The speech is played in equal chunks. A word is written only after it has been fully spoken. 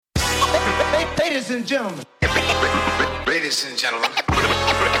Ladies and gentlemen. Ladies and gentlemen.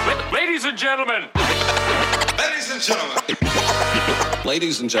 Ladies and gentlemen. Ladies and gentlemen.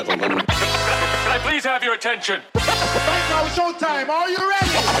 Ladies and gentlemen. Can I please have your attention? Right now, showtime. Are you ready?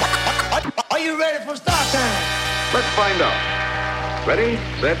 Are you ready for start time? Let's find out. Ready,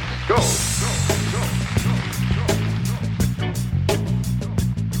 set, go.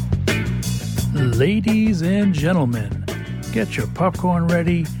 Ladies and gentlemen, get your popcorn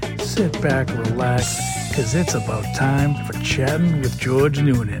ready, sit back, relax, because it's about time for Chatting with George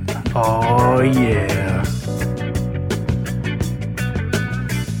Noonan. Oh, yeah.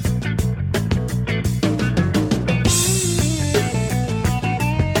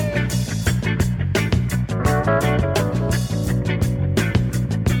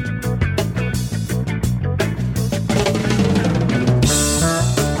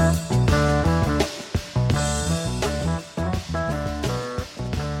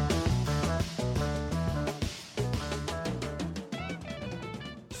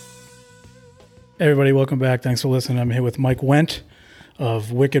 Everybody, welcome back. Thanks for listening. I'm here with Mike Wendt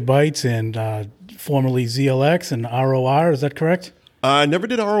of Wicked Bites and formerly ZLX and ROR. Is that correct? I never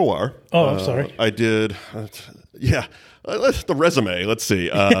did ROR. Oh, I'm sorry. I did, the resume. Let's see.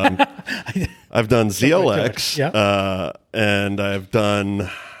 I've done ZLX, and I've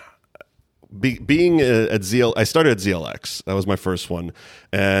done being at ZL. I started at ZLX. That was my first one,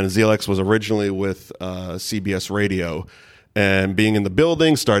 and ZLX was originally with CBS Radio. And being in the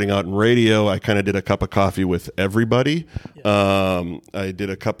building, starting out in radio, I kind of did a cup of coffee with everybody. Yeah. I did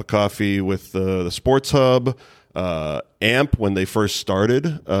a cup of coffee with the Sports Hub, AMP when they first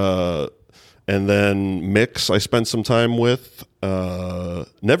started, and then Mix I spent some time with.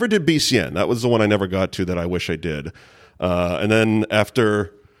 Never did BCN. That was the one I never got to that I wish I did. And then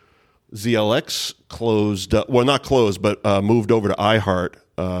after ZLX closed, well, not closed, but moved over to iHeart,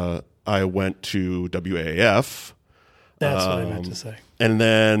 I went to WAAF. That's what I meant to say. And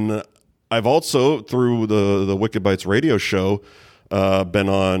then I've also, through the Wicked Bites radio show, been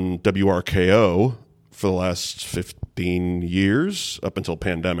on WRKO for the last 15 years, up until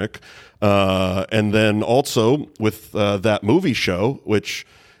pandemic. And then also with that movie show, which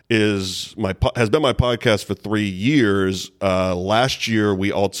has been my podcast for 3 years. Last year,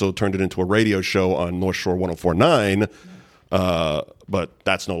 we also turned it into a radio show on North Shore 104.9. But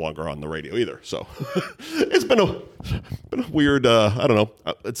that's no longer on the radio either. So it's been a weird, I don't know,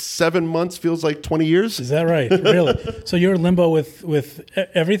 it's 7 months, feels like 20 years. Is that right? Really? So you're in limbo with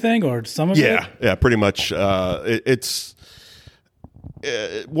everything or some of it? Yeah, pretty much. It's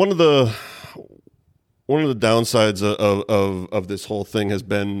one of the downsides of this whole thing has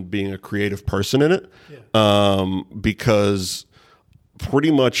been being a creative person in it, because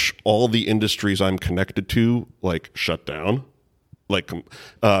pretty much all the industries I'm connected to shut down.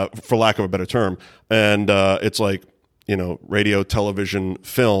 For lack of a better term. And it's radio, television,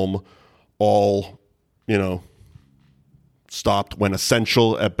 film, all, stopped when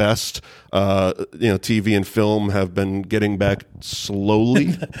essential at best. TV and film have been getting back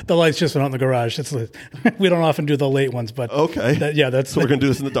slowly. The lights just went out in the garage. We don't often do the late ones, but okay. So we're going to do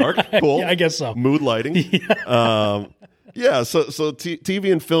this in the dark? Cool. Yeah, I guess so. Mood lighting. So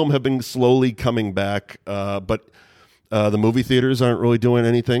TV and film have been slowly coming back, but the movie theaters aren't really doing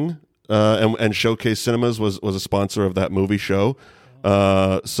anything, and Showcase Cinemas was a sponsor of that movie show,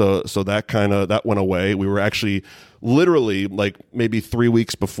 so that went away. We were actually literally maybe 3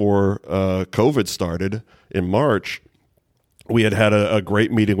 weeks before COVID started in March. We had a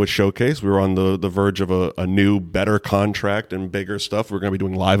great meeting with Showcase. We were on the verge of a new, better contract and bigger stuff. We're going to be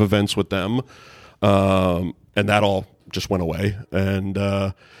doing live events with them, and that all just went away. And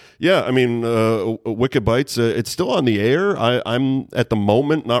Wicked Bites, it's still on the air. I'm at the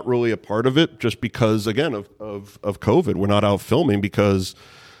moment not really a part of it, just because again of COVID. We're not out filming because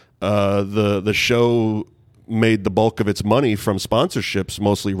the show made the bulk of its money from sponsorships,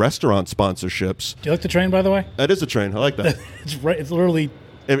 mostly restaurant sponsorships. Do you like the train, by the way? That is a train. I like that. It's right. It's literally.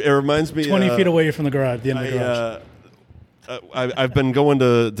 It reminds me 20 feet away from the garage. The end of the garage. I've been going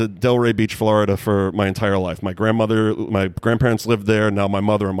to Delray Beach, Florida for my entire life. My grandparents lived there. Now my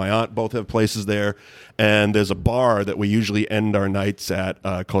mother and my aunt both have places there. And there's a bar that we usually end our nights at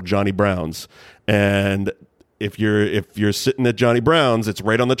called Johnny Brown's. And if you're sitting at Johnny Brown's, it's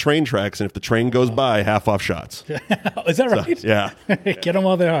right on the train tracks. And if the train goes by, half off shots. Is that right? So, yeah. Get them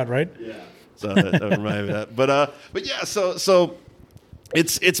while they're hot, right? Yeah. So that reminded me of that. But yeah. So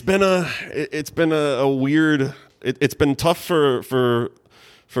it's been a weird. It's been tough for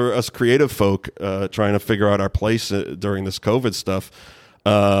us creative folk trying to figure out our place during this COVID stuff.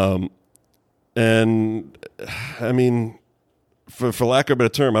 And I mean, for lack of a better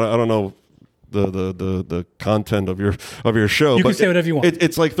term, I don't know the content of your show. You can say whatever you want.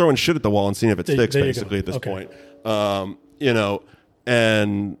 It's like throwing shit at the wall and seeing if it sticks, there basically, at this Okay. point.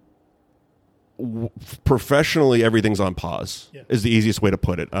 And professionally, everything's on pause. Yeah. Is the easiest way to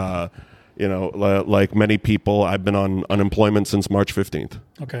put it. Like many people, I've been on unemployment since March 15th.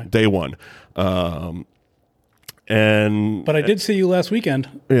 Okay. Day one. But I did see you last weekend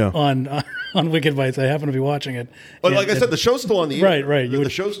on Wicked Bites. I happened to be watching it. But like I said, the show's still on the air. Right. The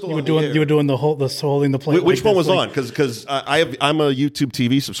show's still on the air. You were doing the holding the plate. Which one was on? Because I'm a YouTube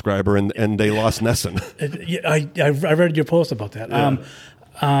TV subscriber, and they lost Nesson. I read your post about that. Yeah.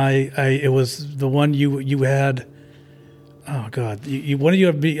 It was the one you had. Oh God! One of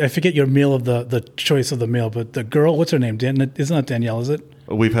your I forget your meal of the choice of the meal, but the girl, what's her name? It's not Danielle, is it?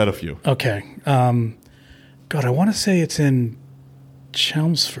 We've had a few. Okay. God, I want to say it's in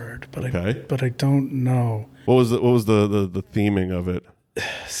Chelmsford, but I don't know. What was the theming of it?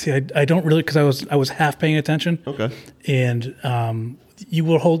 See, I don't really, because I was half paying attention. Okay. And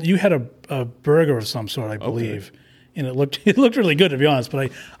you had a burger of some sort, I believe. Okay. And it looked really good, to be honest. But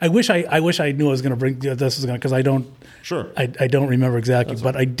I wish I knew I was going to bring this because I don't. Sure. I don't remember exactly,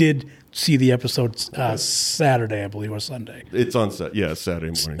 but I did see the episode Saturday, I believe, or Sunday. It's on Saturday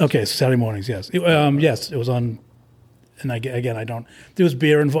mornings. Okay, Saturday mornings. Yes, yes, it was on. And again, I don't. There was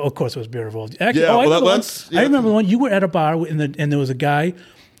beer involved. Of course, there was beer involved. Actually, I remember the one. You were at a bar, and there was a guy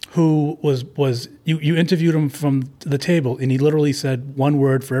who was you interviewed him from the table, and he literally said one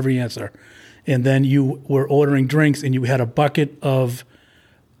word for every answer. And then you were ordering drinks, and you had a bucket of.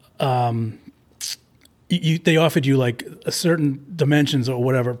 They offered you like a certain dimensions or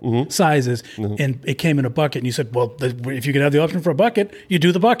whatever sizes, and it came in a bucket. And you said, "Well, if you could have the option for a bucket, you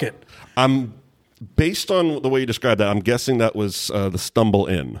do the bucket." Based on the way you described that, I'm guessing that was the stumble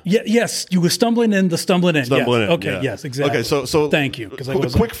in. Yeah, yes, you were stumbling in. Stumbling in. Okay, yeah. yes, exactly. Okay, so thank you.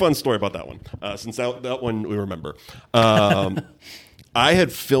 Quick fun story about that one, since that one we remember. I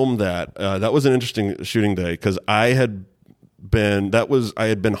had filmed that. That was an interesting shooting day because I had been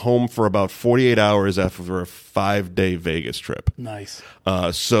home for about 48 hours after a 5-day Vegas trip. Nice.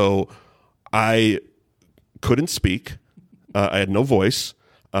 So I couldn't speak. I had no voice.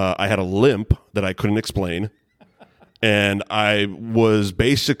 I had a limp that I couldn't explain. And I was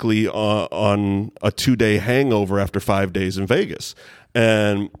basically on a 2-day hangover after 5 days in Vegas.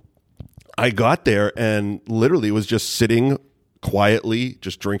 And I got there and literally was just sitting quietly,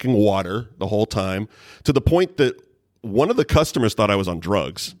 just drinking water the whole time, to the point that one of the customers thought I was on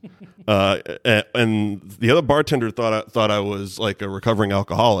drugs. And the other bartender thought I was like a recovering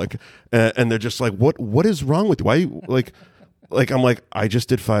alcoholic. And they're just like, what is wrong with you? Why you like I'm like, I just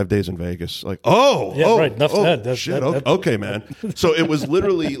did 5 days in Vegas. Like, right. Enough said. Okay, man. So it was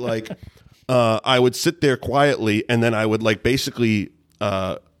literally like, I would sit there quietly, and then I would like basically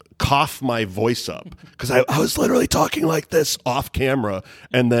cough my voice up because I was literally talking like this off camera,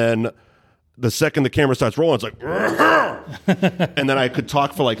 and then the second the camera starts rolling, it's like, and then I could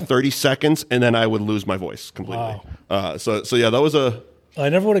talk for like 30 seconds, and then I would lose my voice completely. Wow. So yeah, that was I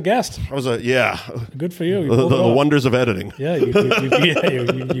never would have guessed. Good for you. The wonders of editing. Yeah,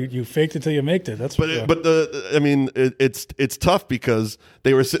 you faked it till you maked it. That's for sure. It's tough because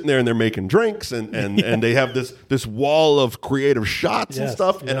they were sitting there and they're making drinks and they have this wall of creative shots and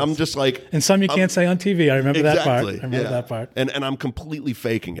stuff, and I'm just like, and some you can't say on TV. I remember that part. That part. And I'm completely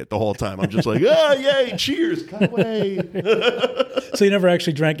faking it the whole time. I'm just like, yay, cheers, cut away. So you never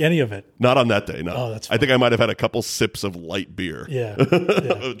actually drank any of it? Not on that day. No. Oh, that's fine. I think I might have had a couple sips of light beer. Yeah.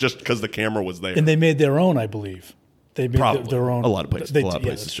 Just because the camera was there. And they made their own, I believe. They made their own. A lot of places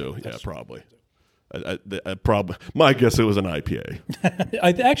do. Yeah, probably. Probably. My guess it was an IPA.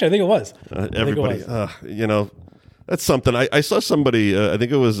 I think it was. Everybody, that's something. I saw somebody. I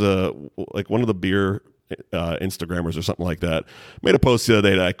think it was like one of the beer Instagrammers or something like that made a post the other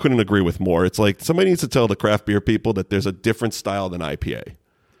day that I couldn't agree with more. It's like somebody needs to tell the craft beer people that there's a different style than IPA.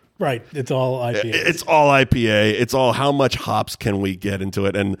 Right. It's all IPA. It's all IPA. It's all how much hops can we get into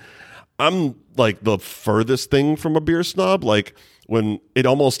it. And I'm like the furthest thing from a beer snob. Like when it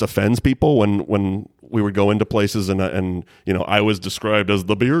almost offends people when we would go into places and I was described as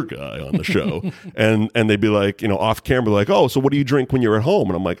the beer guy on the show and they'd be like, off camera, like, oh, so what do you drink when you're at home?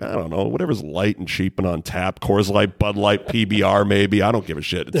 And I'm like, I don't know, whatever's light and cheap and on tap, Coors Light, Bud Light, PBR, maybe. I don't give a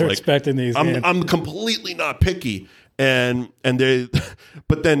shit. It's They're like, expecting these. I'm completely not picky. And they,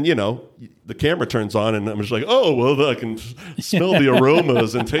 but then, the camera turns on and I'm just like, oh, well, I can smell the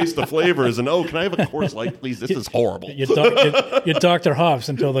aromas and taste the flavors. And, oh, can I have a Coors Light, please? This is horrible. You Dr. Hops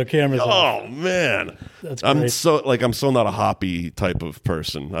until the camera's off. Oh, man. That's great. I'm so not a hoppy type of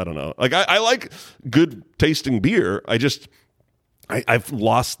person. I don't know. Like, I like good tasting beer. I've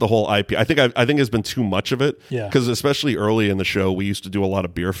lost the whole IPA. I think there's been too much of it. Yeah. Because especially early in the show, we used to do a lot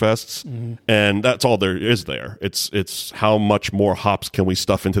of beer fests, and that's all there is there. It's how much more hops can we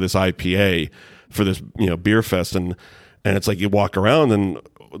stuff into this IPA for this beer fest, and it's like you walk around, and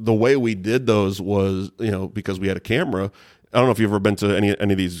the way we did those was because we had a camera. I don't know if you've ever been to any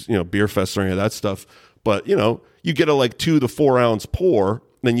of these beer fests or any of that stuff, but you get a like 2 to 4 ounce pour,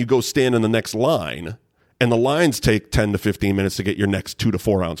 then you go stand in the next line. And the lines take 10 to 15 minutes to get your next 2 to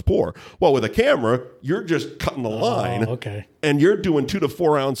 4 ounce pour. Well, with a camera, you're just cutting the line. Okay. And you're doing 2 to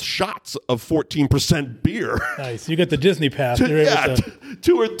 4 ounce shots of 14% beer. Nice. You got the Disney pass.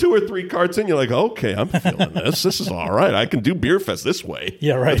 Two or three carts in, you're like, okay, I'm feeling this. This is all right. I can do beer fest this way.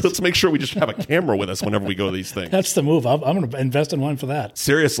 Yeah, right. Let's make sure we just have a camera with us whenever we go to these things. That's the move. I'm going to invest in one for that.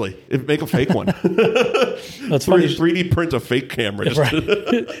 Seriously, make a fake one. That's funny. 3D print a fake camera. Right.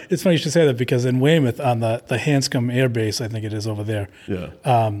 It's funny you should say that, because in Weymouth on the Hanscom Air Base, I think it is over there.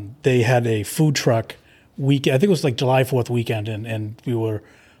 Yeah. They had a food truck week. I think it was like July 4th weekend, and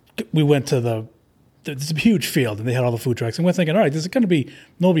we went to it's a huge field, and they had all the food trucks, and we're thinking, all right, there's going to be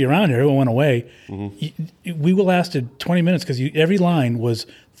nobody around here. Everyone went away. We lasted 20 minutes because every line was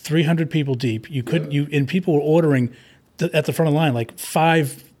 300 people deep. You couldn't and people were ordering at the front of the line like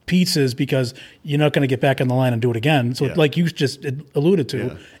 5 pizzas because you're not going to get back in the line and do it again. So like you just alluded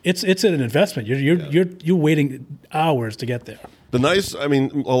to, it's an investment. You're waiting hours to get there. A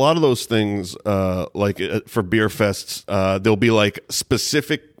lot of those things, like for beer fests, there'll be like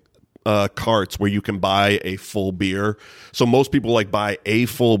specific carts where you can buy a full beer. So most people like buy a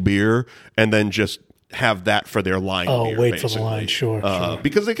full beer and then just have that for their line. Beer, wait basically. for the line, sure.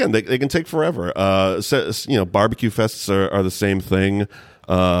 Because they can take forever. Barbecue fests are the same thing,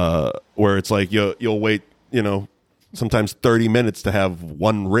 where it's like you'll wait, sometimes 30 minutes to have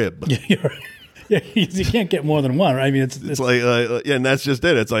one rib. Yeah, you're right. Yeah, you can't get more than one. Right? I mean, it's like and that's just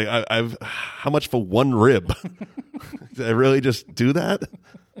it. It's like I've how much for one rib? Did I really just do that?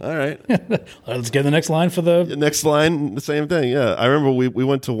 All right, let's get the next line for the next line. The same thing. Yeah, I remember we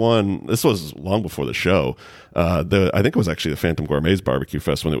went to one. This was long before the show. I think it was actually the Phantom Gourmet's Barbecue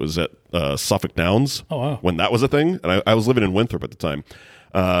Fest when it was at Suffolk Downs. Oh wow, when that was a thing, and I was living in Winthrop at the time.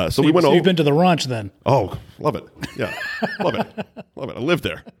 So we went over. You've been to the ranch then? Oh, love it. Yeah, love it. Love it. I lived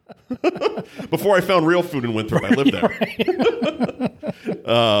there. Before I found real food in Winthrop, I lived there.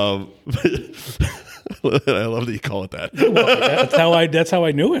 I love that you call it that. Well, that's how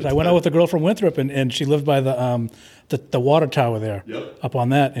I knew it. I went out with a girl from Winthrop, and she lived by the water tower there, up on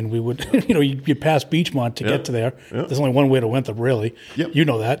that, and we would, you pass Beachmont to get to there. Yep. There's only one way to Winthrop, really. Yep. You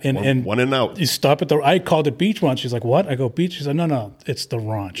know that. And one in and out. You stop at I called it Beachmont. She's like, what? I go, beach? She said, no, it's the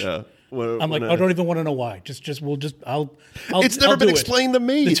ranch. Yeah. I'm like, I don't even want to know why. I'll It's never been explained to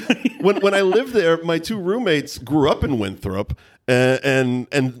me. When I lived there, my 2 roommates grew up in Winthrop, and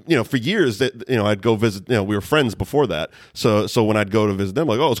for years that I'd go visit. We were friends before that. So when I'd go to visit them,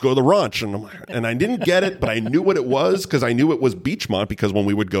 like, let's go to the ranch, and I didn't get it, but I knew what it was because I knew it was Beachmont, because when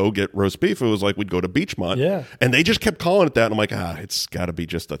we would go get roast beef, it was like we'd go to Beachmont. Yeah. And they just kept calling it that, and I'm like, it's got to be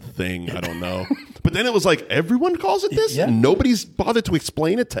just a thing. I don't know. But then it was like everyone calls it this, and nobody's bothered to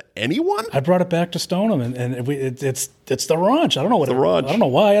explain it to anyone. I brought it back to Stoneham, and it's the ranch. I don't know what the ranch. I don't know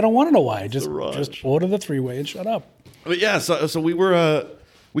why. I don't want to know why. Just order the 3-way and shut up. But yeah, so we were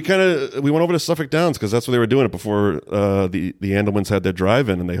we went over to Suffolk Downs because that's where they were doing it before the Andelmans had their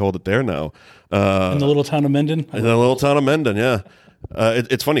drive-in, and they hold it there now. In the little town of Mendon. In the little town of Mendon, yeah.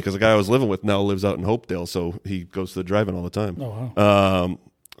 It's funny because the guy I was living with now lives out in Hopedale, so he goes to the drive-in all the time. Oh wow.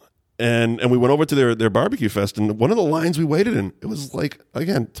 And we went over to their barbecue fest, and one of the lines we waited in, it was like,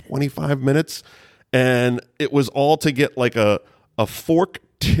 again, 25 minutes, and it was all to get like a fork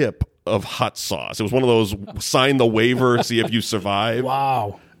tip of hot sauce. It was one of those sign the waiver, see if you survive.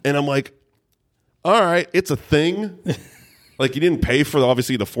 Wow. And I'm like, all right, it's a thing. Like, you didn't pay for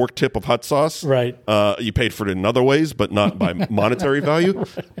obviously the fork tip of hot sauce, right? You paid for it in other ways, but not by monetary value.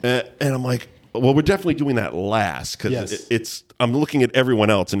 And I'm like, well, we're definitely doing that last because I'm looking at everyone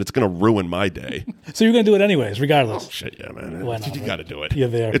else, and it's going to ruin my day. So you're going to do it anyways, regardless. Oh shit, yeah, man! Why not, you got to do it. You're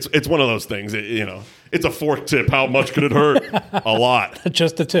there. It's one of those things. It's a fork tip. How much could it hurt? A lot.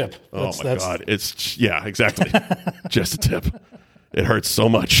 Just a tip. Oh my god! It's exactly. Just a tip. It hurts so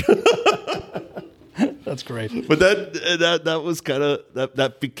much. That's great. But that was kind of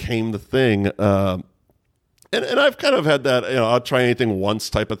that became the thing. And I've kind of had that, I'll try anything once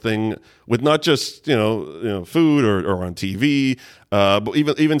type of thing with not just, food or on TV, but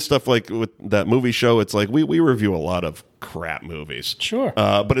even stuff like with that movie show. It's like we review a lot of crap movies. Sure.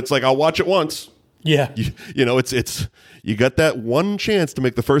 But it's like I'll watch it once Yeah. You know, it's you got that one chance to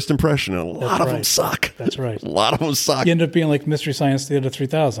make the first impression, and a lot of them suck. That's right. A lot of them suck. You end up being like Mystery Science Theater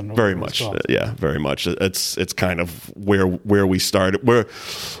 3000. Very much. Yeah, very much. It's kind of where we started.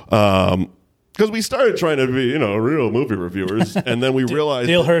 Because we started trying to be, real movie reviewers, and then we realized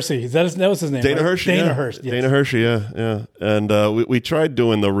Dale Hershey. That was his name. Dana right? Hershey. Dana Yeah. Hershey. Yes. Dana Hershey. Yeah. And we tried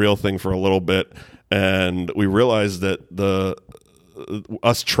doing the real thing for a little bit, and we realized that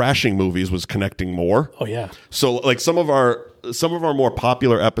us trashing movies was connecting more. Oh yeah. So like some of our more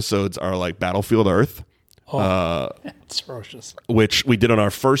popular episodes are like Battlefield Earth. It's ferocious. Which we did on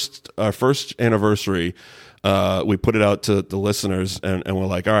our first anniversary. We put it out to the listeners, and we're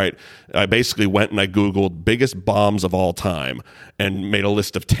like, all right. I basically went and I Googled biggest bombs of all time and made a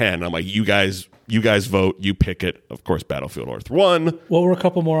list of 10. I'm like, you guys vote, you pick it. Of course, Battlefield Earth won. What were a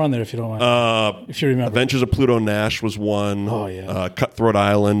couple more on there, if you don't mind? If you remember, Adventures of Pluto Nash was one. Oh yeah. Cutthroat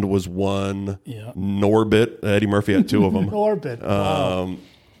Island was one. Yeah. Norbit. Eddie Murphy had 2 of them. Norbit. Wow.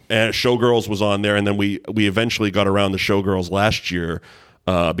 And Showgirls was on there, and then we eventually got around to Showgirls last year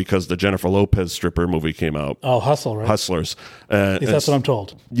because the Jennifer Lopez stripper movie came out. Oh, Hustle, right? Hustlers. That's what I'm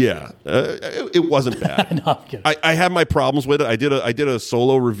told. Yeah, it wasn't bad. No, I'm kidding. I had my problems with it. I did a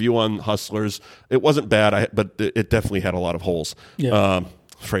solo review on Hustlers. It wasn't bad, but it definitely had a lot of holes. Yeah.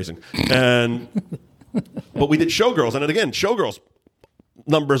 Phrasing. But we did Showgirls, and then again, Showgirls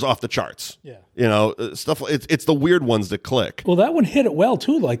numbers off the charts. Yeah. Stuff. It's the weird ones that click. Well, that one hit it well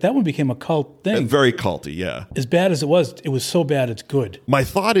too. Like that one became a cult thing. Very culty. Yeah. As bad as it was so bad it's good. My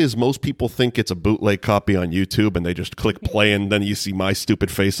thought is most people think it's a bootleg copy on YouTube, and they just click play, and then you see my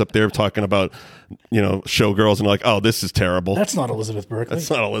stupid face up there talking about, Showgirls, and like, oh, this is terrible. That's not Elizabeth Berkley. That's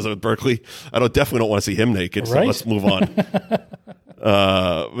not Elizabeth Berkley. I definitely don't want to see him naked. So Right? let's move on.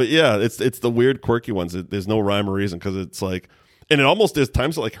 But yeah, it's the weird, quirky ones. There's no rhyme or reason, because it's like, and it almost there's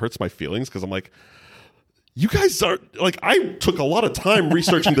times it like hurts my feelings, because I'm like, you guys are like, I took a lot of time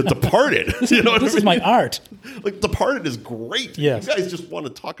researching The Departed. This is my art. Like, Departed is great. Yes. You guys just want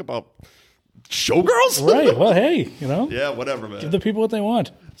to talk about Showgirls? Right. Well, hey, Yeah, whatever, man. give the people what they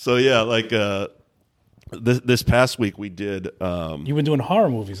want. So yeah, like this past week we did. You've been doing horror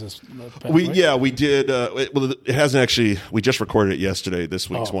movies this past, right? We did. It hasn't actually. We just recorded it yesterday. This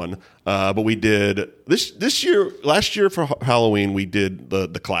week's one, but we did this year. Last year for Halloween, we did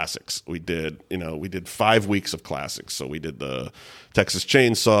the classics. We did 5 weeks of classics. So we did the Texas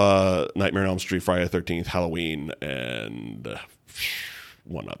Chainsaw, Nightmare on Elm Street, Friday the 13th, Halloween, and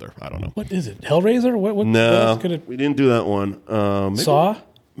one other. I don't know. What is it? Hellraiser? What No, what else we didn't do that one. Saw?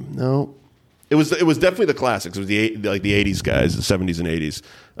 No. It was definitely the classics. It was the 80s guys, the 70s and 80s.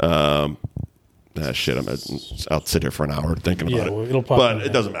 I'll sit here for an hour thinking about it. Well, it'll pop but in it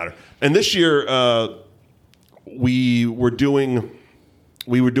there. doesn't matter. And this year, we were doing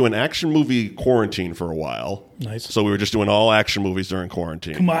action movie quarantine for a while. Nice. So we were just doing all action movies during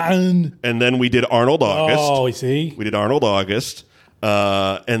quarantine. Come on. And then we did Arnold August. Oh, I see. We did Arnold August.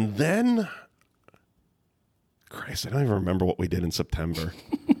 And then, Christ, I don't even remember what we did in September.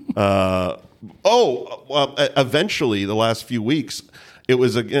 Eventually, the last few weeks, it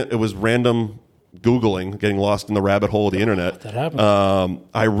was random Googling, getting lost in the rabbit hole of the internet. That happened.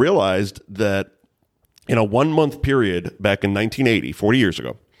 I realized that in a 1 month period back in 1980, 40 years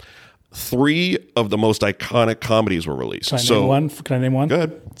ago, 3 of the most iconic comedies were released. Can I name one? Go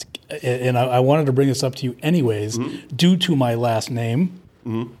ahead. And I wanted to bring this up to you anyways, due to my last name.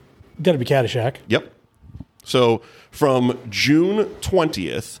 Got to be Caddyshack. Yep. So from June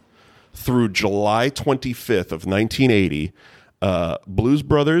 20th through July 25th of 1980, Blues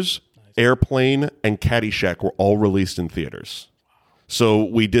Brothers, Airplane, and Caddyshack were all released in theaters. So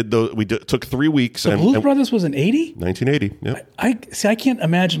we took 3 weeks. The Blues Brothers was in 80? 1980, yeah. I can't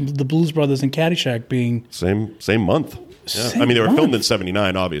imagine the Blues Brothers and Caddyshack being... Same month. Yeah. Same I mean, they were month? filmed in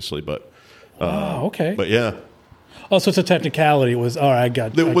 79, obviously, but... okay. But yeah. Oh, so it's a technicality. It was, all right, I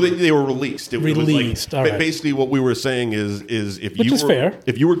got They were released. It was Released, all right. Basically, what we were saying is if Which is fair.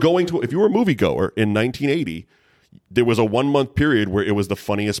 if you were a moviegoer in 1980, there was a 1 month period where it was the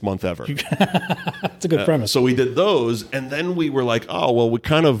funniest month ever. That's a good premise. So we did those, and then we were like, oh, well, we're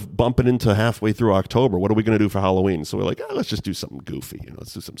kind of bumping into halfway through October. What are we going to do for Halloween? So we're like, let's just do something goofy.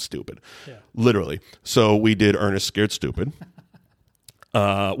 Let's do something stupid. Yeah. Literally. So we did Ernest Scared Stupid.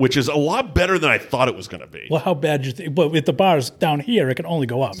 Which is a lot better than I thought it was going to be. Well, how bad do you think? But with the bars down here, it can only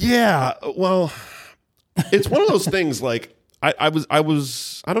go up. Yeah, well, it's one of those things. Like I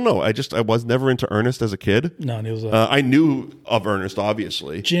don't know. I was never into Ernest as a kid. No, and it was. I knew of Ernest,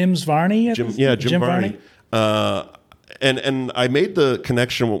 obviously. Jim Varney. Jim Varney. And I made the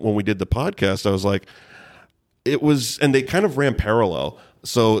connection when we did the podcast. I was like, it was, and they kind of ran parallel.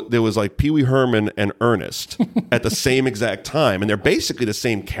 So there was like Pee Wee Herman and Ernest at the same exact time, and they're basically the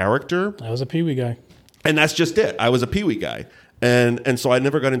same character. I was a Pee Wee guy. And that's just it. I was a Pee Wee guy. And so I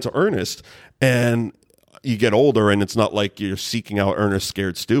never got into Ernest. And you get older, and it's not like you're seeking out Ernest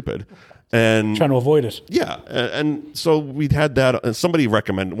Scared Stupid. And trying to avoid it. Yeah. And so we'd had that. And somebody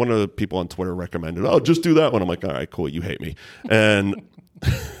recommended, one of the people on Twitter recommended, oh, just do that one. I'm like, all right, cool. You hate me. And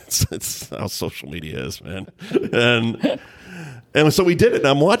it's how social media is, man. And so we did it. And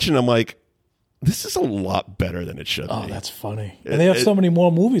I'm watching. I'm like, this is a lot better than it should be. Oh, that's funny. And they have so many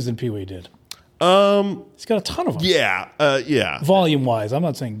more movies than Pee Wee did. He's got a ton of them. Yeah. Volume wise, I'm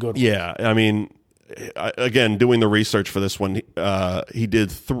not saying good. Yeah. I mean, again, doing the research for this one, he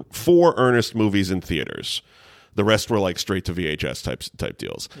did 4 Ernest movies in theaters. The rest were like straight to VHS type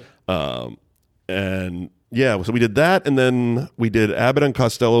deals. Yeah. And yeah, so we did that, and then we did Abbott and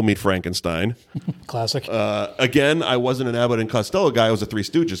Costello Meet Frankenstein. Classic. Again, I wasn't an Abbott and Costello guy. I was a Three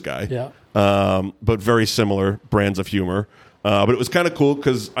Stooges guy. Yeah. But very similar brands of humor. But it was kind of cool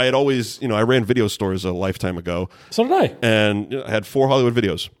because I had always, I ran video stores a lifetime ago. So did I. And I had 4 Hollywood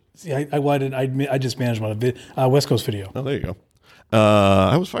videos. See, I just managed my West Coast Video. Oh, there you go.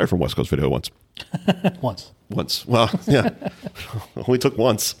 I was fired from West Coast Video once. Once. Well, yeah. Only took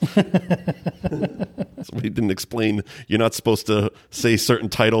once. Somebody didn't explain you're not supposed to say certain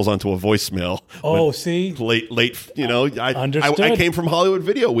titles onto a voicemail. Oh, see? Late, Understood. I came from Hollywood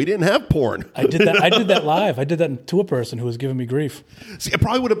Video. We didn't have porn. I did that live. I did that to a person who was giving me grief. See, it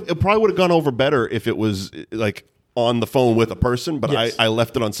probably would have gone over better if it was like on the phone with a person, but yes. I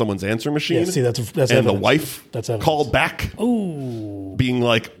left it on someone's answering machine. Yeah, see, that's and evidence. The wife called back. Ooh. Being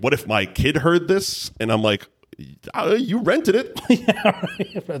like, what if my kid heard this? And I'm like, you rented it. Yeah,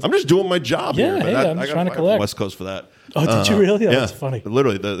 right. I'm just doing my job here. Hey, I'm just trying to collect. West Coast for that. Oh, did you really? Yeah, that's funny.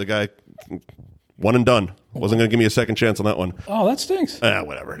 Literally, the guy, one and done. Wasn't going to give me a second chance on that one. Oh, that stinks.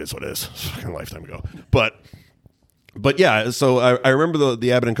 Whatever. It is what it is. It's a fucking lifetime ago. But yeah, so I remember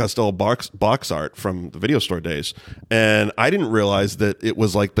the Abbott and Costello box art from the video store days, and I didn't realize that it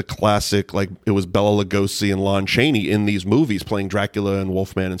was like the classic, like it was Bela Lugosi and Lon Chaney in these movies playing Dracula and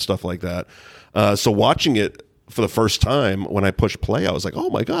Wolfman and stuff like that. So watching it for the first time when I pushed play, I was like, oh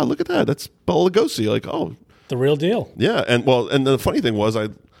my God, look at that. That's Bela Lugosi. Like, oh. The real deal. Yeah, and the funny thing was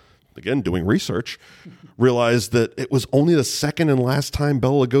again, doing research, realized that it was only the second and last time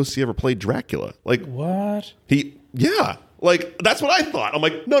Bela Lugosi ever played Dracula. Like, what? Yeah. Like, that's what I thought. I'm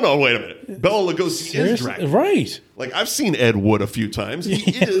like, no, wait a minute. Bela Lugosi is Dracula. Right. Like, I've seen Ed Wood a few times.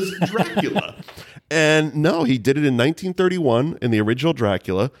 He is Dracula. And no, he did it in 1931 in the original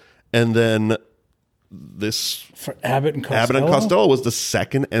Dracula. And then this... For Abbott and Costello? Abbott and Costello was the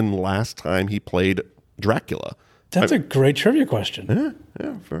second and last time he played Dracula. That's a great trivia question.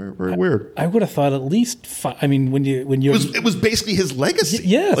 Yeah, very, very weird. I would have thought at least 5. I mean, when you it was basically his legacy.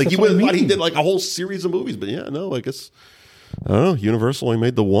 Yes, like he did like a whole series of movies, but yeah, no, I guess I don't know. Universal only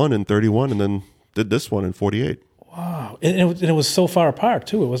made the one in 31, and then did this one in 48. Wow, and it was so far apart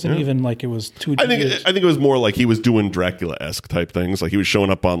too. It wasn't even like it was 2 years. I think it was more like he was doing Dracula-esque type things. Like he was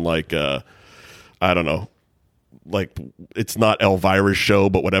showing up on like I don't know. Like it's not Elvira's show,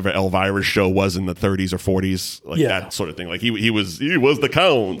 but whatever Elvira's show was in the 30s or 40s, like that sort of thing. Like he was the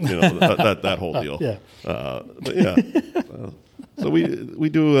Count, that whole deal. But yeah. So we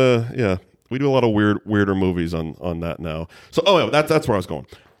do a lot of weirder movies on that now. So that's where I was going.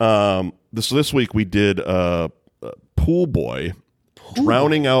 So this week we did Pool Boy,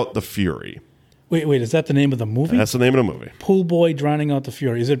 Drowning Out the Fury. Wait, is that the name of the movie? That's the name of the movie. Pool Boy Drowning Out the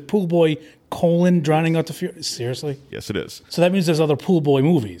Fury. Is it Pool Boy : Drowning Out the Fury? Seriously? Yes, it is. So that means there's other Pool Boy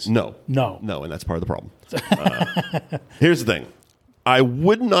movies? No, and that's part of the problem. Here's the thing. I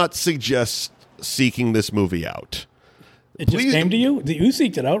would not suggest seeking this movie out. It just came to you? You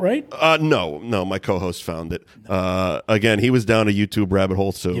seeked it out, right? No. My co-host found it. Again, he was down a YouTube rabbit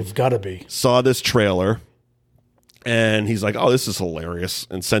hole too. You've got to be. Saw this trailer. And he's like, oh, this is hilarious,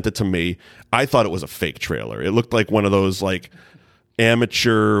 and sent it to me. I thought it was a fake trailer. It looked like one of those, like,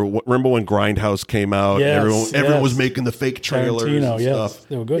 amateur... Remember when Grindhouse came out? Yes, everyone was making the fake trailers and stuff.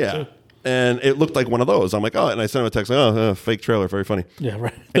 They were good, too. And it looked like one of those. I'm like, oh, and I sent him a text, like, fake trailer, very funny. Yeah,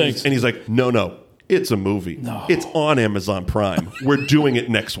 right. Thanks. And he's like, no, it's a movie. No. It's on Amazon Prime. We're doing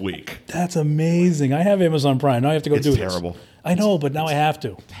it next week. That's amazing. I have Amazon Prime. Now I have to go do this. It's terrible. I know, but now I have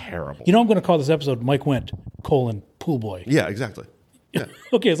to. Terrible. I'm going to call this episode Mike Wendt, Pool Boy. Yeah, exactly. Yeah.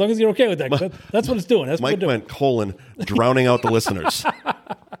 Okay, as long as you're okay with that. That's what it's doing. That's Mike Wendt, Drowning Out the Listeners.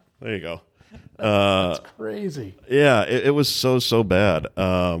 There you go. That's crazy. Yeah, it was so bad.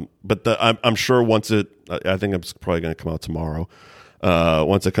 But I'm sure once I think it's probably going to come out tomorrow.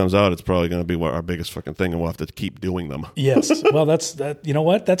 once it comes out, it's probably going to be our biggest fucking thing, and we'll have to keep doing them. Yes. Well, that's that. You know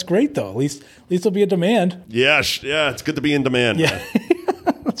what? That's great though. At least there'll be a demand. Yeah. It's good to be in demand. Yeah.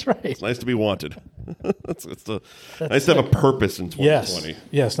 That's right. It's nice to be wanted. It's nice to have a purpose in 2020.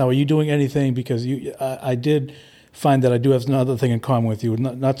 Yes. Now, are you doing anything? Because I did find that I do have another thing in common with you.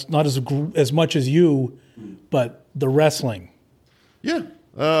 Not as much as you, but the wrestling. Yeah.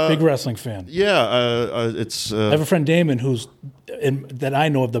 Big wrestling fan. Yeah. It's. I have a friend Damon that I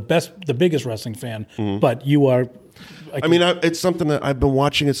know of the biggest wrestling fan. Mm-hmm. But you are. It's something that I've been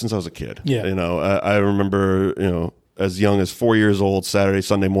watching it since I was a kid. Yeah. I remember as young as 4 years old, Saturday,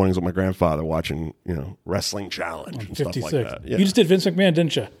 Sunday mornings with my grandfather watching, Wrestling Challenge and 56. Stuff like that. Yeah. You just did Vince McMahon,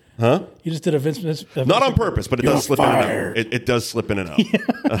 didn't you? Huh? You just did a Vince Not on purpose, but it does slip in and out. It does slip in and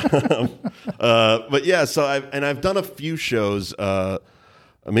out. But yeah, so I've done a few shows.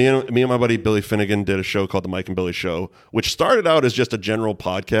 Me and my buddy Billy Finnegan did a show called The Mike and Billy Show, which started out as just a general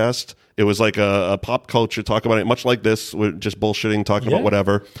podcast. It was like a pop culture talk about it, much like this, we're just bullshitting, talking about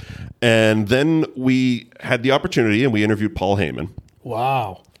whatever. And then we had the opportunity, and we interviewed Paul Heyman.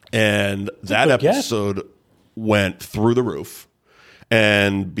 Wow. And that episode went through the roof.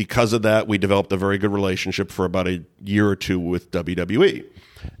 And because of that, we developed a very good relationship for about a year or two with WWE.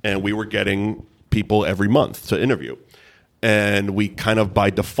 And we were getting people every month to interview. And we kind of by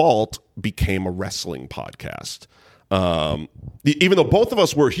default became a wrestling podcast. Even though both of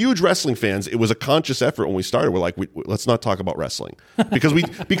us were huge wrestling fans, it was a conscious effort when we started. We're like, let's not talk about wrestling because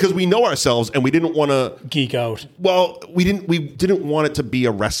we know ourselves and we didn't want to geek out. Well, we didn't want it to be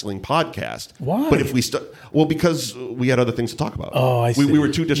a wrestling podcast. Why? But if we because we had other things to talk about. Oh, I see. We were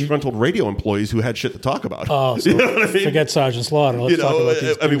two disgruntled radio employees who had shit to talk about. Oh, so you know what I mean? Forget Sergeant Slaughter. Let's talk about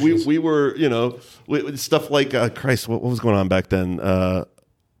these. I mean, we were stuff like Christ. What was going on back then?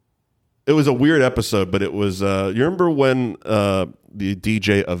 It was a weird episode, but it was. You remember when the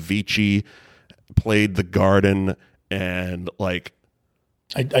DJ Avicii played The Garden and I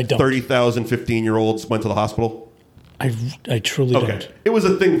don't. 30,000 15-year-olds went to the hospital? I truly don't. It was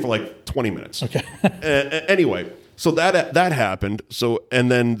a thing for 20 minutes. Okay. Anyway, so that happened. So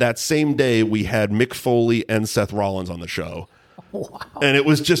and then that same day we had Mick Foley and Seth Rollins on the show. Wow. And it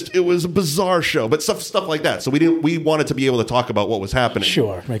was a bizarre show, but stuff like that. So we wanted to be able to talk about what was happening.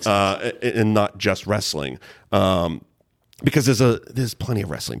 Sure, makes sense. And not just wrestling. Because there's plenty of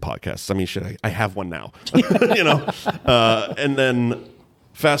wrestling podcasts. I mean, shit, I have one now. And then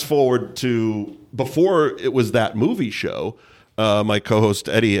fast forward to before it was that movie show, my co-host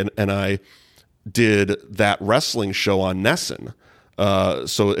Eddie and I did that wrestling show on Nessun.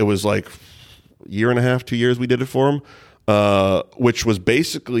 So it was like a year and a half, 2 years we did it for him. Which was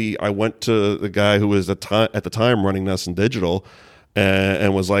basically, I went to the guy who was at the time running Nessun Digital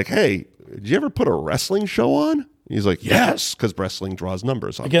and was like, hey, did you ever put a wrestling show on? He's like, yes, because wrestling draws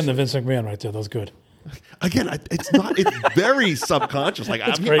numbers. Obviously. Again, the Vince McMahon right there. That was good. Again, it's very subconscious.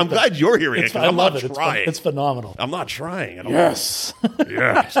 I'm glad you're hearing it. I love it. Trying. It's phenomenal. I'm not trying at all. Yes.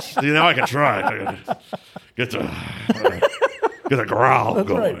 Yes. Now I can try. I can get the growl That's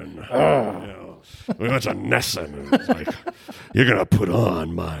going. Right. We went to Nessun. It's like, you're going to put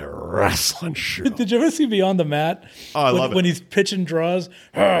on my wrestling show. Did you ever see Beyond the Mat? Oh, I love it. When he's pitching draws.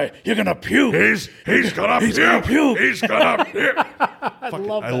 All right, you're going to puke. He's going to puke. He's going to puke.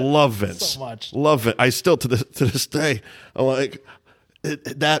 I love Vince. So much. Love it. I still, to this day, I'm like,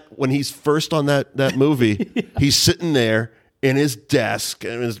 that when he's first on that movie, he's sitting there in his desk,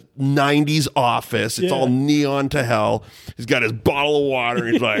 in his 90s office. It's all neon to hell. He's got his bottle of water.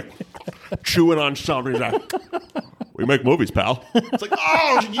 He's like chewing on something. He's like, we make movies, pal. It's like,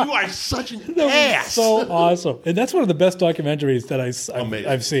 oh, you are such an ass. So awesome. And that's one of the best documentaries that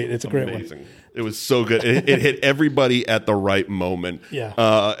I've seen. It's a great one. It was so good. It hit everybody at the right moment. Yeah.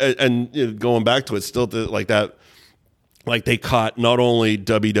 And going back to it, still like that. Like they caught not only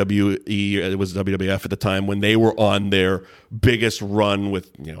WWE, it was WWF at the time when they were on their biggest run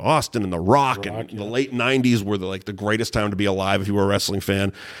with Austin and The Rock and the late 90s were the greatest time to be alive if you were a wrestling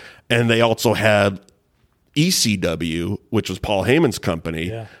fan. And they also had ECW, which was Paul Heyman's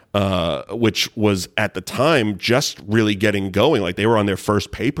company, which was at the time just really getting going. Like they were on their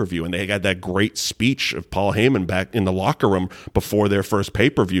first pay-per-view and they had that great speech of Paul Heyman back in the locker room before their first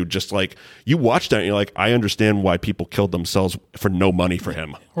pay-per-view. Just like you watch that and you're like, I understand why people killed themselves for no money for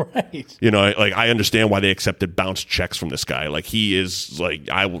him. Right. I understand why they accepted bounce checks from this guy. Like he is like,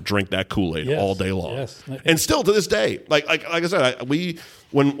 I will drink that Kool-Aid all day long. Yes. And still to this day, like I said,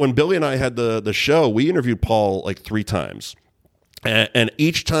 when Billy and I had the show, we interviewed Paul 3 times. And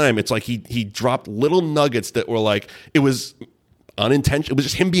each time it's like he dropped little nuggets that were like, it was unintentional. It was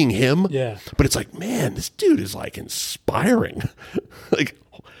just him being him. Yeah. But it's like, man, this dude is like inspiring. Like,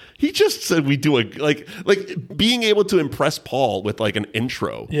 he just said we do like being able to impress Paul with like an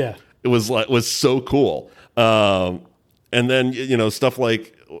intro. Yeah. It was so cool. And then, stuff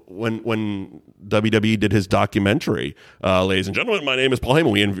like when WWE did his documentary, ladies and gentlemen, my name is Paul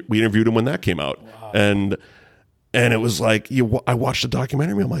Heyman. We interviewed him when that came out. Wow. And it was like, I watched the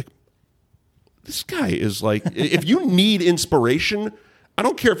documentary. I'm like, this guy is like, if you need inspiration, I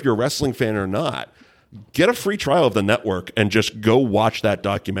don't care if you're a wrestling fan or not, get a free trial of the network and just go watch that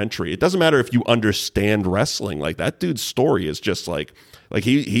documentary. It doesn't matter if you understand wrestling. Like, that dude's story is just like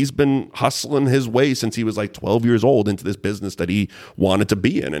he's been hustling his way since he was like 12 years old into this business that he wanted to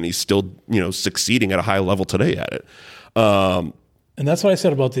be in, and he's still, succeeding at a high level today at it. And that's what I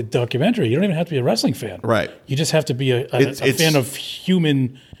said about the documentary. You don't even have to be a wrestling fan, right? You just have to be a fan of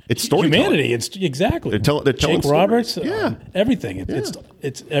humanity. It's exactly. They're telling Jake Roberts, yeah, everything.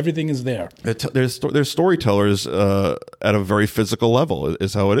 It's everything is there. There's storytellers at a very physical level,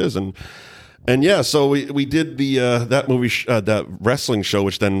 is how it is, and yeah. So we did the that movie that wrestling show,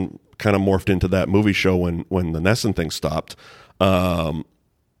 which then kind of morphed into that movie show when the Nesson thing stopped, and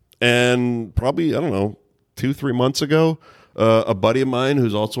probably, I don't know, 2-3 months ago. A buddy of mine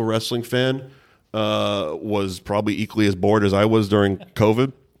who's also a wrestling fan was probably equally as bored as I was during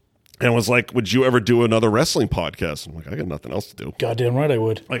COVID, and was like, "Would you ever do another wrestling podcast?" I'm like, "I got nothing else to do." Goddamn right I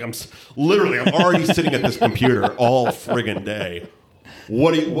would. Like, I'm already sitting at this computer all friggin' day.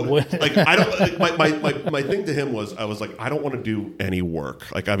 What do you like? I don't. Like, my thing to him was, I was like, I don't want to do any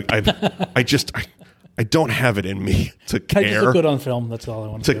work. Like, I don't have it in me to care. I just look good on film. That's all I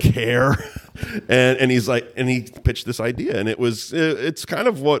want to do. Care. And he's like, and he pitched this idea, and it's kind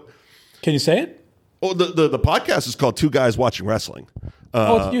of what. Can you say it? Oh, the podcast is called Two Guys Watching Wrestling.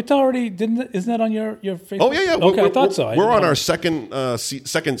 You already didn't? Isn't that on your Facebook? Oh yeah. Okay, I thought so. We're on our second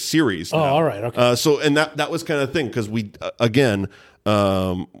series now. Oh, all right. Okay. So that was kind of the thing, because we again.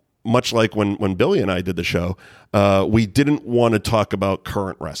 Much like when Billy and I did the show, we didn't want to talk about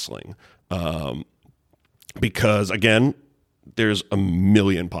current wrestling. Because, again, there's a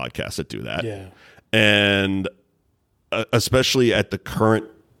million podcasts that do that. Yeah. And especially at the current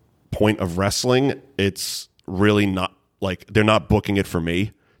point of wrestling, it's really not, like, they're not booking it for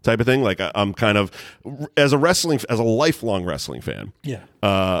me type of thing. Like, I'm kind of, as a lifelong wrestling fan,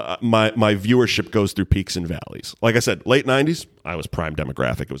 my viewership goes through peaks and valleys. Like I said, late 90s, I was prime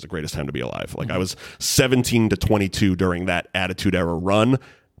demographic. It was the greatest time to be alive. Like, I was 17 to 22 during that Attitude Era run.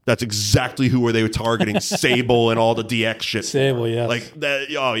 That's exactly who they were targeting. Sable and all the DX shit. Sable, yeah. Like that.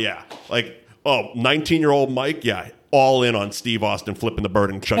 Oh yeah. Like, 19-year-old Mike. Yeah, all in on Steve Austin flipping the bird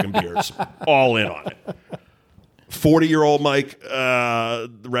and chugging beers. All in on it. 40-year-old Mike.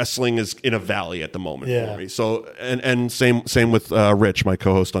 Wrestling is in a valley at the moment for me. So and same with Rich, my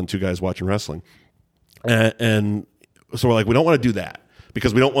co-host on Two Guys Watching Wrestling. And so we're like, we don't want to do that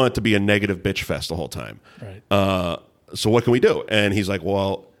because we don't want it to be a negative bitch fest the whole time. Right. So what can we do? And he's like,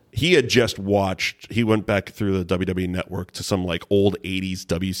 well. He had just he went back through the WWE network to some like old 80s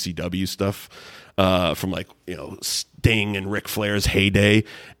WCW stuff from like, Sting and Ric Flair's heyday.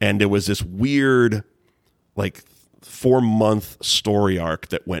 And there was this weird like 4-month story arc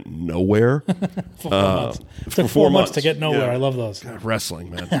that went nowhere. For 4 months. It took 4 months to get nowhere. Yeah. I love those. God,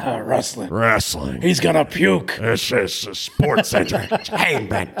 wrestling, man. Wrestling. He's going to puke. This is a sports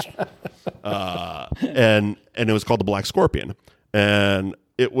entertainment. And it was called The Black Scorpion. And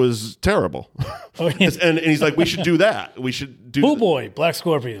it was terrible. Oh, yeah. and he's like, we should do that. We should do. Oh boy, Black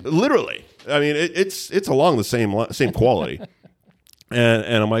Scorpion. Literally. I mean, it's along the same quality.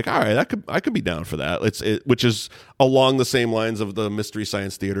 and I'm like, all right, I could be down for that. Which is along the same lines of the Mystery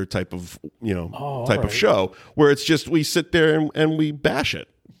Science Theater type of of show, where it's just we sit there and we bash it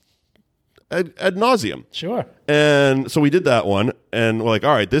ad nauseum. Sure. And so we did that one, and we're like,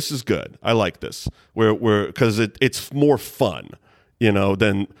 all right, this is good. I like this. We're because it's more fun.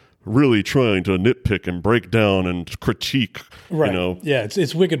 Than really trying to nitpick and break down and critique. Right. Yeah,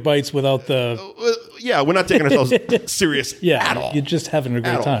 it's Wicked Bites without the. Yeah, we're not taking ourselves serious at all. You're just having a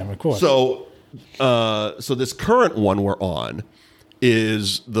great time, of course. So, so this current one we're on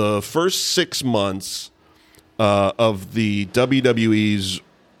is the first 6 months of the WWE's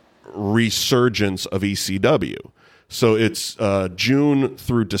resurgence of ECW. So it's June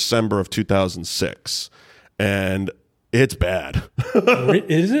through December of 2006, and. It's bad.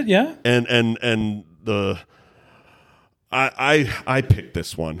 Is it? Yeah. And I picked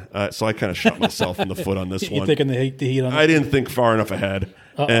this one, so I kind of shot myself in the foot on this one. You taking the heat on? I didn't think far enough ahead,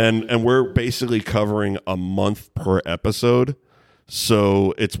 and we're basically covering a month per episode,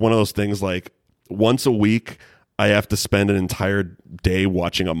 so it's one of those things like once a week. I have to spend an entire day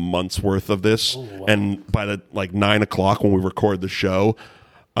watching a month's worth of this. Oh, wow. And by the 9 o'clock when we record the show,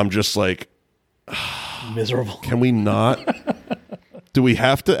 I'm just like, miserable. Can we not? Do we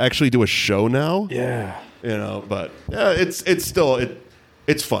have to actually do a show now? Yeah. But yeah, it's still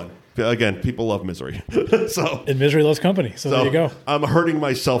it's fun. Again, people love misery. So and misery loves company. So there you go. I'm hurting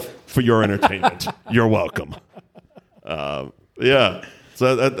myself for your entertainment. You're welcome. Yeah.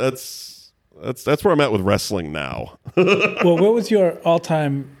 So that's where I'm at with wrestling now. Well, what was your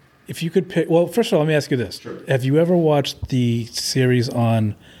all-time? If you could pick, well, first of all, let me ask you this: Have you ever watched the series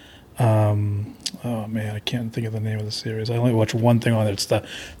on? Oh man, I can't think of the name of the series. I only watch one thing on it. It's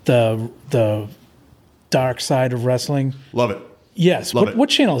the Dark Side of Wrestling. Love it. Yes. What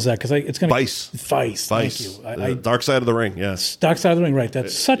channel is that? Because it's going to Vice. Vice. Thank you. Dark Side of the Ring. Yes. Dark Side of the Ring. Right.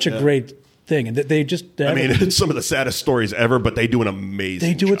 That's such a great thing, and they just. I mean, it's some of the saddest stories ever, but they do an amazing.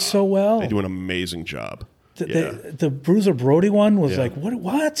 They do job. It so well. They do an amazing job. The Bruiser Brody one was like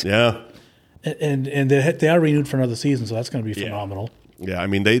what? Yeah. And they are renewed for another season, so that's going to be phenomenal. Yeah. I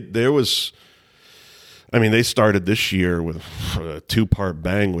mean, they started this year with a 2-part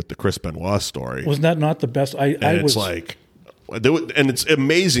bang with the Chris Benoit story. Was that not the best? And it's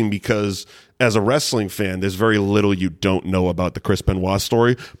amazing because as a wrestling fan, there's very little you don't know about the Chris Benoit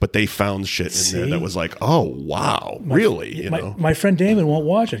story, but they found shit in there that was like, oh, wow, really? My friend Damon won't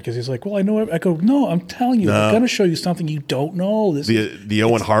watch it because he's like, well, I know it. I go, no, I'm telling you, I'm going to show you something you don't know. The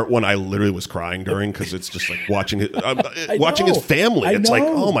Owen Hart one, I literally was crying during because it's just like watching his family. It's like,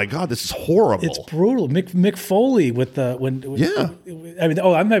 oh my God, this is horrible. It's brutal. Mick Foley with the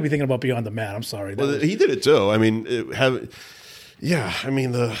I might be thinking about Beyond the Mat. I'm sorry. He did it too. I mean,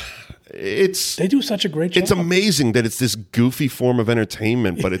 they do such a great job. It's amazing that it's this goofy form of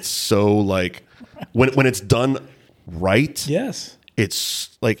entertainment, but it's so like when it's done right. Yes,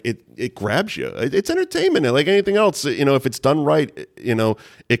 it's like it grabs you. It's entertainment, like anything else. If it's done right,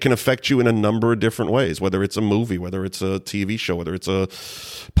 it can affect you in a number of different ways. Whether it's a movie, whether it's a TV show, whether it's a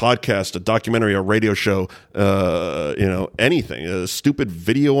podcast, a documentary, a radio show, anything, a stupid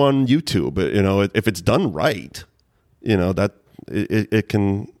video on YouTube. If it's done right, that it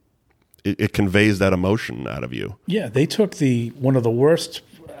conveys that emotion out of you. Yeah, they took one of the worst.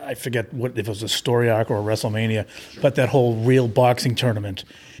 I forget if it was a story arc or a WrestleMania, but that whole real boxing tournament,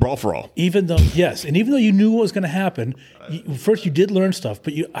 Brawl for All. Even though you knew what was going to happen, first you did learn stuff,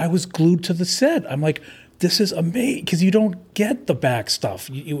 but I was glued to the set. I'm like, this is amazing because you don't get the back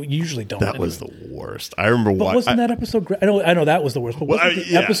stuff. You usually don't. That was the worst. I remember. But wasn't that episode great? I know that was the worst. But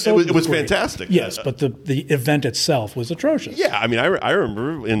episode? It was fantastic. Yes, but the event itself was atrocious. Yeah, I mean, I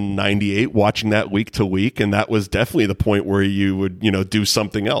remember in '98 watching that week to week, and that was definitely the point where you would do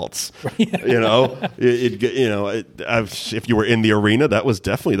something else. If you were in the arena, that was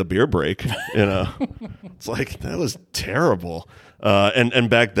definitely the beer break. It's like that was terrible. And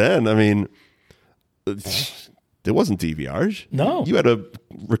back then, I mean. There wasn't DVRs. No. You had to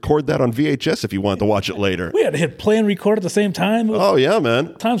record that on VHS if you wanted to watch it later. We had to hit play and record at the same time. Oh, yeah,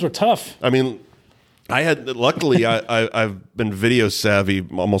 man. Times were tough. I mean, luckily, I've been video savvy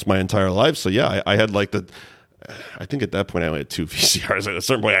almost my entire life. So, yeah, I had I think at that point I only had 2 VCRs. At a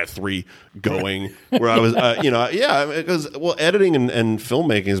certain point I had 3 going where I was, because, editing and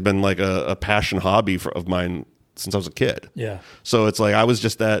filmmaking has been like a passion hobby of mine since I was a kid. Yeah. So it's like I was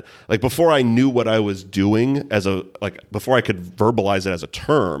just that, like, before I knew what I was doing before I could verbalize it as a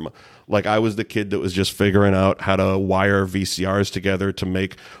term, like I was the kid that was just figuring out how to wire VCRs together to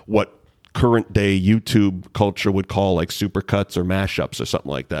make what current day YouTube culture would call like supercuts or mashups or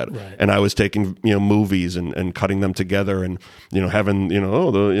something like that. Right. And I was taking, movies and cutting them together and, having,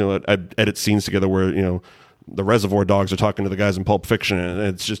 I'd edit scenes together where, the Reservoir Dogs are talking to the guys in Pulp Fiction,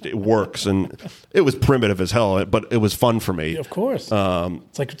 and it works. And it was primitive as hell, but it was fun for me. Of course,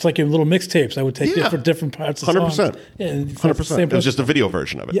 it's like in little mixtapes. I would take different parts of 100%. Yeah, 100%. It was just a video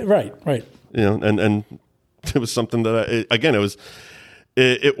version of it. Yeah, right. And it was something that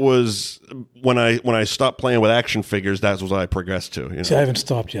it was when I stopped playing with action figures. That's what I progressed to. See, I haven't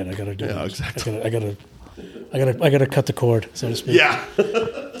stopped yet. I got to do. Yeah, exactly. I gotta cut the cord, so to speak. Yeah,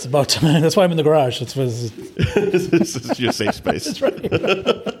 it's about time. That's why I'm in the garage. This is your safe space. That's right.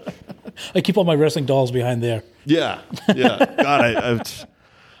 I keep all my wrestling dolls behind there. Yeah. God,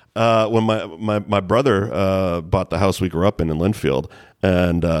 when my brother bought the house we grew up in Linfield,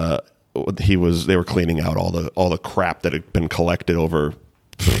 and they were cleaning out all the crap that had been collected over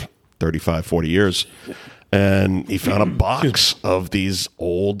 35, 40 years, and he found a box of these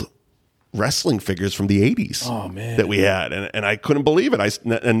old wrestling figures from the 80s. Oh, man. That we had, and I couldn't believe it.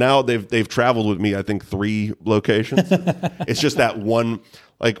 And now they've traveled with me, I think 3 locations. It's just that one,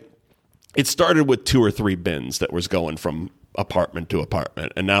 like, it started with 2 or 3 bins that was going from apartment to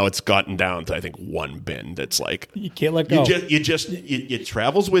apartment, and now it's gotten down to I think 1 bin that's like you can't let go. It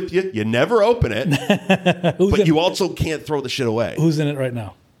travels with you. You never open it, but you also can't throw the shit away. Who's in it right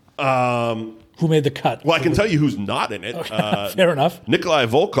now? Who made the cut? Well, I can tell you who's not in it. Fair enough. Nikolai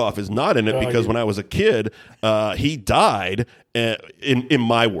Volkov is not in it because when I was a kid, he died in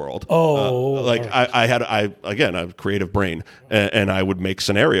my world. I had a creative brain, and I would make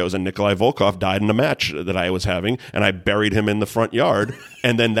scenarios. And Nikolai Volkov died in a match that I was having, and I buried him in the front yard,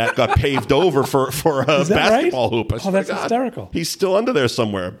 and then that got paved over for a basketball hoop. Oh, that's hysterical. He's still under there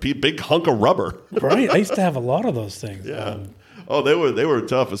somewhere. Big hunk of rubber. Right. I used to have a lot of those things. Yeah. They were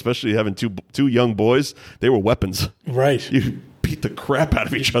tough, especially having two young boys. They were weapons. Right. You beat the crap out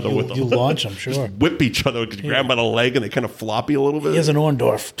of each other with them. You launch them, sure. Just whip each other. You grab them by the leg, and they kind of floppy a little bit. He has an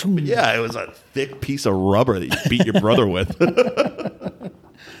Orndorff. Yeah, it was a thick piece of rubber that you beat your brother with. I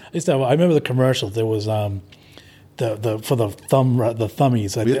remember the commercial. There was for the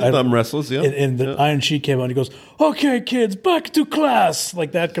thummies. We had thumb wrestlers, yeah. And the Iron Sheik came on. He goes, "Okay, kids, back to class."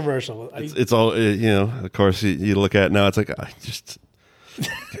 Like that commercial. It's all Of course, you look at it now. It's like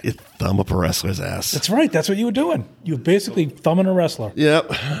you thumb up a wrestler's ass. That's right. That's what you were doing. You were basically thumbing a wrestler.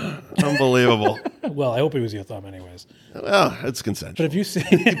 Yep, unbelievable. Well, I hope it was your thumb, anyways. Well, it's consensual. But if you see,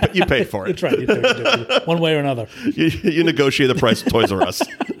 you paid for it. That's right. You do. One way or another. You negotiate the price of Toys R Us.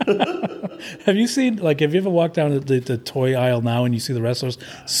 Have you ever walked down the toy aisle now and you see the wrestlers?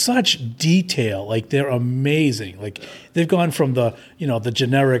 Such detail. Like, they're amazing. Like, they've gone from the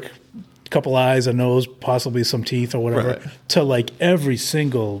generic couple eyes, a nose, possibly some teeth or whatever, right, to like every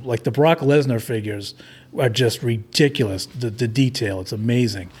single, like the Brock Lesnar figures are just ridiculous. The detail, it's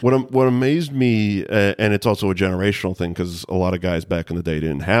amazing. What amazed me, and it's also a generational thing because a lot of guys back in the day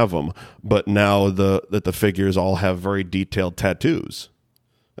didn't have them, but now that the figures all have very detailed tattoos.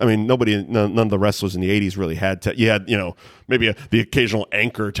 I mean, none of the wrestlers in the 80s really had. You had, maybe the occasional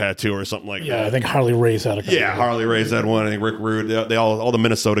anchor tattoo or something like that. Yeah, I think Harley Race had a couple. Yeah, Harley Race had one. I think Rick Rude. They all the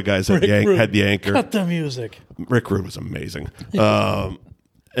Minnesota guys had the anchor. Cut the music. Rick Rude was amazing.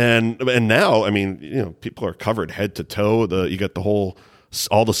 And now, I mean, people are covered head to toe. You got all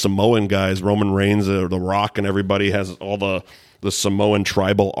the Samoan guys, Roman Reigns, The Rock, and everybody has all the Samoan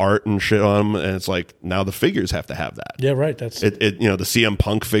tribal art and shit on them, and it's like now the figures have to have that. Yeah, right. That's it. The CM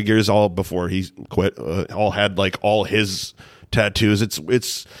Punk figures, all before he quit, all had like all his tattoos.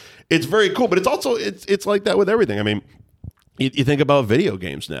 It's very cool, but it's also it's like that with everything. I mean, you think about video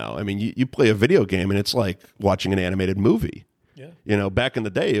games now. I mean, you play a video game and it's like watching an animated movie. Yeah. Back in the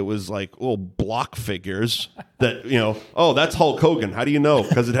day, it was like little block figures that, that's Hulk Hogan. How do you know?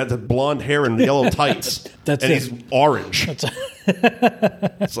 Because it had the blonde hair and yellow tights. He's orange.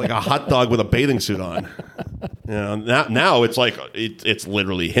 It's like a hot dog with a bathing suit on. Now it's like it's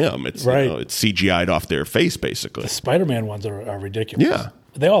literally him. It's right. It's CGI'd off their face, basically. The Spider-Man ones are ridiculous. Yeah.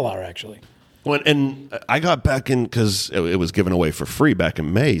 They all are, actually. And I got back in because it was given away for free back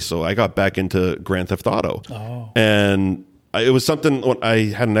in May, so I got back into Grand Theft Auto. Oh. And it was something when I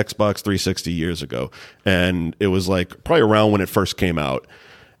had an Xbox 360 years ago, and it was like probably around when it first came out,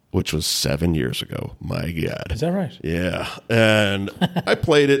 which was 7 years ago. My God. Is that right? Yeah. And I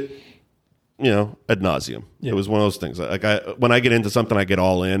played it, ad nauseum. Yeah. It was one of those things. Like when I get into something, I get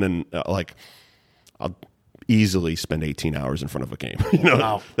all in, and I'll easily spend 18 hours in front of a game.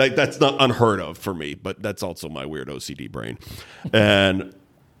 Wow. Like that's not unheard of for me, but that's also my weird OCD brain. And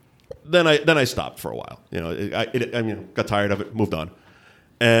then I stopped for a while. I got tired of it, moved on,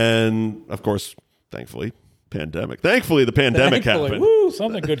 and of course, thankfully, the pandemic happened. Woo,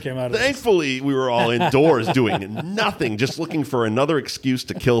 something good came out of it. Thankfully, we were all indoors doing nothing, just looking for another excuse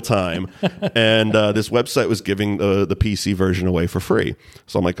to kill time. And this website was giving the PC version away for free.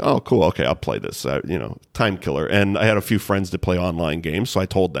 So I'm like, oh, cool, okay, I'll play this. Time killer. And I had a few friends that play online games, so I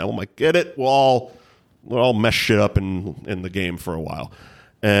told them, I'm like, get it? We'll all mess shit up in the game for a while.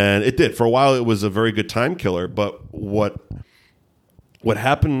 And it did. For a while, it was a very good time killer. But what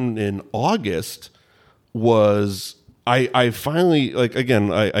happened in August was I finally, like,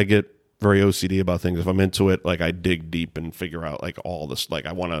 again, I get very OCD about things. If I'm into it, like, I dig deep and figure out, like, all this. Like,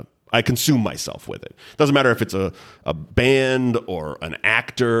 I consume myself with it. Doesn't matter if it's a band or an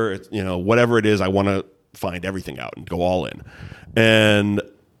actor, whatever it is, I want to find everything out and go all in. And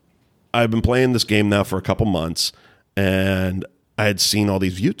I've been playing this game now for a couple months, and I had seen all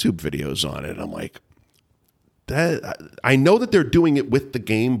these YouTube videos on it, and I'm like, I know that they're doing it with the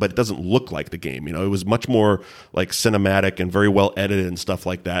game, but it doesn't look like the game. It was much more like cinematic and very well edited and stuff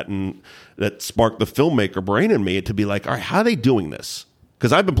like that, and that sparked the filmmaker brain in me to be like, all right, how are they doing this?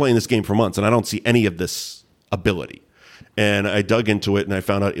 Because I've been playing this game for months, and I don't see any of this ability. And I dug into it, and I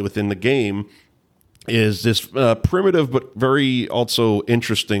found out within the game is this primitive but very also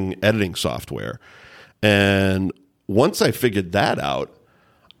interesting editing software. And once I figured that out,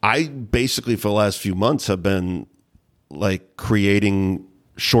 I basically for the last few months have been like creating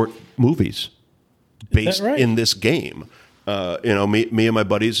short movies based in this game. Me and my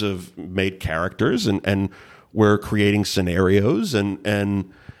buddies have made characters and we're creating scenarios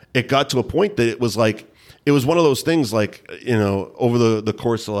and it got to a point that it was one of those things like, over the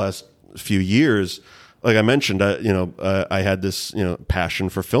course of the last few years, like I mentioned, I had this, passion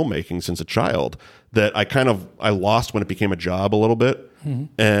for filmmaking since a child that I lost when it became a job a little bit. Mm-hmm.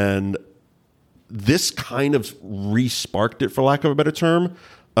 And this kind of re-sparked it, for lack of a better term,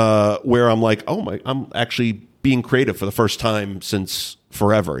 where I'm like, I'm actually being creative for the first time since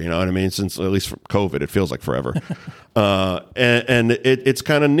forever. You know what I mean? Since at least from COVID, it feels like forever. And it's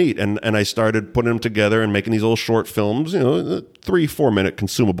kind of neat. And I started putting them together and making these little short films, 3-4 minute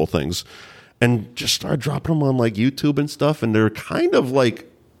consumable things, and just started dropping them on like YouTube and stuff. And they're kind of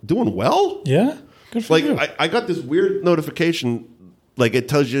like doing well. Yeah. Good for you. I got this weird notification, like it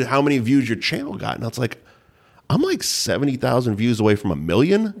tells you how many views your channel got. And it's like, I'm like 70,000 views away from 1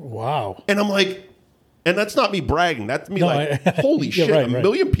 million. Wow. And I'm like, and that's not me bragging. That's me holy shit, right, 1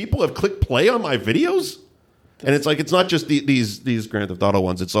 million people have clicked play on my videos? And it's like, it's not just these Grand Theft Auto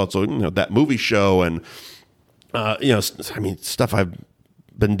ones. It's also, that movie show and, stuff I've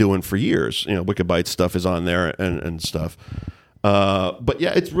been doing for years. Wicked Bites stuff is on there and stuff. But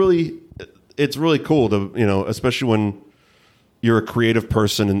yeah, it's really cool to, especially when you're a creative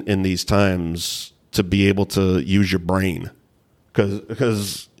person in these times, to be able to use your brain.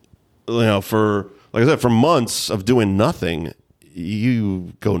 Because for, like I said, for months of doing nothing,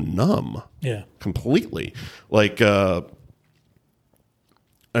 you go numb. Yeah. Completely. Like, I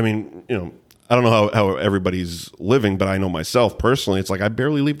don't know how everybody's living, but I know myself personally, it's like I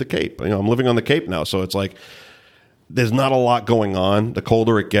barely leave the Cape. I'm living on the Cape now, so it's like there's not a lot going on. The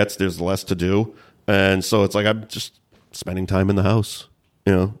colder it gets, there's less to do. And so it's like I'm just spending time in the house,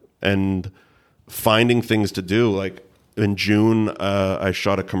 and finding things to do. Like in June, I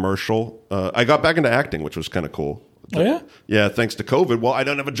shot a commercial. I got back into acting, which was kind of cool. Oh, yeah? Yeah, thanks to COVID. Well, I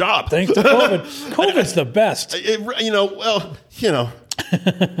don't have a job. Thanks to COVID. COVID's the best. I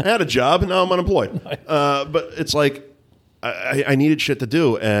had a job, and now I'm unemployed. But it's like I needed shit to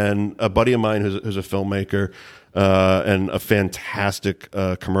do. And a buddy of mine who's a filmmaker and a fantastic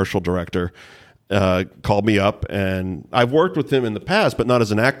commercial director called me up. And I've worked with him in the past, but not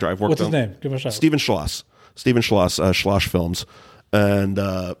as an actor. I've worked. What's his name? Give him a shout. Stephen Schloss, Schloss Films. And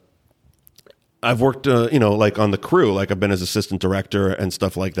I've worked, like on the crew, like I've been as assistant director and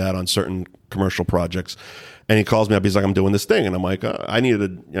stuff like that on certain commercial projects. And he calls me up. He's like, I'm doing this thing. And I'm like, I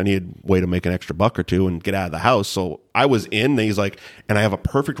needed a way to make an extra buck or two and get out of the house. So I was in, and he's like, and I have a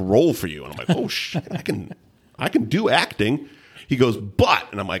perfect role for you. And I'm like, oh shit, I can do acting. He goes,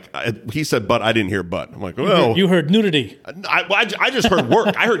 but, and I'm like, he said, but I didn't hear but. I'm like, well, you heard nudity. I just heard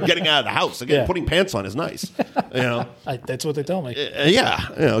work. I heard getting out of the house. Again, putting pants on is nice. That's what they tell me.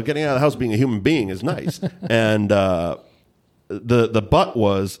 Yeah, getting out of the house, being a human being is nice. And the but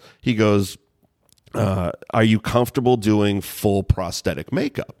was, he goes, are you comfortable doing full prosthetic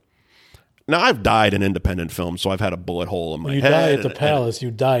makeup? Now, I've died in independent film, so I've had a bullet hole in my head. You die at the palace.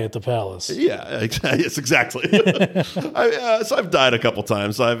 You die at the palace. Yeah, yes, exactly. So I've died a couple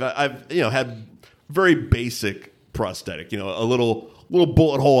times. So I've had very basic prosthetic. A little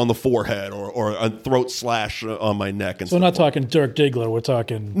bullet hole on the forehead or a throat slash on my neck. And so we're not talking Dirk Diggler. We're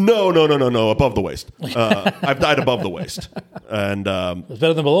talking no, above the waist. I've died above the waist, and it's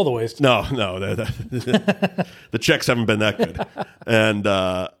better than below the waist. No, the checks haven't been that good, and.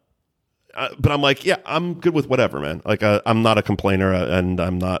 But I'm like, yeah, I'm good with whatever, man. Like, I'm not a complainer, and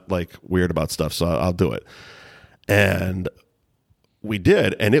I'm not like weird about stuff, so I'll do it. And we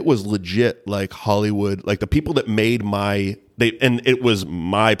did, and it was legit like Hollywood. Like the people that made and it was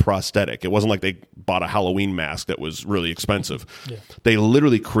my prosthetic. It wasn't like they bought a Halloween mask that was really expensive. Yeah. They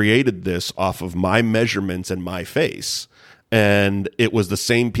literally created this off of my measurements and my face, and it was the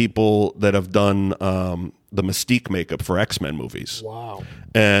same people that have done the Mystique makeup for X-Men movies. Wow.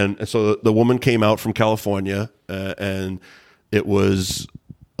 And so the woman came out from California, and it was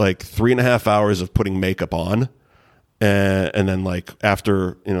like 3.5 hours of putting makeup on. And then like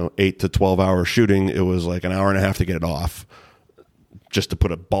after, 8 to 12 hour shooting, it was like an hour and a half to get it off, just to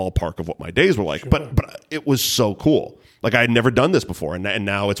put a ballpark of what my days were like. Sure. But it was so cool. Like I had never done this before. And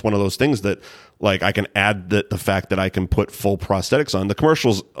now it's one of those things that like I can add the fact that I can put full prosthetics on. The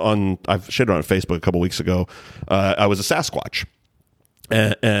commercials I've shared it on Facebook a couple weeks ago. I was a Sasquatch,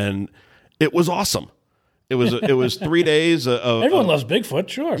 and it was awesome. It was 3 days of everyone loves Bigfoot,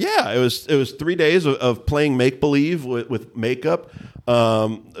 sure. Yeah, it was 3 days of playing make believe with makeup.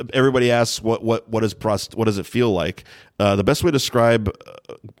 Everybody asks what does it feel like? The best way to describe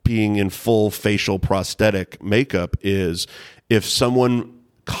being in full facial prosthetic makeup is if someone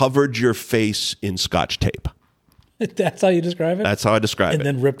covered your face in Scotch tape. That's how you describe it? That's how I describe it. And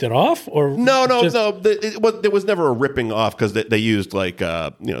then ripped it off? Or no. There was never a ripping off because they used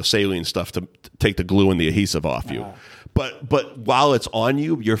saline stuff to take the glue and the adhesive off you. But while it's on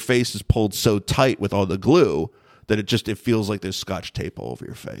you, your face is pulled so tight with all the glue that it feels like there's Scotch tape all over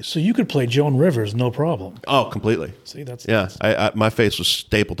your face. So you could play Joan Rivers, no problem. Oh, completely. See, that's my face was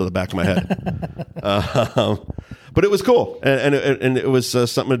stapled to the back of my head. But it was cool, and it was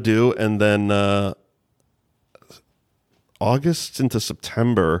something to do. And then August into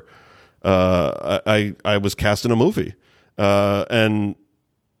September, I was cast in a movie, and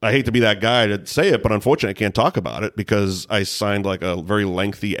I hate to be that guy to say it, but unfortunately I can't talk about it because I signed like a very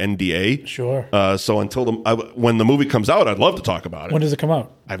lengthy NDA. Sure. So until when the movie comes out, I'd love to talk about it. When does it come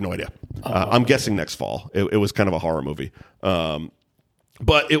out? I have no idea. I'm guessing next fall. It was kind of a horror movie,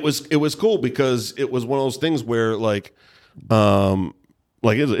 but it was cool because it was one of those things where like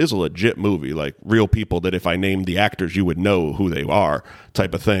it is a legit movie, like real people that if I named the actors, you would know who they are,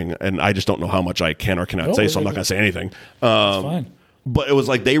 type of thing. And I just don't know how much I can or cannot say, so I'm not going to say anything. That's fine. But it was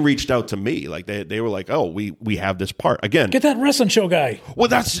like they reached out to me, like they were like, "Oh, we have this part again." Get that wrestling show guy. Well,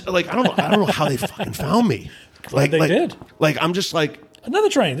 that's like I don't know how they fucking found me. They did. Like I'm just like another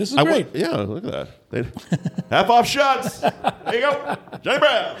train. This is great. Yeah, look at that. Half off shots. There you go, Johnny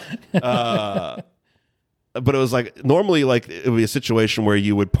Brown. But it was like normally like it would be a situation where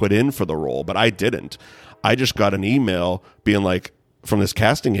you would put in for the role, but I didn't. I just got an email being like from this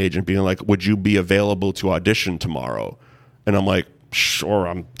casting agent being like, "Would you be available to audition tomorrow?" And I'm like, "Sure,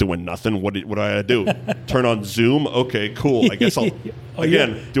 I'm doing nothing. What do I do? Turn on Zoom? Okay, cool. I guess I'll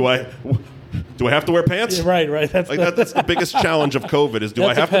again. Do I have to wear pants? Yeah, right. That's the biggest challenge of COVID is do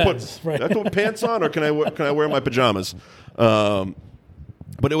I have to put pants on or can I wear my pajamas?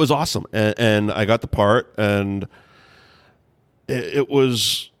 But it was awesome, and I got the part, and it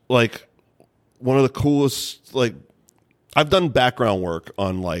was like one of the coolest. Like I've done background work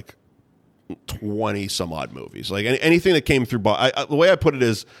on like 20 some odd movies, like anything that came through. The way I put it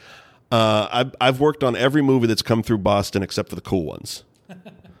is, I've worked on every movie that's come through Boston except for the cool ones.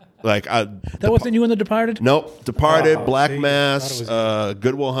 Like that wasn't you in The Departed? Nope. Departed, Black Mass,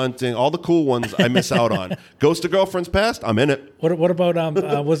 Good Will Hunting, all the cool ones I miss out on. Ghost of Girlfriend's Past, I'm in it. What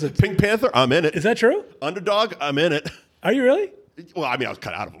about was it Pink Panther? I'm in it. Is that true? Underdog, I'm in it. Are you really? Well, I mean, I was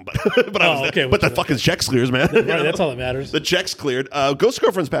cut out of them, but I was okay. But the fucking checks clears, man. Right, that's all that matters. The checks cleared. Ghost of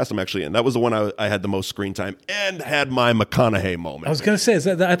Girlfriend's Past, I'm actually in. That was the one I had the most screen time and had my McConaughey moment. I was going to say,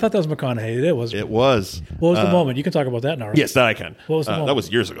 I thought that was McConaughey. It was. It was. What was the moment? You can talk about that now, right? Yes, that I can. What was the moment? That was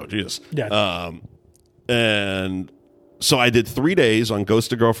years ago. Jesus. Yeah. And so I did 3 days on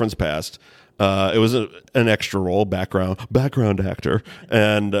Ghost of Girlfriend's Past. It was an extra role, background actor,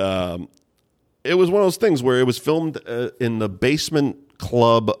 and it was one of those things where it was filmed in the basement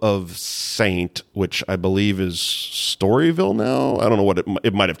club of Saint, which I believe is Storyville now. I don't know what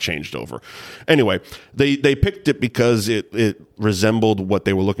it might have changed over. Anyway, they picked it because it resembled what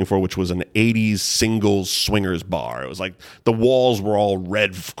they were looking for, which was an 80s singles swingers bar. It was like the walls were all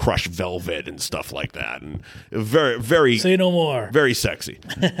red crushed velvet and stuff like that, and very, very say no more, very sexy.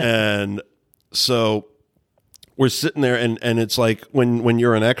 And so we're sitting there, and it's like when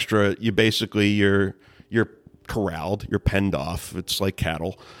you're an extra, you basically you're corralled, you're penned off. It's like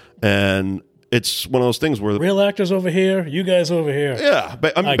cattle, and it's one of those things where real actors over here, you guys over here. Yeah,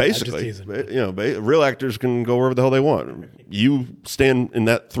 I mean, basically, real actors can go wherever the hell they want. You stand in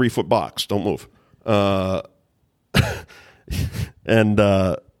that 3-foot box, don't move, and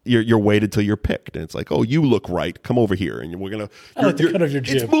you're waited till you're picked, and it's like, oh, you look right, come over here, and we're gonna. I like the cut of your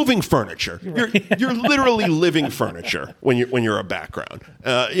jib. It's moving furniture. You're literally living furniture when you're a background,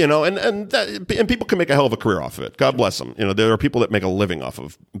 and people can make a hell of a career off of it. God bless them. There are people that make a living off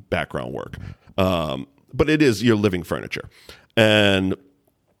of background work, but you're living furniture, and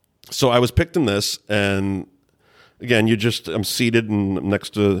so I was picked in this, and again, I'm seated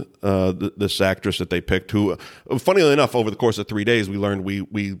next to this actress that they picked, who, funnily enough, over the course of 3 days, we learned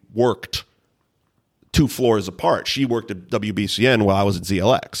we worked 2 floors apart. She worked at WBCN while I was at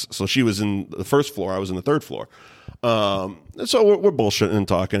ZLX. So she was in the first floor, I was in the third floor. So we're bullshitting and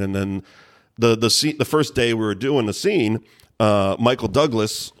talking, and then the first day we were doing the scene, Michael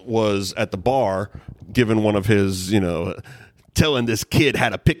Douglas was at the bar giving one of his, telling this kid how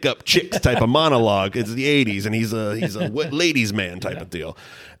to pick up chicks type of monologue. It's the 80s, and he's a ladies' man type of deal.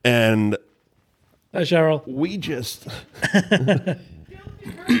 And Hi, Cheryl. We just...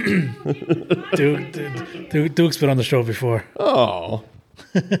 Duke's been on the show before. Oh.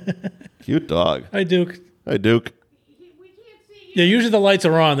 Cute dog. Hi, Duke. Hi, Duke. Yeah, usually the lights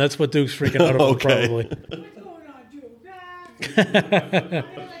are on. That's what Duke's freaking out about, Okay. probably. What's going on,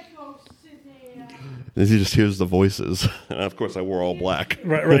 Duke? He just hears the voices. And of course, I wore all black.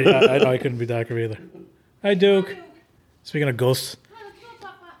 Right. I know I couldn't be darker either. Hi, Duke. Speaking of ghosts.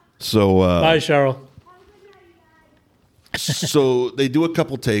 So, Bye, Cheryl. So they do a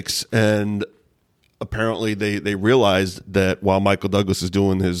couple takes, and apparently they realized that while Michael Douglas is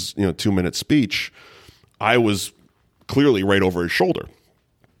doing his 2-minute speech, I was clearly right over his shoulder.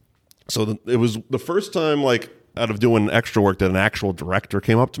 So it was the first time, like, out of doing extra work that an actual director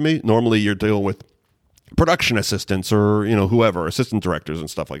came up to me. Normally you're dealing with production assistants or whoever, assistant directors and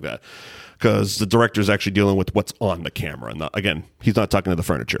stuff like that, because the director's actually dealing with what's on the camera. And again, he's not talking to the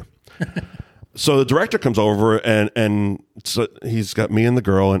furniture. So the director comes over and so he's got me and the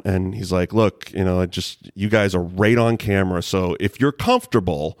girl and he's like, look, you guys are right on camera. So if you're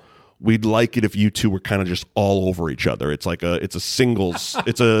comfortable, we'd like it if you two were kind of just all over each other. It's like it's a singles,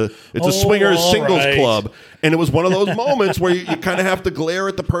 it's a swingers singles club. And it was one of those moments where you kind of have to glare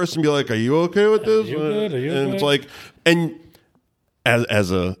at the person and be like, are you okay with this? Are you good? And it's like, and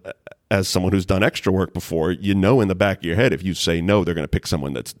as someone who's done extra work before, in the back of your head, if you say no, they're going to pick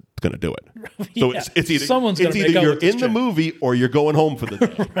someone that's going to do it. So Yeah. it's either Someone's gonna make out you're with this in the chick. movie or you're going home for the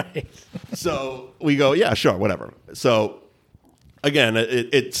day. Right. So we go, yeah, sure, whatever. So again,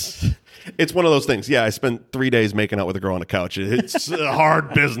 it's one of those things. Yeah, I spent 3 days making out with a girl on the couch. It's a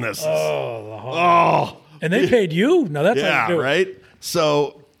hard business. And they paid you? Now that's how Yeah, you do it. right?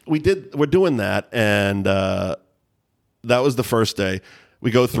 So we're doing that, and that was the first day. We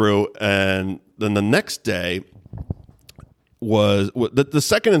go through, and then the next day was the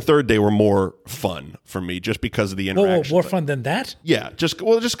second and third day were more fun for me just because of the interaction. More fun than that? Yeah, just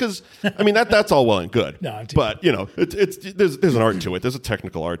because that's all well and good. No, but it's there's an art to it. There's a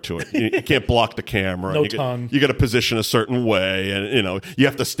technical art to it. You can't block the camera. No tongue. You got to position a certain way, and you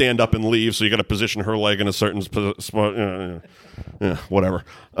have to stand up and leave. So you got to position her leg in a certain spot. Whatever.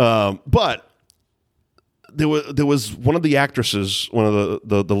 But there was one of the actresses, one of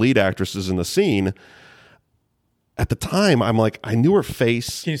the lead actresses in the scene. At the time, I'm like, I knew her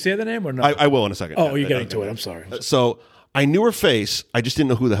face. Can you say the name or no? I will in a second. Oh, you're getting to it. I'm sorry. So I knew her face. I just didn't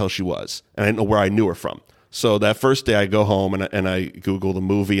know who the hell she was, and I didn't know where I knew her from. So that first day, I go home and I Google the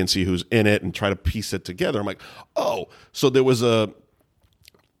movie and see who's in it and try to piece it together. I'm like, oh, so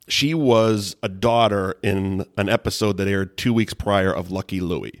she was a daughter in an episode that aired 2 weeks prior of Lucky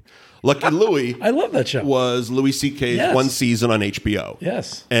Louie. Lucky Louie I love that show. Was Louis C.K.'s one season on HBO.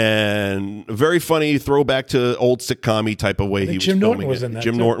 Yes. And very funny throwback to old sitcom-y type of way he was Jim filming Norton was it. in that,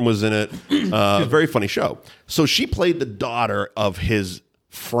 Jim too. Norton was in it. Very funny show. So she played the daughter of his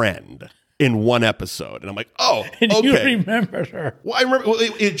friend in one episode. And I'm like, oh, And okay. you remembered her. Well, I remember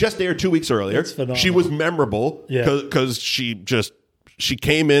it just aired 2 weeks earlier. That's phenomenal. She was memorable because she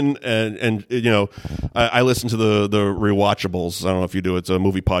came in and I listened to the Rewatchables. I don't know if you do. It's a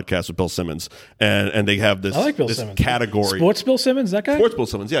movie podcast with Bill Simmons, and they have this, I like Bill this Simmons. category. Sports Bill Simmons, that guy? Sports Bill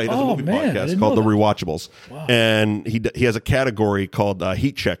Simmons, yeah, he does a movie man, I podcast didn't called The know that. Rewatchables, and he has a category called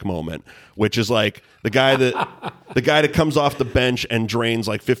Heat Check Moment, which is like the guy that comes off the bench and drains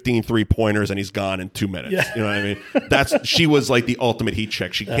like 15 3-pointers and he's gone in 2 minutes. Yeah. You know what I mean? She was like the ultimate heat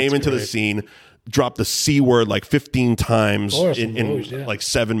check. She came into the great. scene, dropped the C word like 15 times in yeah. like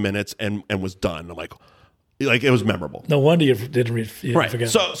 7 minutes and was done. I'm like it was memorable. No wonder you didn't forget.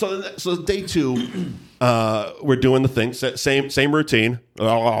 So day 2, we're doing the thing, same routine,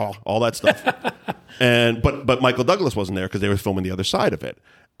 all that stuff. But Michael Douglas wasn't there because they were filming the other side of it.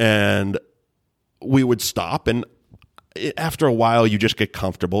 And we would stop, and after a while you just get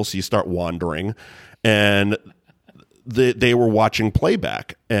comfortable, so you start wandering. And they were watching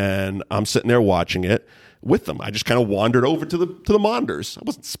playback, and I'm sitting there watching it with them. I just kind of wandered over to the monitors. I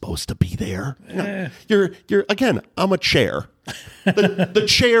wasn't supposed to be there. You're again, I'm a chair. The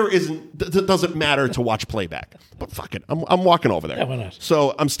chair doesn't matter to watch playback. But fuck it, I'm walking over there. Yeah, why not?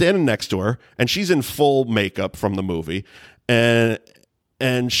 So I'm standing next to her, and she's in full makeup from the movie, and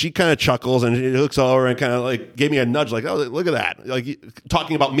she kind of chuckles and she looks over and kind of like gave me a nudge, like, oh, look at that, like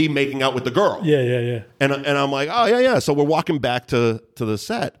talking about me making out with the girl. Yeah. And I'm like, oh yeah. So we're walking back to the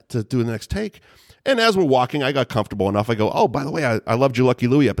set to do the next take. And as we're walking, I got comfortable enough. I go, oh, by the way, I loved your Lucky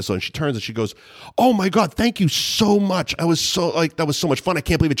Louie episode. And she turns and she goes, oh my God, thank you so much. That was so much fun. I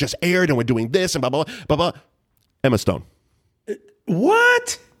can't believe it just aired and we're doing this and blah, blah, blah, blah, blah. Emma Stone.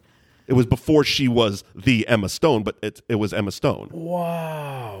 What? It was before she was the Emma Stone, but it was Emma Stone.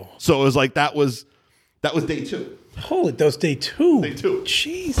 Wow. So it was like, that was That was day 2. Holy, that was day 2. Day 2.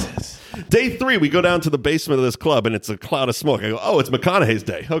 Jesus. Day 3, we go down to the basement of this club, and it's a cloud of smoke. I go, oh, it's McConaughey's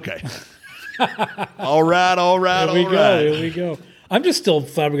day. Okay. All right. Here we go. I'm just still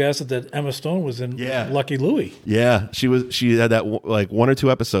flabbergasted that Emma Stone was in Lucky Louie. Yeah, she had that like 1 or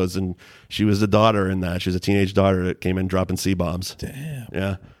 2 episodes, and she was the daughter in that. She was a teenage daughter that came in dropping C-bombs. Damn.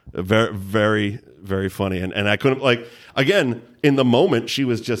 Yeah, very, very, very funny. And I couldn't, like, again, in the moment, she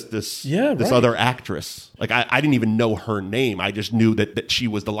was just this other actress. Like, I didn't even know her name. I just knew that she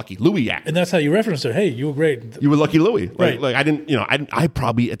was the Lucky Louie actor. And that's how you referenced her. Hey, you were great. You were Lucky Louie. Right. Like I didn't, I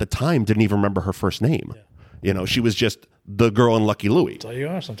probably at the time didn't even remember her first name. Yeah. She was just the girl in Lucky Louie. That's all you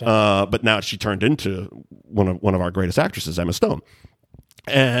are sometimes. But now she turned into one of our greatest actresses, Emma Stone.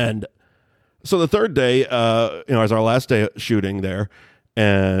 And so the third day, as our last day shooting there,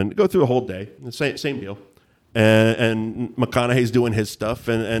 and go through the whole day, same deal. And McConaughey's doing his stuff,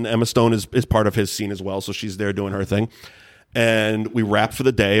 and Emma Stone is part of his scene as well, so she's there doing her thing. And we wrap for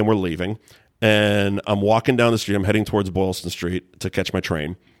the day, and we're leaving. And I'm walking down the street. I'm heading towards Boylston Street to catch my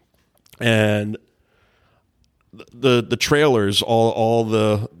train. And the trailers, all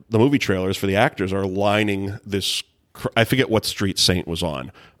the movie trailers for the actors are lining this. I forget what street Saint was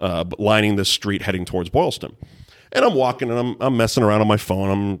on, but lining this street heading towards Boylston. And I'm walking and I'm messing around on my phone.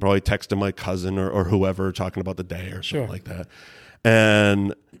 I'm probably texting my cousin or whoever, talking about the day or something like that.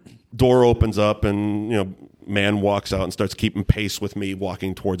 And door opens up, and man walks out and starts keeping pace with me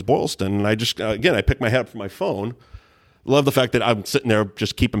walking towards Boylston. And I just I pick my head up from my phone. Love the fact that I'm sitting there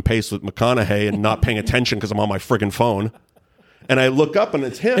just keeping pace with McConaughey and not paying attention because I'm on my friggin' phone. And I look up and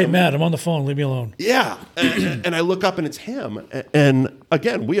it's him. Hey, Matt, I'm on the phone. Leave me alone. Yeah. And I look up and it's him. And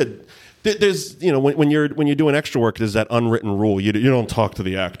again, there's when you're doing extra work, there's that unwritten rule. You don't talk to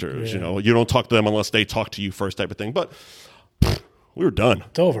the actors. Yeah. You don't talk to them unless they talk to you first, type of thing. But we were done.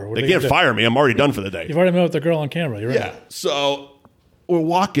 It's over. They can't fire me. I'm already done for the day. You've already met with the girl on camera. You're right. Yeah. So we're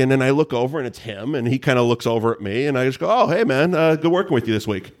walking, and I look over, and it's him, and he kind of looks over at me, and I just go, "Oh, hey, man, good working with you this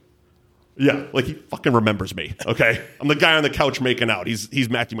week." Yeah, like he fucking remembers me. Okay, I'm the guy on the couch making out. He's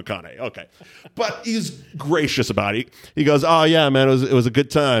Matthew McConaughey. Okay, but he's gracious about it. He goes, "Oh yeah, man, it was a good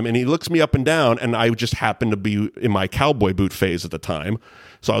time." And he looks me up and down, and I just happened to be in my cowboy boot phase at the time,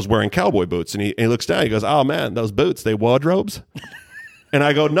 so I was wearing cowboy boots. And he looks down. He goes, "Oh man, those boots, they wardrobes?" And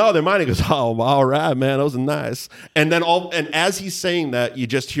I go, "No, they're mine." He goes, "Oh, all right, man, those are nice." And then as he's saying that, you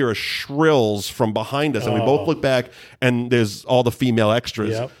just hear a shrills from behind us, and we both look back, and there's all the female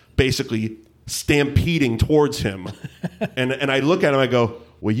extras. Yep. Basically stampeding towards him. and I look at him, I go,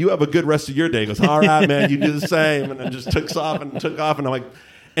 "Well, you have a good rest of your day." He goes, "All right, man, you do the same." And then just took off. And I'm like,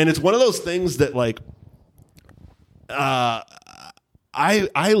 and it's one of those things that like, I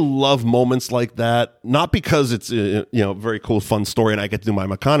love moments like that, not because it's a very cool, fun story and I get to do my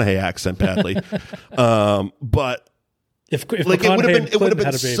McConaughey accent badly. But if like it would have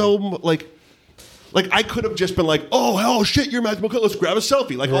been so like I could have just been like, oh shit, you're Matthew McConaughey, let's grab a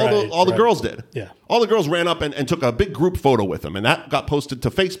selfie, like all the girls did. Yeah, all the girls ran up and took a big group photo with him, and that got posted to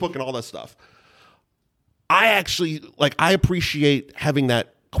Facebook and all that stuff. I actually I appreciate having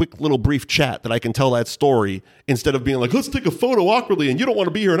that quick little brief chat that I can tell that story instead of being like, let's take a photo awkwardly and you don't want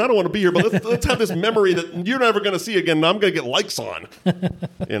to be here and I don't want to be here, but let's have this memory that you're never going to see again and I'm going to get likes on.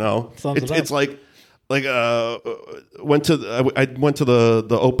 It's like I went to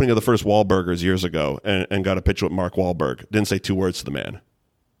the opening of the first Wahlburgers years ago and got a picture with Mark Wahlberg. Didn't say 2 words to the man,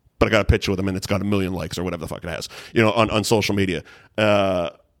 but I got a picture with him and it's got 1 million likes or whatever the fuck it has, on social media.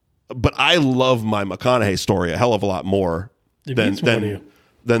 But I love my McConaughey story a hell of a lot more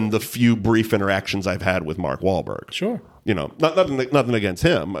than the few brief interactions I've had with Mark Wahlberg. Sure. Nothing against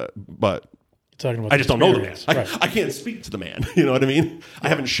him, but I just don't know the man. I can't speak to the man. You know what I mean? I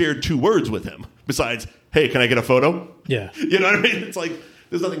haven't shared 2 words with him besides, hey, can I get a photo? Yeah. You know what I mean? It's like,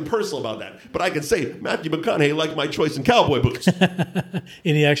 there's nothing personal about that. But I can say, Matthew McConaughey liked my choice in cowboy boots. And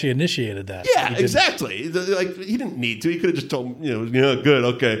he actually initiated that. Yeah, exactly. Like, he didn't need to. He could have just told him, good,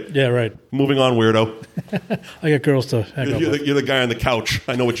 okay. Yeah, right. Moving on, weirdo. I got girls to hang up with. You're the guy on the couch.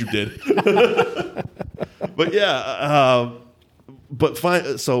 I know what you did. But yeah,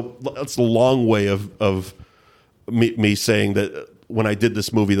 so that's the long way of me saying that when I did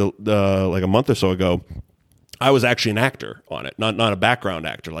this movie like a month or so ago, I was actually an actor on it, not a background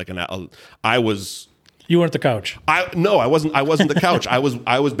actor. I was. You weren't the couch. No, I wasn't. I wasn't the couch. I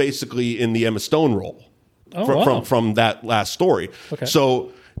was basically in the Emma Stone role from that last story. Okay.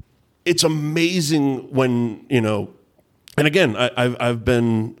 So it's amazing when and again, I've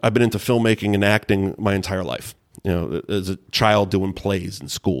been into filmmaking and acting my entire life. As a child doing plays in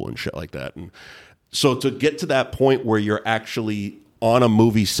school and shit like that, and so to get to that point where you're actually on a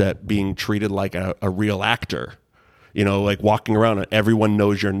movie set being treated like a real actor, like walking around and everyone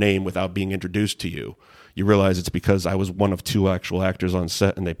knows your name without being introduced to you. You realize it's because I was one of 2 actual actors on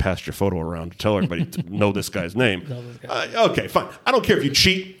set, and they passed your photo around to tell everybody to know this guy's name. Okay, fine. I don't care if you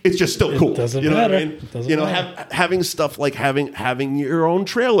cheat; it's just still cool. It doesn't matter. What I mean? It doesn't matter. Having stuff like having your own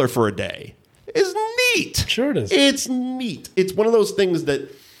trailer for a day is neat. Sure, it is. It's neat. It's one of those things that,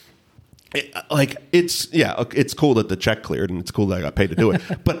 it's cool that the check cleared, and it's cool that I got paid to do it.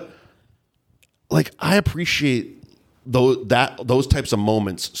 But I appreciate those types of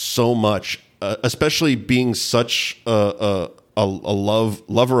moments so much. Especially being such a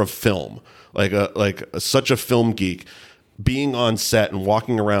lover of film, such a film geek, being on set and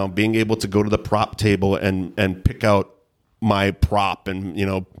walking around, being able to go to the prop table and pick out my prop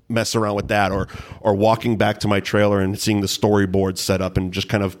and mess around with that, or walking back to my trailer and seeing the storyboard set up and just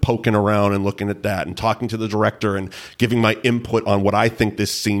kind of poking around and looking at that and talking to the director and giving my input on what I think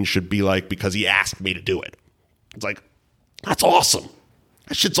this scene should be like because he asked me to do it. It's that's awesome.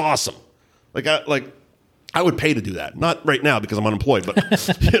 That shit's awesome. I would pay to do that. Not right now because I'm unemployed, but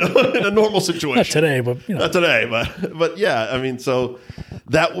in a normal situation. Not today, but not today, but yeah. I mean, so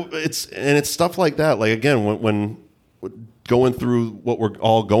it's stuff like that. Again, when going through what we're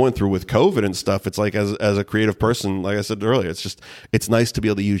all going through with COVID and stuff, it's as a creative person, like I said earlier, it's nice to be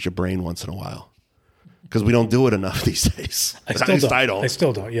able to use your brain once in a while because we don't do it enough these days. At least I don't. I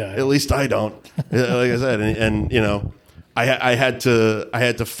still don't. Yeah. At least I don't. Like I said, and I had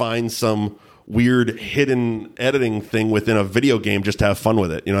to find some weird hidden editing thing within a video game just to have fun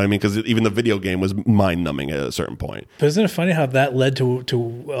with it. You know what I mean? Because even the video game was mind numbing at a certain point. But isn't it funny how that led to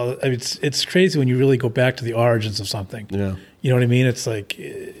it's crazy when you really go back to the origins of something. Yeah. You know what I mean? It's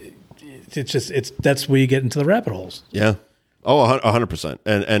that's where you get into the rabbit holes. Yeah. Oh, 100%.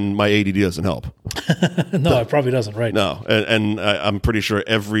 And my ADD doesn't help. No, it probably doesn't. Right. No. And I'm pretty sure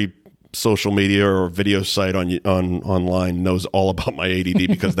every social media or video site online knows all about my ADD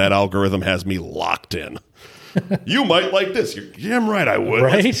because that algorithm has me locked in. You might like this. You're damn right I would.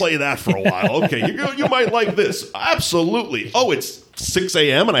 Right? Let's play that for a while. Okay, you might like this. Absolutely. Oh, it's 6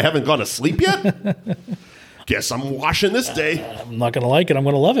 a.m. and I haven't gone to sleep yet? Guess I'm washing this day. I'm not going to like it. I'm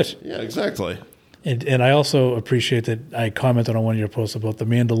going to love it. Yeah, exactly. And I also appreciate that I commented on one of your posts about The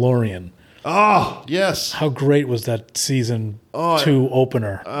Mandalorian. Oh, yes. How great was that season 2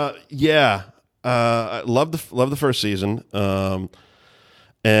 opener? Yeah. I love the first season.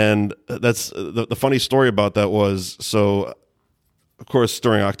 And that's the funny story about that was, so of course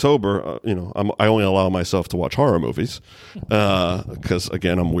during October, I only allow myself to watch horror movies because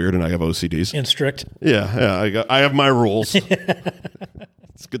again I'm weird and I have OCDs And strict. Yeah. I have my rules.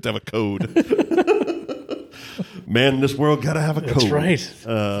 It's good to have a code. Man in this world gotta have a code. That's right.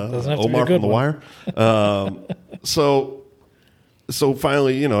 Doesn't have to Omar be a good from The Wire. So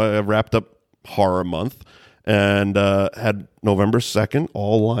finally, I wrapped up horror month and had November 2nd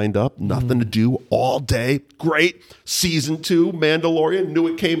all lined up. Nothing to do all day. Great. Season 2, Mandalorian. Knew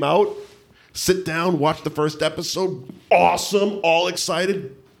it came out. Sit down, watch the first episode. Awesome. All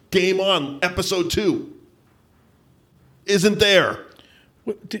excited. Game on. Episode 2 isn't there.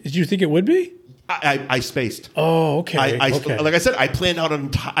 Did you think it would be? I spaced. Oh, okay. Okay. Like I said, I planned out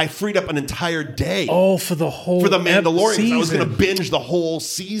I freed up an entire day. Oh, for the Mandalorian. I was going to binge the whole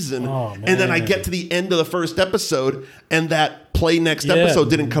season, and then I get to the end of the first episode, and that play next episode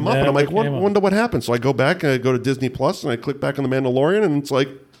didn't come up, and I'm like, wonder what happened. So I go back and I go to Disney Plus, and I click back on the Mandalorian, and it's like,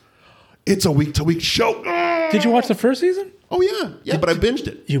 it's a week-to-week show. Did you watch the first season? Oh yeah, but I binged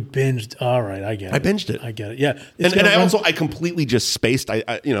it. You binged. All right, I get it. I binged it. I get it. Yeah, and I completely just spaced. I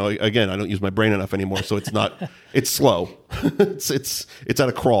again, I don't use my brain enough anymore, so it's not. It's slow. it's at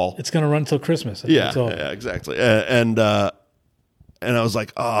a crawl. It's going to run till Christmas. Yeah, exactly. And I was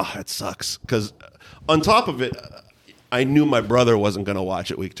like, it sucks because on top of it, I knew my brother wasn't going to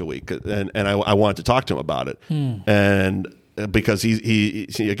watch it week to week, and I wanted to talk to him about it, and. Because he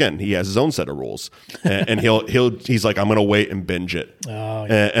has his own set of rules, and he's like, I'm gonna wait and binge it,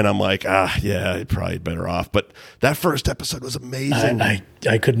 and I'm like, yeah, probably better off. But that first episode was amazing.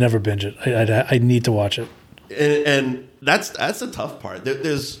 I could never binge it. I need to watch it, and that's the tough part.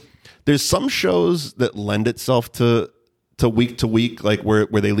 There's some shows that lend itself to week to week, like where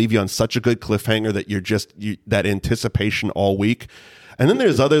they leave you on such a good cliffhanger that you're just that anticipation all week, and then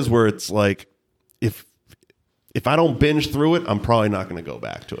there's others where it's like if I don't binge through it, I'm probably not going to go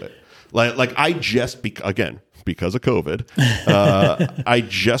back to it. Like I just, because of COVID, I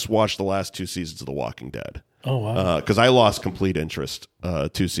just watched the last 2 seasons of The Walking Dead. Oh, wow. Because I lost complete interest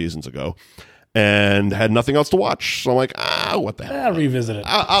 2 seasons ago. and had nothing else to watch. So I'm like, what the hell? I'll revisit it.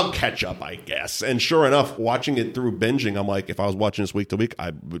 I'll catch up, I guess. And sure enough, watching it through binging, I'm like, if I was watching this week to week,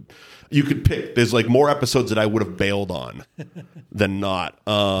 you could pick. There's like more episodes that I would have bailed on than not.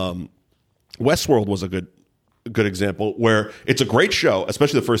 Westworld was a good example where it's a great show,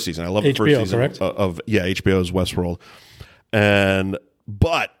 especially the first season. I love the first season of HBO's Westworld.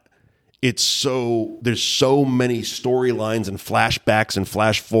 But it's there's so many storylines and flashbacks and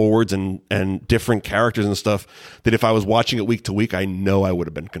flash forwards and different characters and stuff that if I was watching it week to week, I know I would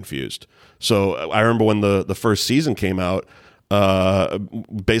have been confused. So I remember when the first season came out,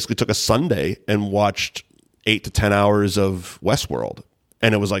 basically took a Sunday and watched 8 to 10 hours of Westworld.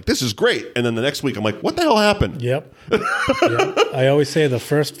 And it was like, this is great. And then the next week, I'm like, what the hell happened? Yep. I always say the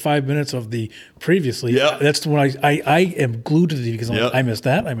first 5 minutes of the previously, that's when I am glued to the TV because I'm like, I missed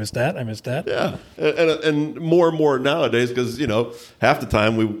that. Yeah. And more nowadays because, half the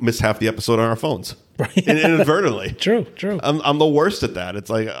time we miss half the episode on our phones. Right. Inadvertently. True. I'm the worst at that. It's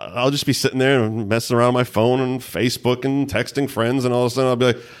like, I'll just be sitting there and messing around on my phone and Facebook and texting friends. And all of a sudden I'll be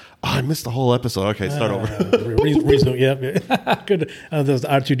like, I missed the whole episode. Okay, start over. Reason, yeah. Good. Those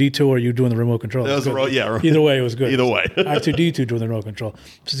R2D2 or you doing the remote control? That was Either way, it was good. Either way. R2D2 doing the remote control.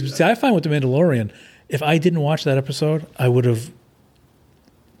 See, I find with The Mandalorian, if I didn't watch that episode, I would have.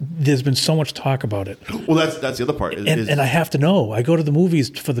 There's been so much talk about it. Well, that's the other part. And I have to know. I go to the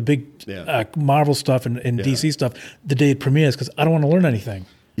movies for the big Marvel stuff and DC stuff the day it premieres because I don't want to learn anything.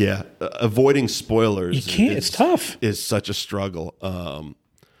 Yeah. Avoiding spoilers. You can't. It's tough. Is such a struggle.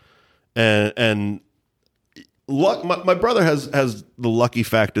 And my brother has the lucky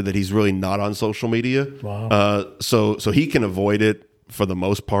factor that he's really not on social media. Wow. So he can avoid it for the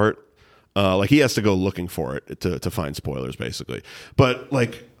most part. Like he has to go looking for it to find spoilers basically. But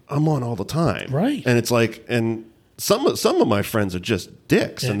like I'm on all the time. Right. And it's like, and some of my friends are just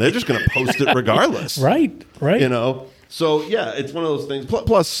dicks and they're just going to post it regardless. Right. So yeah, it's one of those things.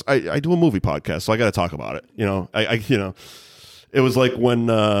 Plus I do a movie podcast, so I got to talk about it. It was like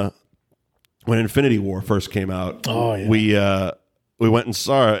when Infinity War first came out, we went and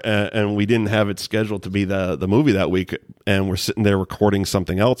saw it, and we didn't have it scheduled to be the movie that week, and we're sitting there recording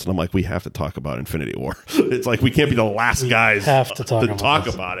something else, and I'm like, we have to talk about Infinity War. It's like we can't be the last guys to talk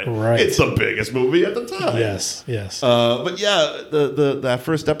about it. Right. It's the biggest movie at the time. Yes. But yeah, that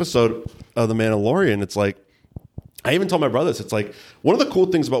first episode of The Mandalorian, it's like, I even told my brothers, it's like, one of the cool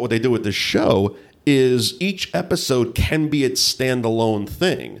things about what they do with this show is each episode can be its standalone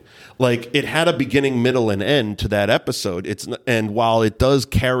thing. Like it had a beginning, middle, and end to that episode. And while it does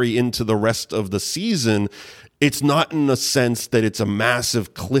carry into the rest of the season, it's not in the sense that it's a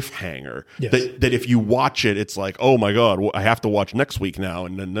massive cliffhanger. Yes. That if you watch it, it's like, oh my god, I have to watch next week now.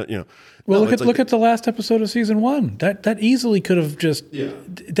 And then Well, look at the last episode of season 1. That easily could have just. Yeah.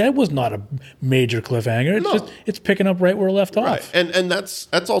 That was not a major cliffhanger. It's picking up right where it left off. And that's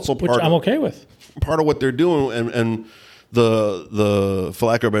also part. Which I'm okay with. Part of what they're doing and the for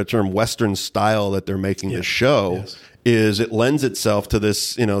lack of a better term, Western style that they're making this show is it lends itself to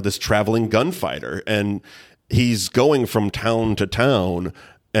this this traveling gunfighter, and he's going from town to town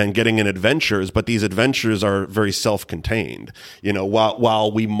and getting in adventures, but these adventures are very self-contained.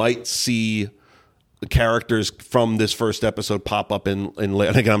 While we might see the characters from this first episode pop up in and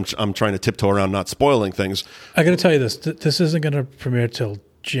again, I'm trying to tiptoe around not spoiling things. I got to tell you this. This isn't going to premiere till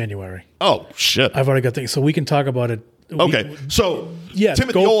January. Oh shit! I've already got things, so we can talk about it. Okay, so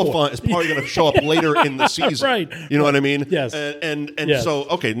Timothy Olyphant is probably going to show up later in the season, right? You know what I mean? Yes. And yes. So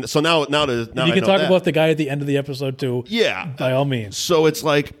okay, so now you can talk about the guy at the end of the episode too. Yeah, by all means. So it's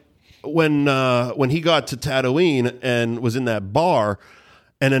like when he got to Tatooine and was in that bar,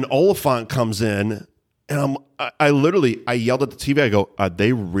 and then Olyphant comes in, and I literally yelled at the TV. I go, "Are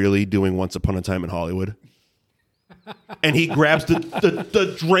they really doing Once Upon a Time in Hollywood?" And he grabs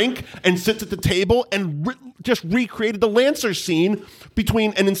the drink and sits at the table and just recreated the Lancer scene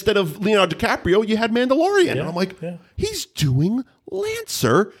and instead of Leonardo DiCaprio, you had Mandalorian. And I'm like, he's doing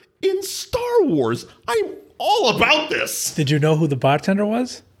Lancer in Star Wars. I'm all about this. Did you know who the bartender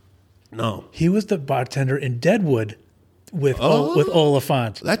was? No. He was the bartender in Deadwood with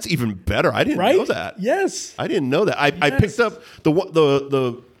Olyphant. That's even better. I didn't know that. Yes. I didn't know that. I picked up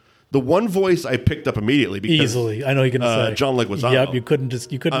the one voice I picked up immediately because easily. I know you're going to say John Leguizamo. Yep, you couldn't miss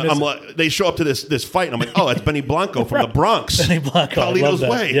I'm like, they show up to this fight, and I'm like, oh, it's Benny Blanco from the Bronx. Benny Blanco, Carlito's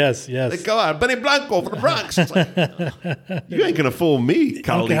Way. Yes. They go out, Benny Blanco from the Bronx. It's like, you ain't gonna fool me,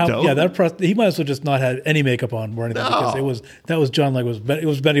 Carlito. He might as well just not have any makeup on or anything because that was John Leguizamo. It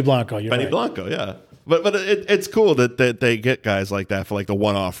was Benny Blanco. Benny Blanco, yeah. But it's cool that they get guys like that for like the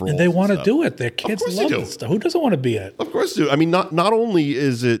one-off roles. And they want to do it. Their kids love this stuff. Who doesn't want to be it? Of course they do. I mean, not only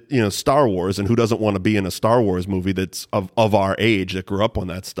is it, Star Wars, and who doesn't want to be in a Star Wars movie that's of our age that grew up on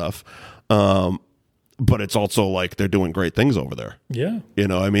that stuff, but it's also like they're doing great things over there. Yeah.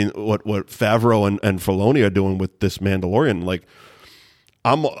 I mean, what Favreau and Filoni are doing with this Mandalorian, like,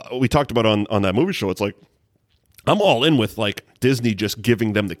 we talked about on that movie show, it's like, I'm all in with like Disney just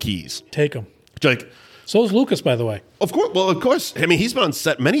giving them the keys. Take them. Like, so is Lucas, by the way. Of course. Well, of course. I mean, he's been on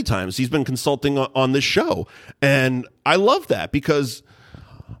set many times. He's been consulting on this show. And I love that because,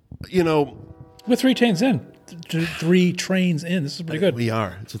 We're 3 trains in. 3 trains in. This is pretty good. We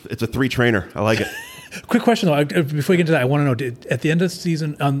are. It's a 3-trainer. I like it. Quick question, though. Before we get into that, I want to know, at the end of the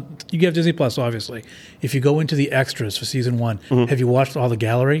season, you have Disney Plus, obviously. If you go into the extras for season 1, have you watched all the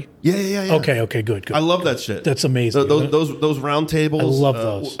gallery? Yeah. Okay, good. I love that shit. That's amazing. Those round tables. I love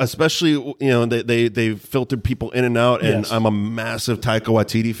those. Especially, they filtered people in and out, and I'm a massive Taika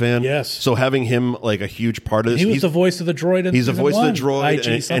Waititi fan. Yes. So having him like a huge part of this. He was the voice of the droid in He's the voice 1. of the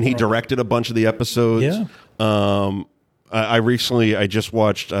droid, and he directed a bunch of the episodes. Yeah. I just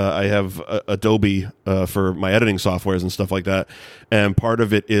watched, I have Adobe for my editing softwares and stuff like that. And part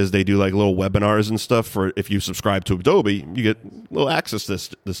of it is they do like little webinars and stuff for if you subscribe to Adobe, you get little access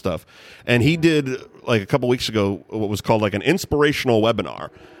to this stuff. And he did like a couple weeks ago what was called like an inspirational webinar.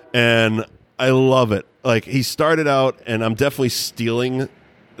 And I love it. Like he started out, and I'm definitely stealing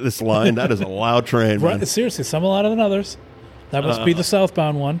this line. That is a loud train, man. Right, seriously, some louder than others. That must be the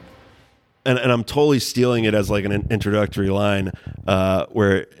southbound one. And I'm totally stealing it as like an introductory line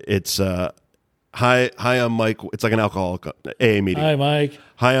where it's, hi, I'm Mike. It's like an alcoholic AA meeting. Hi, Mike.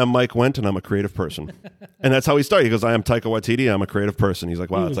 Hi, I'm Mike Wendt, and I'm a creative person. And that's how he started. He goes, I am Taika Waititi. I'm a creative person. He's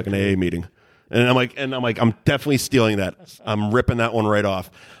like, wow, it's like an AA meeting. And I'm like, I'm definitely stealing that. I'm ripping that one right off.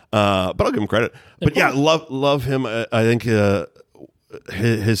 But I'll give him credit. But yeah, love him. I think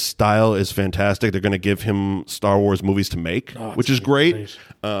his style is fantastic. They're going to give him Star Wars movies to make, which is great.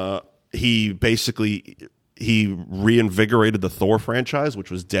 He reinvigorated the Thor franchise, which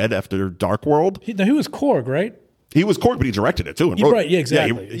was dead after Dark World. He was Korg, right? He was Korg, but he directed it too. Right, yeah,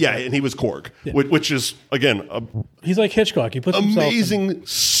 exactly. Yeah, and he was Korg, which is, again, he's like Hitchcock. He puts amazing,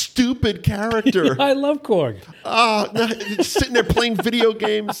 stupid character. I love Korg. Sitting there playing video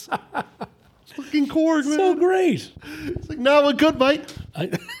games. Fucking Korg, man. So great. It's like, no, we're good, mate.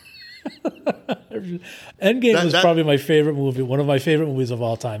 Endgame was probably my favorite movie, one of my favorite movies of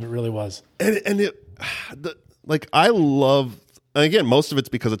all time. It really was. I love, and again, most of it's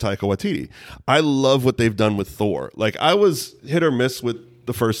because of Taika Waititi. I love what they've done with Thor. Like, I was hit or miss with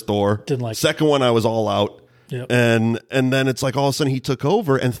the first Thor. Didn't like Second one, I was all out. Yep. And then it's like all of a sudden he took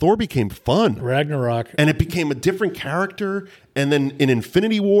over and Thor became fun. Ragnarok. And it became a different character. And then in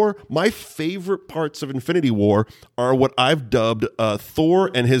Infinity War, my favorite parts of Infinity War are what I've dubbed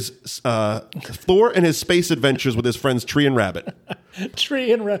Thor and his space adventures with his friends Tree and Rabbit.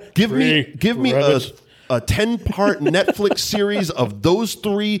 Tree and Rabbit. Give me a 10-part Netflix series of those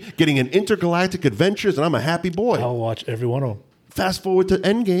 3 getting an intergalactic adventures, and I'm a happy boy. I'll watch every one of them. Fast forward to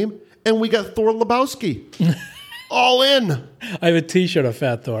Endgame, and we got Thor Lebowski. All in. I have a T-shirt of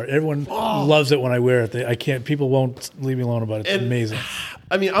Fat Thor. Everyone loves it when I wear it. I can't. People won't leave me alone about it. It's amazing.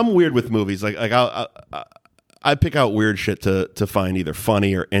 I mean, I'm weird with movies. Like I pick out weird shit to find either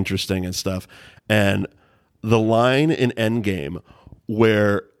funny or interesting and stuff. And the line in Endgame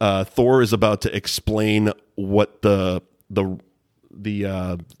where Thor is about to explain what the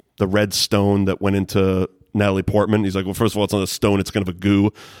red stone that went into Natalie Portman. He's like, well, first of all, it's not a stone; it's kind of a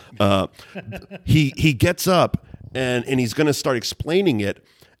goo. He gets up and he's going to start explaining it,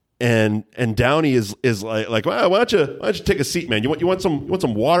 and Downey is like, well, why don't you take a seat, man? You want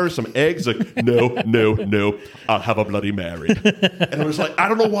some water, some eggs? Like, no, I'll have a Bloody Mary. And I was like, I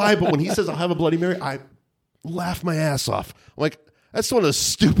don't know why, but when he says I'll have a Bloody Mary, I laugh my ass off. I'm like, that's one of the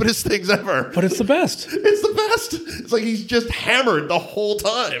stupidest things ever. But it's the best. It's the best. It's like he's just hammered the whole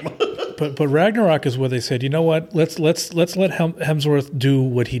time. But Ragnarok is where they said, you know what? Let's let Hemsworth do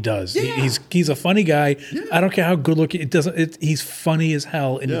what he does. Yeah. He's a funny guy. Yeah. I don't care how good looking. He's funny as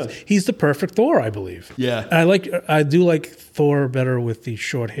hell, and he's the perfect Thor, I believe. Yeah. And I do like Thor better with the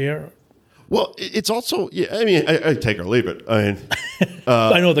short hair. Well, it's also, I mean, I take it or leave it. I mean,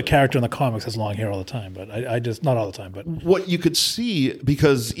 I know the character in the comics has long hair all the time, but I just, not all the time. But what you could see,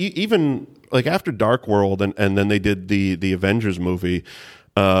 because even like after Dark World and then they did the Avengers movie,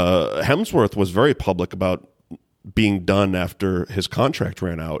 Hemsworth was very public about being done after his contract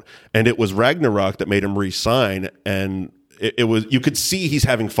ran out. And it was Ragnarok that made him re-sign, and it was, you could see he's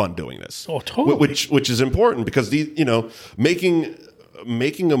having fun doing this. Oh, totally. Which is important because making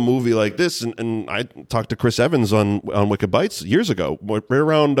making a movie like this, and I talked to Chris Evans on Wicked Bites years ago, right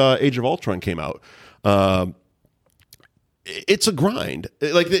around Age of Ultron came out. It's a grind.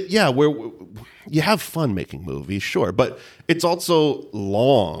 Like, where you have fun making movies, sure, but it's also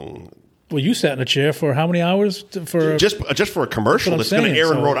long. Well, you sat in a chair for how many hours? Just for a commercial that's going to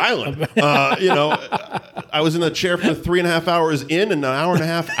air in Rhode Island. I was in the chair for 3.5 hours in and an hour and a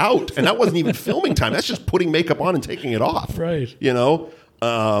half out, and that wasn't even filming time. That's just putting makeup on and taking it off. Right.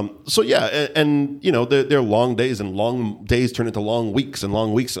 So yeah, and they're long days, and long days turn into long weeks, and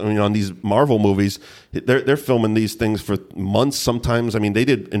long weeks. I mean, on these Marvel movies, they're filming these things for months. Sometimes, I mean, they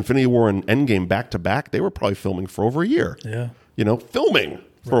did Infinity War and Endgame back to back. They were probably filming for over a year. Yeah. Filming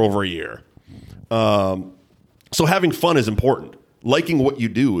for over a year. So having fun is important. Liking what you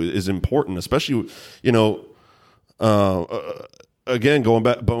do is important, especially, again, going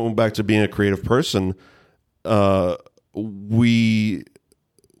back to being a creative person, we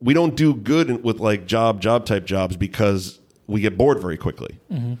don't do good with like job type jobs because we get bored very quickly.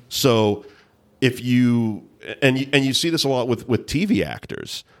 Mm-hmm. So if you see this a lot with TV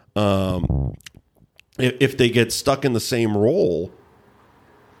actors, if they get stuck in the same role,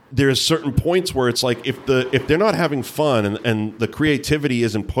 there's certain points where it's like if they're not having fun and the creativity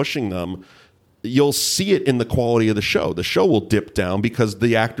isn't pushing them, you'll see it in the quality of the show. The show will dip down because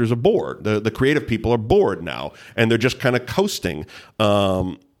the actors are bored. The creative people are bored now, and they're just kind of coasting.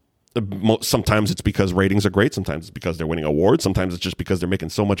 Sometimes it's because ratings are great. Sometimes it's because they're winning awards. Sometimes it's just because they're making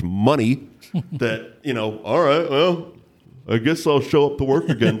so much money that, all right, well, I guess I'll show up to work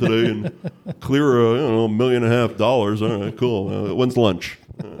again today and clear $1.5 million. All right, cool. When's lunch?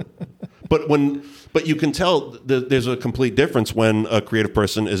 But you can tell there's a complete difference when a creative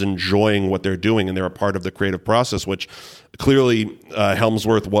person is enjoying what they're doing and they're a part of the creative process, which clearly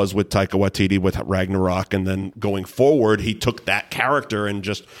Hemsworth was with Taika Waititi with Ragnarok, and then going forward, he took that character and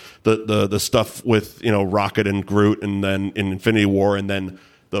just the stuff with Rocket and Groot, and then in Infinity War, and then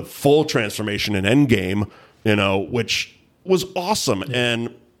the full transformation in Endgame, which was awesome.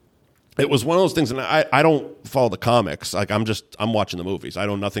 And it was one of those things, and I don't follow the comics. Like I'm watching the movies. I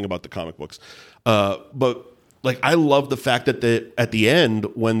know nothing about the comic books. But like I love the fact that at the end,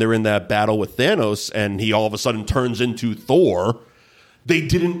 when they're in that battle with Thanos and he all of a sudden turns into Thor, they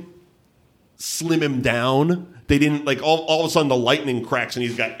didn't slim him down. They didn't like all of a sudden the lightning cracks and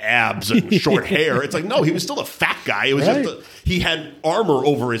he's got abs and short hair. It's like, no, he was still a fat guy. It was just he had armor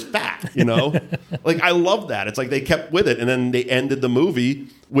over his fat, Like I love that. It's like they kept with it, and then they ended the movie,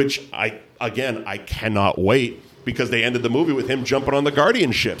 which I cannot wait, because they ended the movie with him jumping on the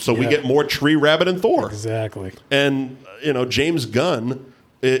Guardian ship. So we get more Tree Rabbit and Thor. Exactly. And James Gunn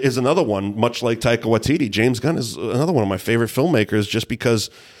is another one, much like Taika Waititi. James Gunn is another one of my favorite filmmakers, just because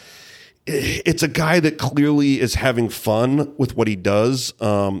it's a guy that clearly is having fun with what he does.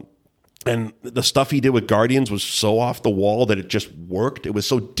 And the stuff he did with Guardians was so off the wall that it just worked. It was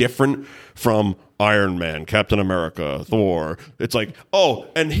so different from Iron Man, Captain America, Thor. It's like, oh,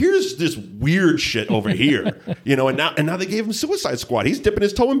 and here's this weird shit over here, and now they gave him Suicide Squad. He's dipping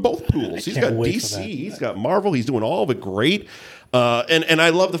his toe in both pools. He's got DC, he's got Marvel, he's doing all of it great. And I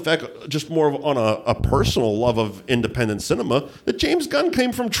love the fact, just more on a personal love of independent cinema, that James Gunn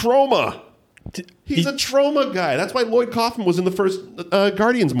came from Troma. He's a Troma guy. That's why Lloyd Kaufman was in the first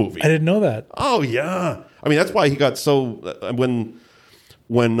Guardians movie. I didn't know that. Oh yeah, I mean that's why he got so when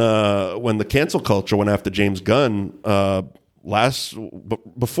the cancel culture went after James Gunn before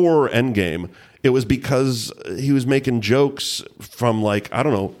Endgame, it was because he was making jokes from like, I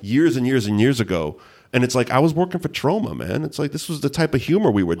don't know, years and years and years ago. And it's like, I was working for Troma, man. It's like, this was the type of humor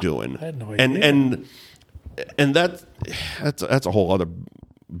we were doing. I had no idea. And that's a whole other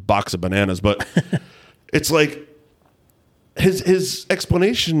box of bananas, but it's like his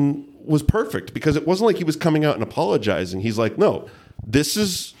explanation was perfect, because it wasn't like he was coming out and apologizing. He's like, no,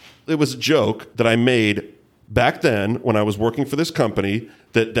 it was a joke that I made back then when I was working for this company,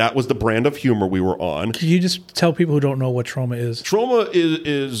 that was the brand of humor we were on. Can you just tell people who don't know what Troma is? Troma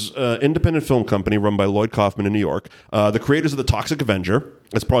is an independent film company run by Lloyd Kaufman in New York. The creators of The Toxic Avenger.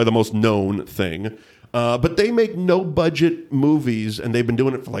 That's probably the most known thing. But they make no-budget movies, and they've been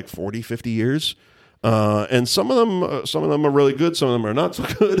doing it for like 40, 50 years. And some of them are really good. Some of them are not so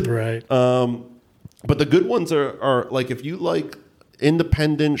good. Right. But the good ones are like, if you like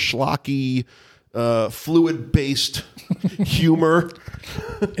independent, schlocky, fluid-based humor.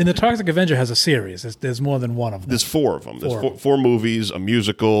 And The Toxic Avenger has a series. There's more than one of them. There's four of them. There's four movies, a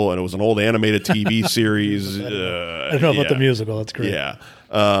musical, and it was an old animated TV series. I don't know about the musical. That's great. Yeah.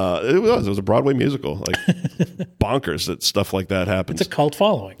 It was a Broadway musical. Like bonkers that stuff like that happens. It's a cult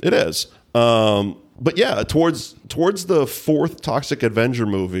following. It is. But yeah, towards the fourth Toxic Avenger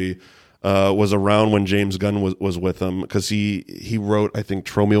movie was around when James Gunn was with him, because he wrote, I think,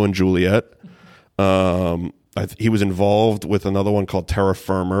 Tromeo and Juliet. He was involved with another one called Terra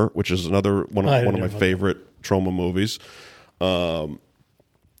Firma, which is another one of my favorite Troma movies.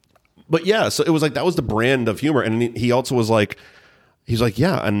 But yeah, so it was like that was the brand of humor, and he also was like, he's like,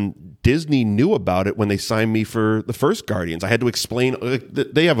 yeah, and Disney knew about it when they signed me for the first Guardians. I had to explain.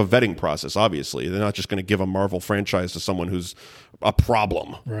 They have a vetting process, obviously. They're not just going to give a Marvel franchise to someone who's a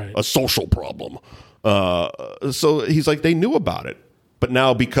problem, right. A social problem. So he's like, they knew about it, but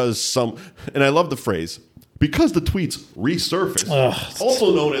now because and I love the phrase, because the tweets resurfaced,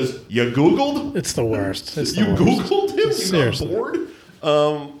 also known as you Googled. It's the worst. You Googled him. Seriously. You got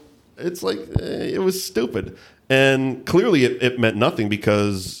bored. It's like it was stupid, and clearly it meant nothing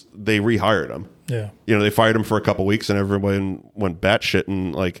because they rehired him. Yeah, they fired him for a couple weeks, and everyone went batshit,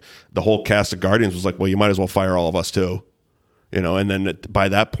 and like the whole cast of Guardians was like, "Well, you might as well fire all of us too," And then by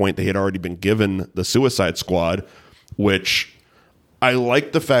that point, they had already been given the Suicide Squad, which I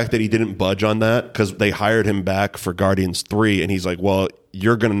like the fact that he didn't budge on that, because they hired him back for Guardians 3, and he's like, "Well,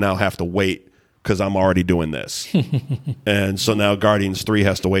 you're going to now have to wait." Because I'm already doing this. And so now Guardians 3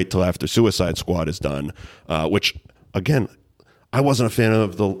 has to wait till after Suicide Squad is done, which, again, I wasn't a fan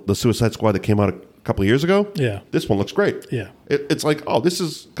of the Suicide Squad that came out a couple of years ago. Yeah. This one looks great. Yeah. It's like, oh, this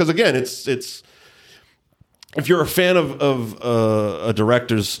is... Because, again, it's if you're a fan of a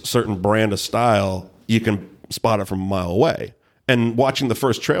director's certain brand of style, you can spot it from a mile away. And watching the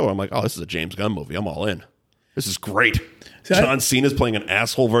first trailer, I'm like, oh, this is a James Gunn movie. I'm all in. This is great. John Cena's playing an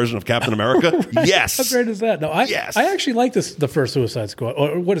asshole version of Captain America. Yes. How great is that? No, I actually like the first Suicide Squad.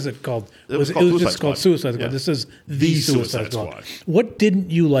 Or what is it called? It was just called Suicide Squad. Yeah. This is the Suicide Squad. What didn't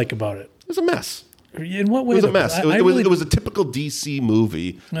you like about it? It was a mess. In what way? It was a mess. It was a typical DC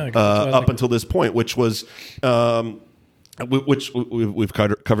movie up until this point, which was which we've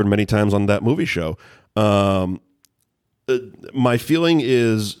covered many times on that movie show. My feeling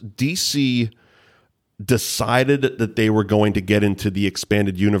is DC decided that they were going to get into the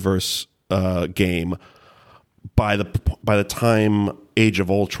expanded universe game by the time Age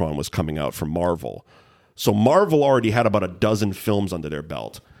of Ultron was coming out from Marvel. So Marvel already had about a dozen films under their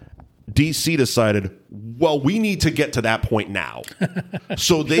belt. DC decided, well, we need to get to that point now.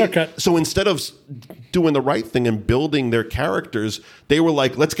 So instead of doing the right thing and building their characters, they were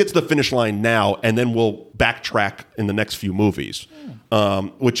like, let's get to the finish line now, and then we'll backtrack in the next few movies.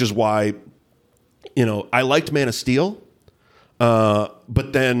 Which is why, I liked Man of Steel,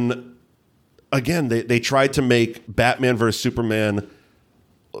 but then again, they tried to make Batman vs. Superman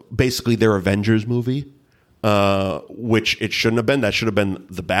basically their Avengers movie. Which it shouldn't have been. That should have been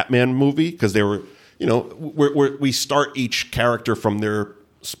the Batman movie, because they were, we start each character from their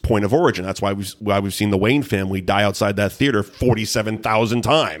point of origin. That's why we've seen the Wayne family die outside that theater 47,000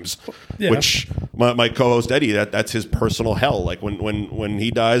 times. Yeah. Which my co-host Eddie, that's his personal hell. Like when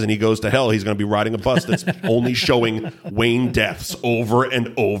he dies and he goes to hell, he's going to be riding a bus that's only showing Wayne deaths over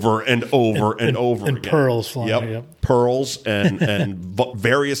and over and over and over and again. Pearls flying. Yep. Pearls and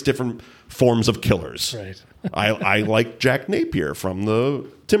various different forms of killers. Right. I like Jack Napier from the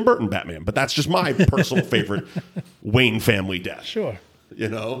Tim Burton Batman, but that's just my personal favorite Wayne family death. Sure. But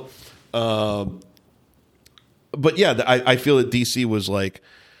yeah, I feel that DC was like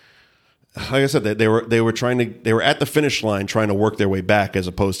I said, they were at the finish line trying to work their way back, as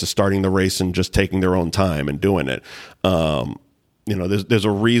opposed to starting the race and just taking their own time and doing it. There's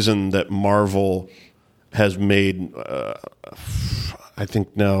a reason that Marvel has made. I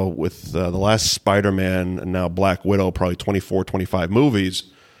think now with the last Spider-Man and now Black Widow, probably 24, 25 movies,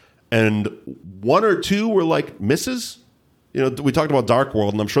 and one or two were like misses. We talked about Dark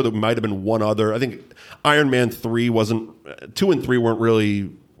World, and I'm sure there might have been one other. I think Iron Man 3 wasn't, 2 and 3 weren't really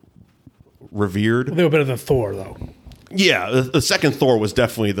revered. They were better than Thor, though. Yeah, the second Thor was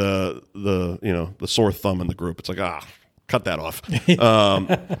definitely the sore thumb in the group. It's like, cut that off.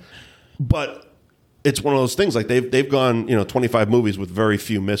 But it's one of those things, like they've gone 25 movies with very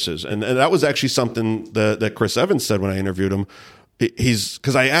few misses, and that was actually something that Chris Evans said when I interviewed him.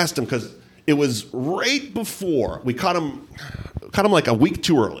 Because I asked him, because it was right before we caught him like a week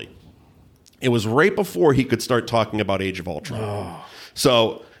too early. It was right before he could start talking about Age of Ultron. Oh.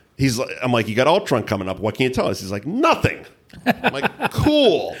 So I'm like, you got Ultron coming up. What can you tell us? He's like, nothing. I'm like,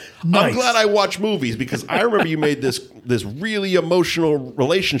 cool. Nice. I'm glad I watch movies, because I remember you made this really emotional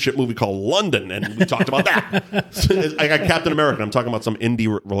relationship movie called London, and we talked about that. So I got Captain America. I'm talking about some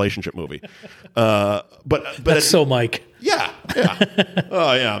indie relationship movie. But that's so Mike. Yeah.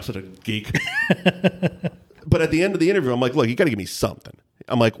 Oh yeah, I'm such a geek. But at the end of the interview, I'm like, look, you got to give me something.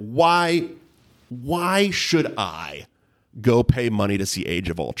 I'm like, why why should I go pay money to see Age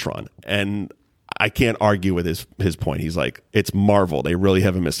of Ultron? And I can't argue with his point. He's like, it's Marvel. They really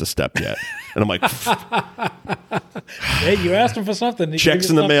haven't missed a step yet. And I'm like, hey, you asked him for something. Checks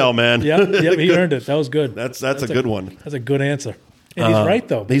in the mail, man. Yep, he earned it. That was good. That's a good one. That's a good answer. And he's right,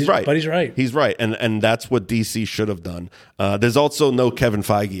 though. He's right. But he's right. He's right. And that's what DC should have done. There's also no Kevin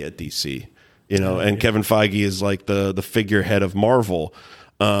Feige at DC. And Kevin Feige is like the figurehead of Marvel.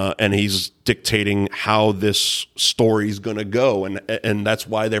 And he's dictating how this story's going to go, and that's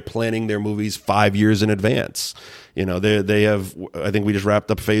why they're planning their movies 5 years in advance. They have. I think we just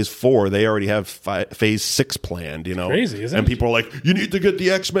wrapped up Phase 4. They already have Phase 6 planned. Crazy, isn't it? And people are like, "You need to get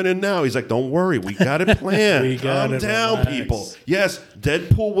the X-Men in now." He's like, "Don't worry, we got it planned. Calm down, relax. people. Yes,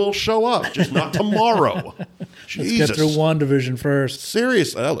 Deadpool will show up, just not tomorrow." Let's get through WandaVision first.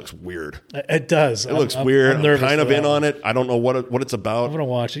 Seriously, that looks weird. It does. It looks weird. I'm kind of in on it. I don't know what it's about. I'm gonna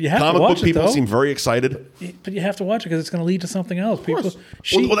watch it. You have to Comic watch book people it, though. seem very excited, but you have to watch it because it's going to lead to something else. People,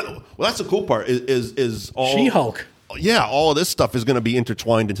 well, that's the cool part. Is all She-Hulk. Yeah, all of this stuff is going to be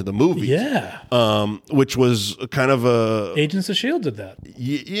intertwined into the movie. Yeah, which was kind of a Agents of S.H.I.E.L.D. did that.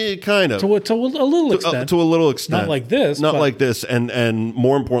 Yeah, kind of to a little extent. To a little extent, not like this. Not like this, and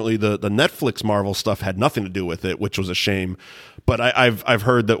more importantly, the Netflix Marvel stuff had nothing to do with it, which was a shame. But I've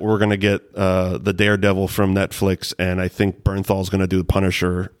heard that we're going to get the Daredevil from Netflix, and I think Bernthal's going to do the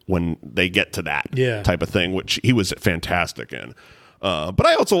Punisher when they get to that type of thing, which he was fantastic in. But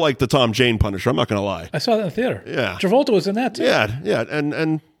I also like the Tom Jane Punisher. I'm not going to lie. I saw that in the theater. Yeah, Travolta was in that too. Yeah,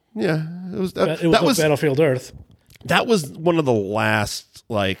 and yeah, it was Battlefield Earth. That was one of the last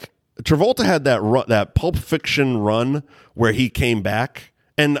Travolta had that Pulp Fiction run where he came back.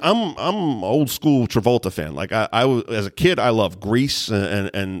 And I'm old school Travolta fan. Like I was as a kid, I loved Grease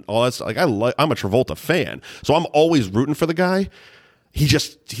and all that stuff. I'm a Travolta fan, so I'm always rooting for the guy. He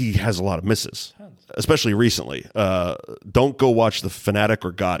has a lot of misses, especially recently. Don't go watch The Fanatic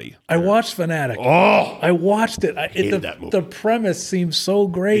or Gotti. I watched Fanatic. Oh, I watched it. Hated that movie. The premise seems so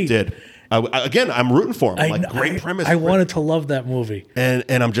great. It did. Again, I'm rooting for him. Great premise. I wanted to love that movie, and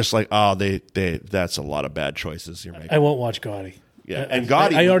I'm just like, that's a lot of bad choices you're making. I won't watch Gotti. Yeah, and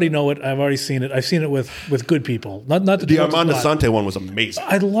Gotti. I already know it. I've already seen it. I've seen it with good people. Not the Armand Assante one was amazing.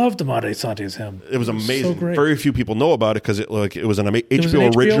 I loved Armand Assante as him. It was amazing. So great. Very few people know about it because it was an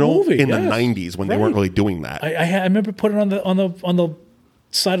HBO original movie, in the '90s when they weren't really doing that. I remember putting it on the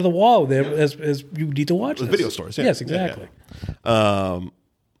side of the wall there as you need to watch. Video stores. Yeah. Yes, exactly. Yeah.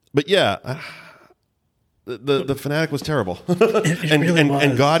 But yeah. The Fanatic was terrible, and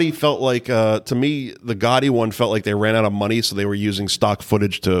Gotti felt like to me the Gotti one felt like they ran out of money, so they were using stock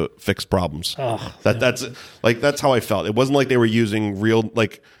footage to fix problems. That's how I felt. It wasn't like they were using real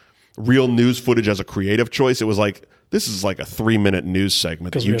news footage as a creative choice. It was like this is like a 3-minute news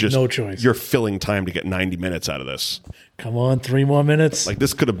segment that you have no choice. You're filling time to get 90 minutes out of this. Come on, 3 more minutes. Like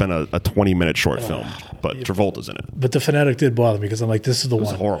this could have been a 20-minute short film, but Travolta's in it. But The Fanatic did bother me because I'm like, this is the one.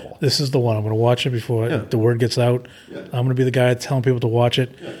 It was horrible. This is the one. I'm going to watch it before the word gets out. Yeah. I'm going to be the guy telling people to watch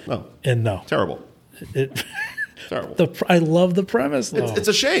it. Yeah. No. Terrible. Terrible. I love the premise, though. It's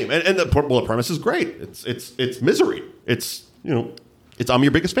a shame, and the premise is great. It's misery. It's I'm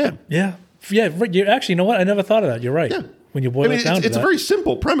your biggest fan. Yeah. Yeah, you actually, you know what? I never thought of that. You're right. Yeah. When you boil it down to it's a very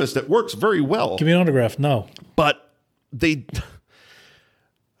simple premise that works very well. Give me an autograph. No. But the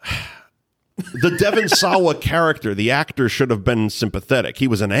Devon Sawa character, the actor should have been sympathetic. He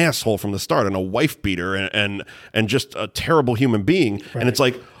was an asshole from the start and a wife beater and just a terrible human being. Right. And it's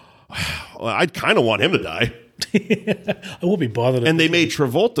like, I'd kind of want him to die. I won't be bothered. And they made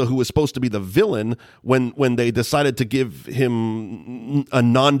Travolta, who was supposed to be the villain, when they decided to give him a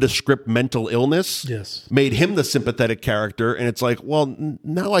nondescript mental illness, made him the sympathetic character. And it's like, well,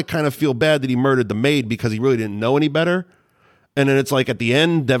 now I kind of feel bad that he murdered the maid because he really didn't know any better. And then it's like at the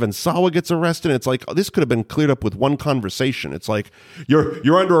end, Devon Sawa gets arrested. And it's like, this could have been cleared up with one conversation. It's like,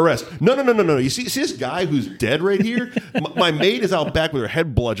 you're under arrest. No. You see this guy who's dead right here? My maid is out back with her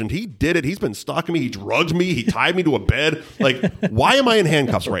head bludgeoned. He did it. He's been stalking me. He drugged me. He tied me to a bed. Like, why am I in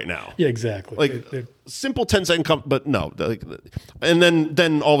handcuffs right now? Yeah, exactly. Like, simple 10-second but no. And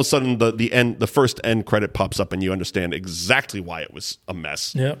then all of a sudden the first end credit pops up and you understand exactly why it was a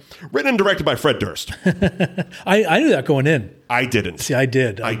mess. Yeah. Written and directed by Fred Durst. I knew that going in. I didn't. See, I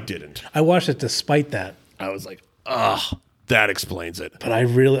did. I didn't. I watched it despite that. I was like, that explains it. But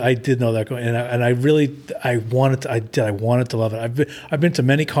I did know that going in, and I wanted to love it. I've been to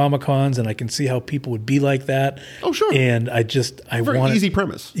many Comic-Cons, and I can see how people would be like that. Oh, sure. And very easy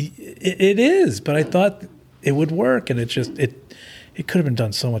premise. It is, but I thought it would work, and it it could have been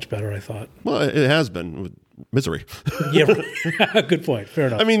done so much better, I thought. Well, it has been with Misery. Yeah, good point. Fair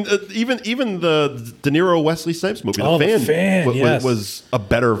enough. I mean, even the De Niro Wesley Snipes movie, The Fan yes. was a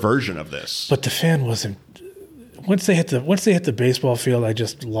better version of this. But The Fan wasn't. Once they hit the baseball field, I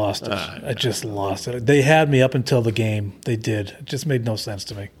just lost it. I just lost it. They had me up until the game. They did. It just made no sense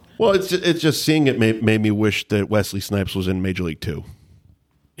to me. Well, it's just seeing it made me wish that Wesley Snipes was in Major League 2.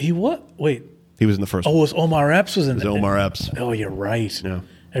 He what? Wait. He was in the first one. Oh, it was Omar Epps was in it. Omar Epps. Oh, you're right. Yeah.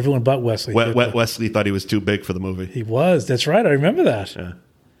 Everyone but Wesley. Wesley thought he was too big for the movie. He was. That's right. I remember that. Yeah.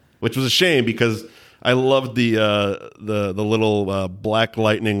 Which was a shame because I loved the little Black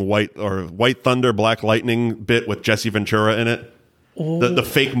Lightning, White Thunder, Black Lightning bit with Jesse Ventura in it. Oh. The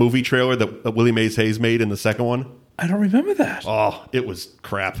fake movie trailer that Willie Mays Hayes made in the second one. I don't remember that. Oh, it was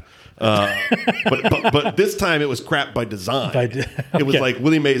crap. But this time it was crap by design. Okay. It was like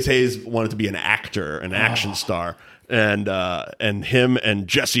Willie Mays Hayes wanted to be an actor, an action star, and him and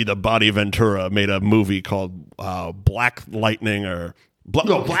Jesse the Body Ventura made a movie called Black Lightning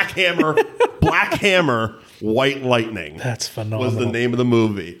Black Hammer, Black Hammer, White Lightning. That's phenomenal. Was the name of the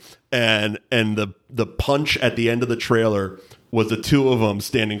movie, and the punch at the end of the trailer was the two of them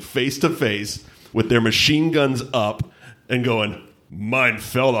standing face to face with their machine guns up and going, "Mine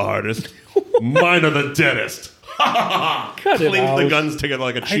fell the hardest. Mine are the deadest." Clink the guns together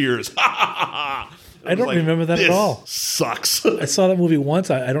like a cheers. I don't remember that at all. Sucks. I saw that movie once.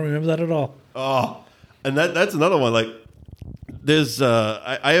 I don't remember that at all. Oh, and that's another one. Like, there's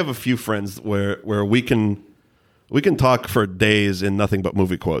I have a few friends where we can talk for days in nothing but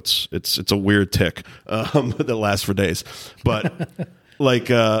movie quotes. It's a weird tick that lasts for days, but. Like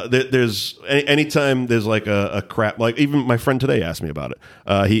there's anytime there's like a crap, like even my friend today asked me about it.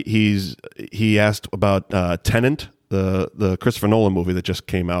 He asked about Tenet, the Christopher Nolan movie that just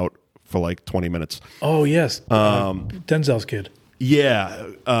came out for like 20 minutes. Oh yes, Denzel's kid. Yeah,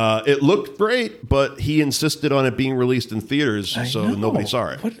 it looked great, but he insisted on it being released in theaters, so nobody saw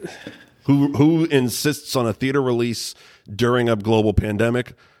it. What? Who insists on a theater release during a global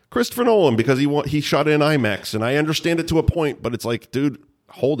pandemic? Christopher Nolan, because he shot it in IMAX, and I understand it to a point, but it's like, dude,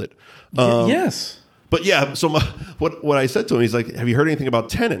 hold it. Yes. But yeah, so what I said to him, he's like, have you heard anything about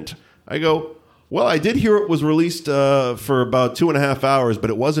Tenet? I go, well, I did hear it was released for about 2.5 hours, but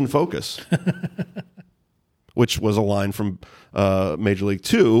it was in focus. Which was a line from Major League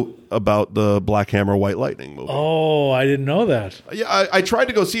 2 about the Black Hammer, White Lightning movie. Oh, I didn't know that. Yeah, I tried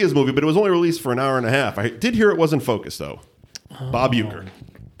to go see his movie, but it was only released for an hour and a half. I did hear it was in focus, though. Bob Uecker.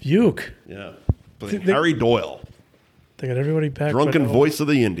 Buke. Yeah. Harry Doyle. They got everybody back. Drunken voice of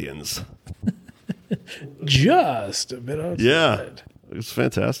the Indians. Just a bit outside. Yeah. It was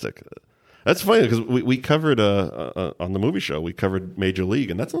fantastic. That's funny because we covered on the movie show, we covered Major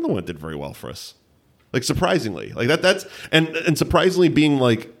League, and that's another one that did very well for us. Like, surprisingly. Like that's and surprisingly being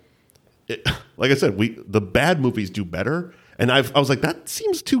like I said, the bad movies do better. And I was like, that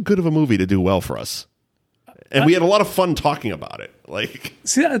seems too good of a movie to do well for us. And we had a lot of fun talking about it. Like,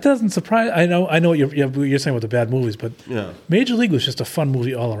 see, that doesn't surprise. I know what you're saying with the bad movies, but yeah. Major League was just a fun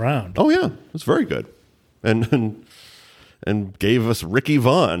movie all around. Oh yeah, it was very good, and gave us Ricky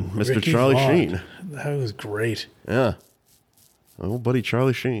Vaughn, Mr. Charlie Sheen. That was great. Yeah, oh buddy,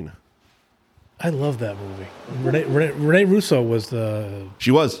 Charlie Sheen. I love that movie. Renee Russo was the.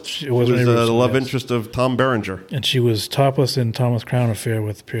 She was the love interest of Tom Berenger, and she was topless in Thomas Crown Affair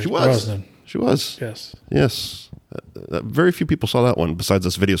with Pierce Brosnan. She was. Yes. Very few people saw that one besides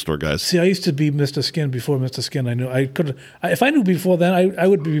us video store guys. See, I used to be Mr. Skin before Mr. Skin. I knew I could. If I knew before then, I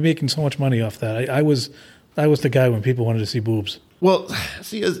would be making so much money off that. I was the guy when people wanted to see boobs. Well,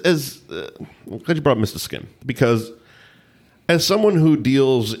 see, I'm glad you brought Mr. Skin, because as someone who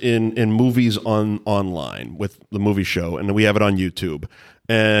deals in movies online with the movie show, and we have it on YouTube,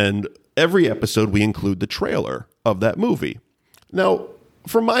 and every episode we include the trailer of that movie. Now,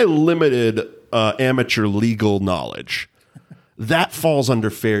 for my limited amateur legal knowledge, that falls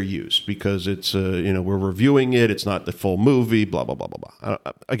under fair use because it's we're reviewing it. It's not the full movie. Blah blah blah blah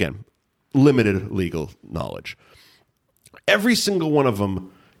blah. Again, limited legal knowledge. Every single one of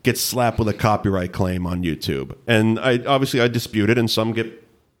them gets slapped with a copyright claim on YouTube, and I dispute it, and some get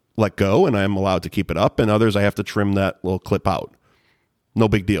let go, and I'm allowed to keep it up, and others I have to trim that little clip out. No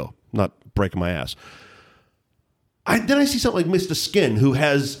big deal. Not breaking my ass. Then I see something like Mr. Skin, who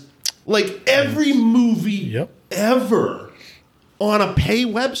has like every movie ever on a pay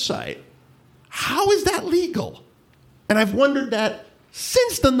website. How is that legal? And I've wondered that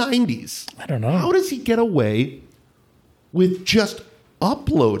since the 90s. I don't know. How does he get away with just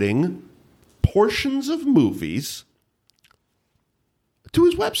uploading portions of movies to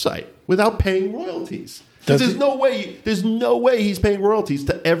his website without paying royalties? There's no way he's paying royalties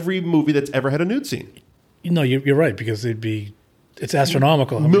to every movie that's ever had a nude scene. No, you're right, because it's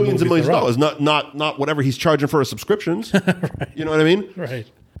astronomical. Millions and millions of dollars, not whatever he's charging for his subscriptions. Right. You know what I mean? Right.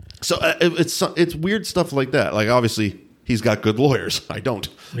 So it's weird stuff like that. Like, obviously, he's got good lawyers. I don't.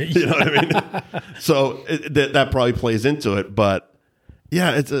 You know what I mean? So that probably plays into it. But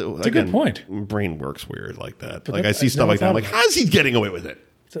yeah, it's a good point. Brain works weird like that. Like, I see stuff like that. I'm like, how's he getting away with it?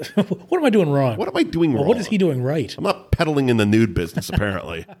 What am I doing wrong? What am I doing wrong? What is he doing right? I'm not peddling in the nude business,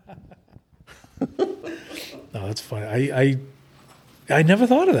 apparently. No, that's funny. I never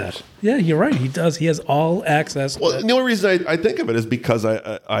thought of that. Yeah, you're right. He does. He has all access. Well, the only reason I think of it is because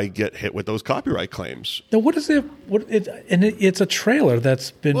I get hit with those copyright claims. Now, what is it? It's a trailer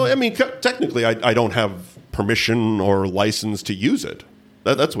that's been. Well, I mean, technically, I don't have permission or license to use it.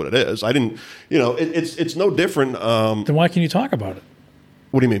 That's what it is. I didn't. It's no different. Then why can you talk about it?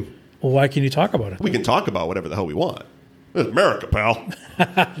 What do you mean? Well, why can you talk about it? We can talk about whatever the hell we want. It's America, pal.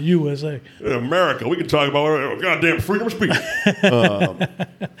 USA. In America, we can talk about whatever. Goddamn freedom of speech.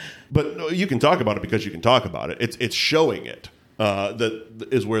 But no, you can talk about it because you can talk about it. It's showing it. That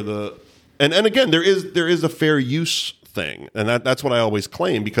is where the and again there is a fair use thing, and that's what I always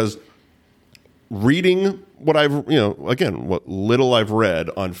claim, because reading what what little I've read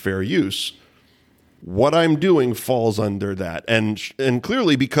on fair use, what I'm doing falls under that, and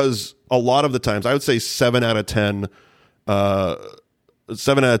clearly, because a lot of the times, I would say 7 out of 10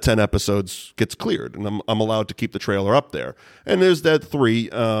 episodes gets cleared, and I'm allowed to keep the trailer up there. And there's that 3.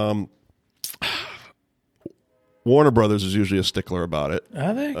 Warner Brothers is usually a stickler about it.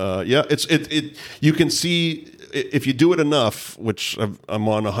 Are they? Yeah, it. You can see if you do it enough, which I'm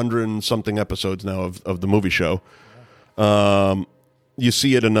on 100 and something episodes now of the movie show. You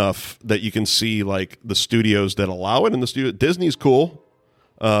see it enough that you can see like the studios that allow it, and the studio Disney's cool.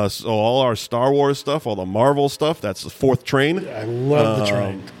 So all our Star Wars stuff, all the Marvel stuff, that's the 4th train. I love the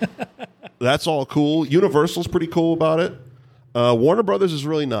train. That's all cool. Universal's pretty cool about it. Warner Brothers is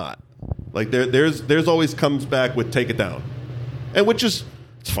really not. Like there's always comes back with take it down, and which is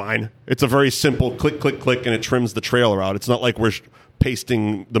it's fine. It's a very simple click, click, click, and it trims the trailer out. It's not like we're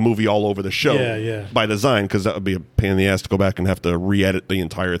pasting the movie all over the show by design, because that would be a pain in the ass to go back and have to re-edit the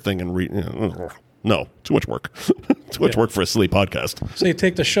entire thing and no, too much work. Too much work for a silly podcast. So you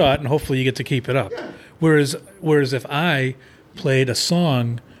take the shot, and hopefully you get to keep it up. Yeah. Whereas if I played a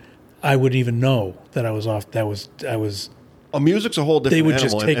song, I wouldn't even know that I was off. I was. Music's a whole different. They would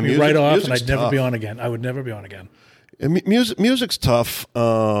animal, just take me right off, and I'd never be on again. I would never be on again. And music's tough.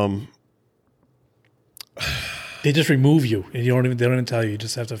 They just remove you, and they don't even tell you. You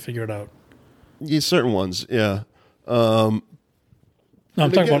just have to figure it out. Yeah, certain ones, yeah. No,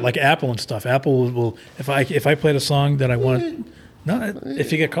 I'm talking about like Apple and stuff. Apple will if I played a song that I want. No,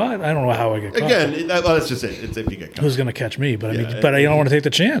 if you get caught, I don't know how I get caught. Again, that's just it. It's if you get caught. Who's going to catch me? But I don't want to take the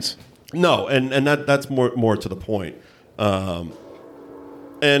chance. No, and that's more to the point. And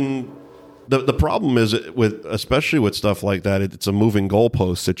the problem is especially with stuff like that, it's a moving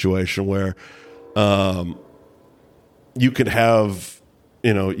goalpost situation where you could have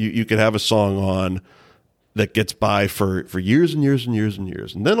you could have a song on that gets by for years and years and years and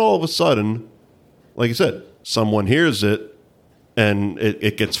years, and then all of a sudden, like you said, someone hears it and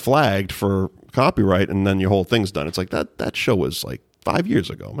it gets flagged for copyright, and then your whole thing's done. It's like that show was like 5 years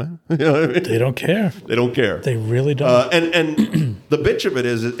ago, man. You know what I mean? They don't care. They don't care. They really don't. And the bitch of it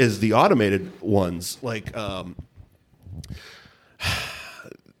is the automated ones. Like I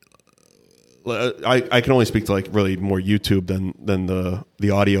can only speak to like really more YouTube than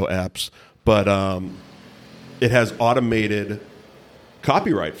the audio apps, but it has automated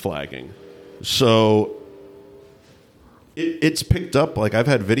copyright flagging. So it's picked up, like I've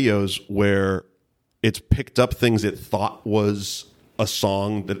had videos where it's picked up things it thought was a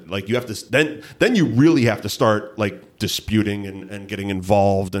song that like you have to then you really have to start like disputing and getting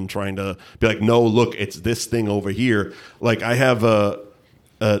involved and trying to be like, no, look, it's this thing over here. Like I have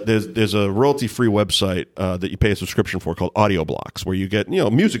there's a royalty-free website that you pay a subscription for called Audio Blocks, where you get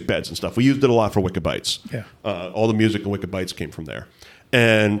music beds and stuff. We used it a lot for Wicked Bites. Yeah, all the music in Wicked Bites came from there.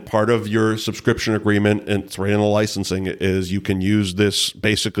 And part of your subscription agreement, and it's right in the licensing, is you can use this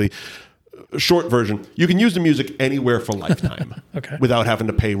basically. Short version, you can use the music anywhere for lifetime without having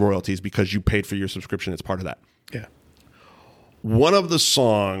to pay royalties because you paid for your subscription. It's part of that. Yeah. One of the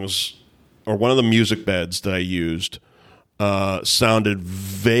songs or one of the music beds that I used sounded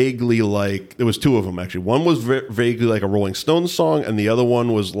vaguely like, there was two of them actually. One was vaguely like a Rolling Stones song, and the other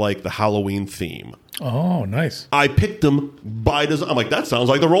one was like the Halloween theme. Oh, nice. I picked them by design. I'm like, that sounds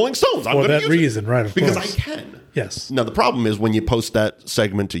like the Rolling Stones. For that reason, right, of because course. I can. Yes. Now, the problem is when you post that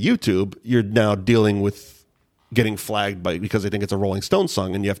segment to YouTube, you're now dealing with getting flagged because they think it's a Rolling Stones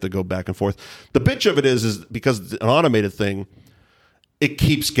song, and you have to go back and forth. The bitch of it is because it's an automated thing, it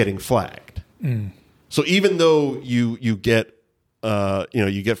keeps getting flagged. So even though you get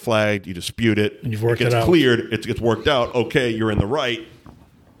you get flagged, you dispute it, and you've worked it it gets out. cleared, it gets worked out. Okay, you're in the right.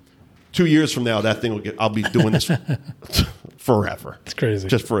 2 years from now, that thing will I'll be doing this forever. It's crazy,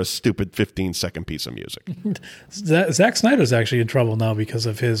 just for a stupid 15-second piece of music. Zack Snyder's actually in trouble now because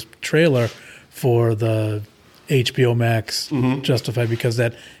of his trailer for the HBO Max Justified, because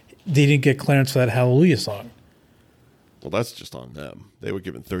that they didn't get clearance for that Hallelujah song. Well, that's just on them. They were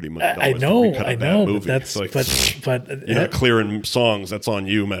given $30 million. I know, movie. But that's like, but you're not clearing songs. That's on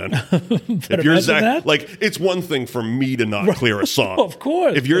you, man. If you're Zack, it's one thing for me to not clear a song. Of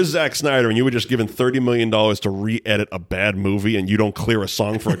course. If you're Zack Snyder and you were just given $30 million to re-edit a bad movie and you don't clear a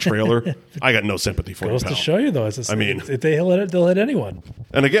song for a trailer, I got no sympathy for you, goes pal. to show you, though. If they'll hit anyone.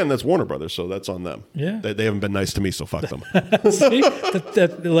 And again, that's Warner Brothers, so that's on them. Yeah, they haven't been nice to me, so fuck them. See,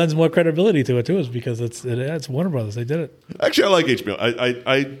 that lends more credibility to it too, is because it's Warner Brothers. They did it. Actually, I like HBO.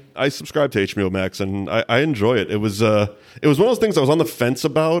 I subscribe to HBO Max, and I enjoy it. It was one of those things I was on the fence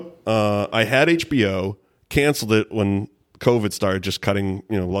about. I had HBO, canceled it when COVID started, just cutting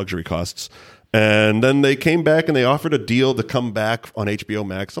luxury costs, and then they came back and they offered a deal to come back on HBO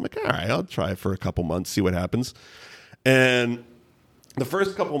Max. I'm like, all right, I'll try it for a couple months, see what happens. And the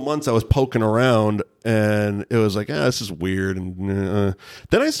first couple months I was poking around, and it was like, this is weird. And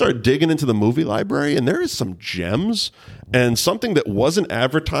then I started digging into the movie library, and there is some gems and something that wasn't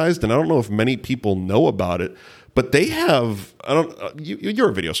advertised, and I don't know if many people know about it, but they have, you're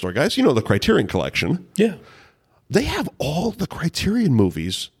a video store, guys. You know the Criterion Collection. Yeah. They have all the Criterion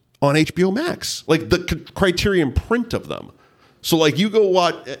movies on HBO Max, like the Criterion print of them. So, like, you go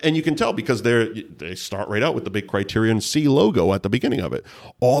watch, and you can tell because they start right out with the big Criterion C logo at the beginning of it.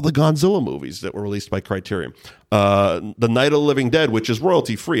 All the Godzilla movies that were released by Criterion. The Night of the Living Dead, which is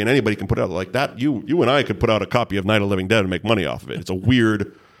royalty free, and anybody can put out like that. You and I could put out a copy of Night of the Living Dead and make money off of it. It's a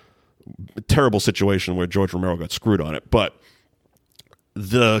weird, terrible situation where George Romero got screwed on it. But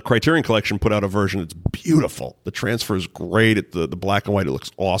the Criterion Collection put out a version that's beautiful. The transfer is great. The black and white, it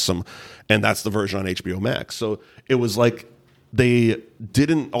looks awesome. And that's the version on HBO Max. So it was like, they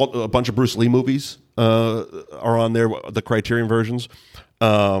didn't. A bunch of Bruce Lee movies are on there, the Criterion versions.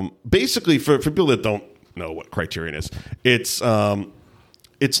 Basically, for people that don't know what Criterion is, it's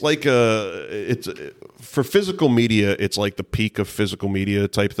like it's for physical media. It's like the peak of physical media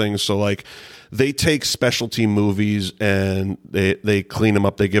type things. So like they take specialty movies and they clean them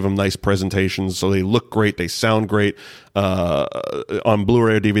up. They give them nice presentations so they look great. They sound great. On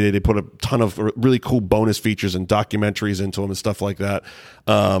Blu-ray or DVD, they put a ton of really cool bonus features and documentaries into them and stuff like that.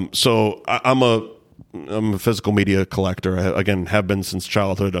 So I'm a physical media collector. I, again, have been since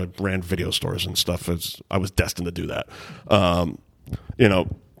childhood. I ran video stores and stuff. I was destined to do that.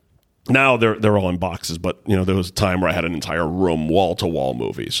 Now they're all in boxes, but there was a time where I had an entire room wall to wall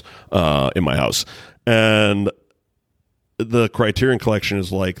movies in my house, and the Criterion Collection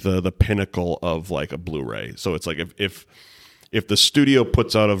is like the pinnacle of like a Blu-ray. So it's like if the studio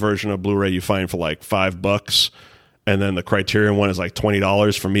puts out a version of Blu-ray you find for like $5, and then the Criterion one is like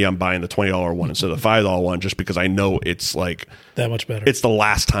 $20. For me, I'm buying the $20 one instead of the $5 one, just because I know it's like that much better. It's the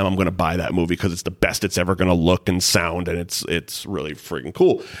last time I'm going to buy that movie because it's the best it's ever going to look and sound, and it's really freaking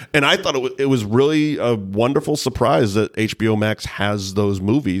cool. And I thought it was really a wonderful surprise that HBO Max has those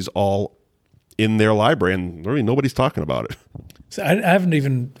movies all in their library, and really nobody's talking about it. So I have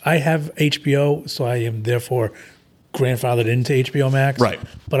HBO, so I am therefore grandfathered into HBO Max. Right.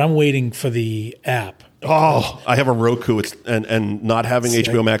 But I'm waiting for the app. Oh, I have a Roku, and not having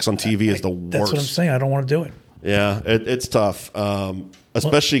HBO Max on TV is the worst. That's what I'm saying. I don't want to do it. Yeah, it's tough,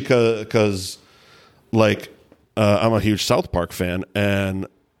 especially because, like, I'm a huge South Park fan, and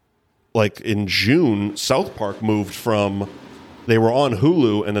like in June, South Park moved from. They were on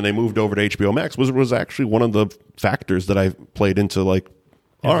Hulu, and then they moved over to HBO Max. Was actually one of the factors that I played into like.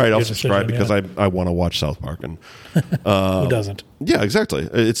 All right, I'll subscribe because I want to watch South Park. And who doesn't? Yeah, exactly.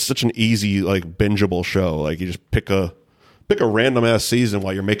 It's such an easy, like, bingeable show. Like, you just pick a random ass season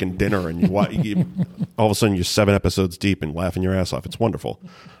while you're making dinner, and all of a sudden you're 7 episodes deep and laughing your ass off. It's wonderful.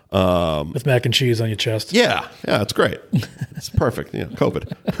 With mac and cheese on your chest. Yeah, it's great. It's perfect. COVID.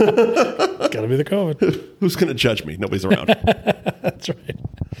 Got to be the COVID. Who's going to judge me? Nobody's around. That's right.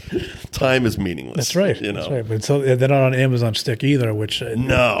 time is meaningless. That's right. That's right. But so they're not on Amazon Stick either, which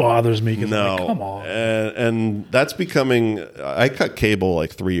bothers me. No, like, come on. And that's becoming. I cut cable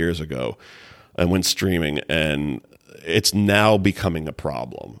like 3 years ago, and went streaming, and it's now becoming a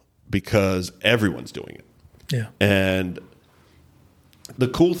problem because everyone's doing it. Yeah. And the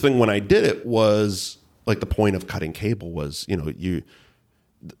cool thing when I did it was like the point of cutting cable was,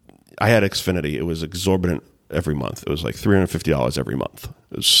 I had Xfinity. It was exorbitant every month. It was like $350 every month.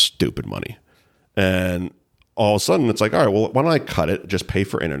 It was stupid money. And all of a sudden it's like, all right, well, why don't I cut it, just pay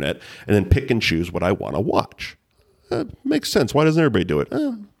for internet, and then pick and choose what I want to watch? Makes sense. Why doesn't everybody do it?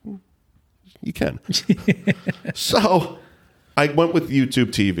 You can. So I went with YouTube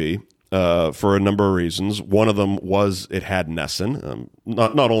TV for a number of reasons. One of them was it had NESN.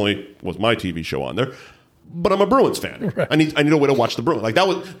 Not only was my TV show on there, but I'm a Bruins fan. Right. I need a way to watch the Bruins. Like that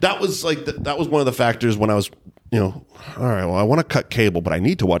was one of the factors when I was, all right, well, I want to cut cable, but I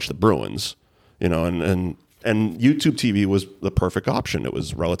need to watch the Bruins, and YouTube TV was the perfect option. It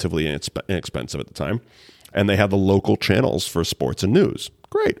was relatively inexpensive at the time, and they had the local channels for sports and news.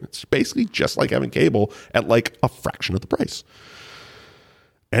 Great. It's basically just like having cable at like a fraction of the price.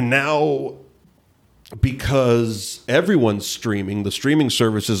 And now, because everyone's streaming, the streaming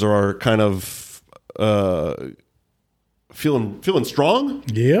services are kind of feeling strong.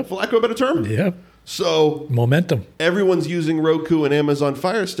 Yeah, for lack of a better term. Yeah. So momentum. Everyone's using Roku and Amazon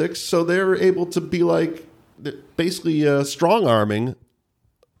Fire Sticks, so they're able to be like basically strong arming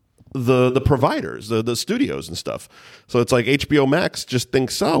the providers, the studios and stuff. So it's like HBO Max just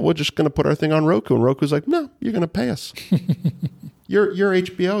thinks, oh, we're just going to put our thing on Roku, and Roku's like, no, you're going to pay us. You're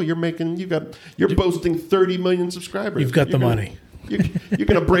HBO. You're boasting 30 million subscribers. You've got the money. You're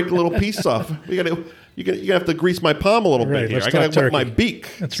going to break a little piece off. You're going to have to grease my palm a little bit here. I got to wet my beak.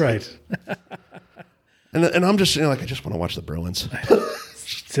 That's right. And I'm just I just want to watch the Bruins.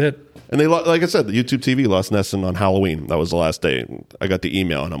 That's it. And they, like I said, the YouTube TV lost NESN on Halloween. That was the last day. I got the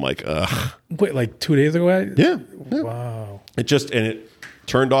email, and I'm like, ugh. Wait, like 2 days ago? Yeah. Wow. It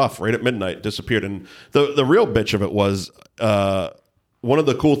turned off right at midnight, disappeared. And the real bitch of it was one of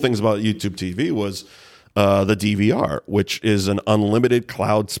the cool things about YouTube TV was the DVR, which is an unlimited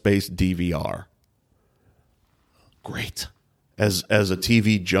cloud space DVR. Great. As a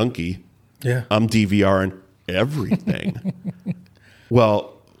TV junkie, I'm DVRing everything.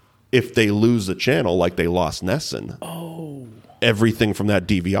 Well, if they lose a channel like they lost NESN, everything from that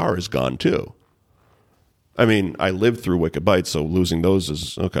DVR is gone too. I mean, I lived through Wicked Bites, so losing those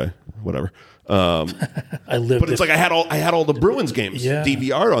is okay, whatever. I lived, but it's like I had all the Bruins games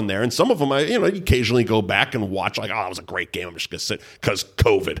DVR on there, and some of them I occasionally go back and watch. Like, oh, that was a great game. I'm just gonna sit because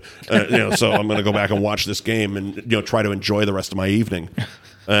COVID, so I'm gonna go back and watch this game and try to enjoy the rest of my evening.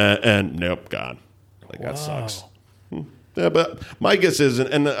 And nope, gone. Like that sucks. Yeah, but my guess is,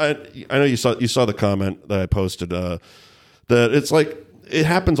 and I know you saw the comment that I posted that it's like it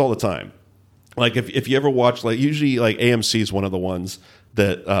happens all the time. Like if you ever watch, like usually like AMC is one of the ones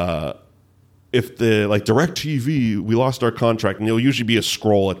that if the like DirecTV, we lost our contract, and there'll usually be a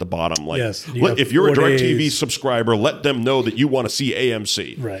scroll at the bottom like, if you're a DirecTV subscriber, let them know that you want to see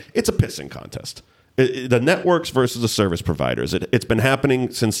AMC. Right. It's a pissing contest. The networks versus the service providers. It's been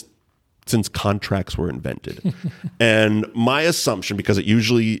happening since contracts were invented. And my assumption, because it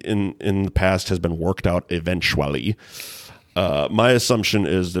usually in the past has been worked out eventually, my assumption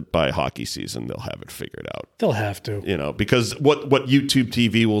is that by hockey season they'll have it figured out. They'll have to. Because what YouTube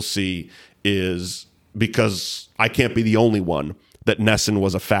TV will see is, because I can't be the only one, that NESN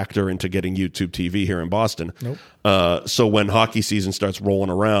was a factor into getting YouTube TV here in Boston. Nope. So when hockey season starts rolling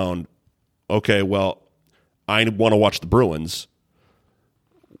around, okay, well, I want to watch the Bruins.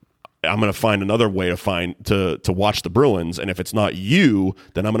 I'm going to find another way to watch the Bruins, and if it's not you,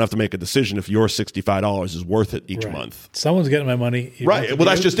 then I'm going to have to make a decision if your $65 is worth it each month. Someone's getting my money. Right. Well,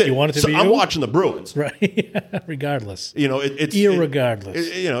 that's just it. You want it to be I'm watching the Bruins. Right. Regardless. It's irregardless.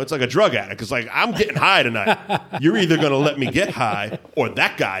 It's like a drug addict. It's like, I'm getting high tonight. You're either going to let me get high, or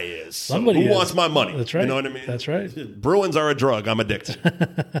that guy is. Somebody who wants my money? That's right. You know what I mean? That's right. Bruins are a drug. I'm addicted.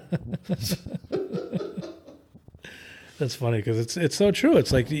 That's funny because it's so true.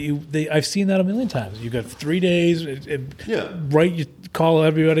 It's like I've seen that a million times. You got 3 days. Write, you call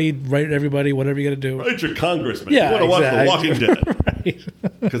everybody, write everybody, whatever you got to do. Write your congressman. Yeah, you want to exactly. watch The Walking Dead.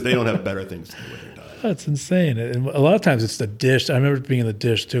 Right. Because they don't have better things to do with their time. That's insane. And a lot of times it's the dish. I remember it being in the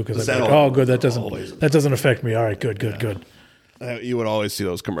dish too because I'm like, oh, good. That doesn't affect me. All right, good. You would always see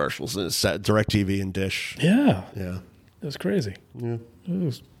those commercials. DirecTV and Dish. Yeah. Yeah. It was crazy. Yeah. It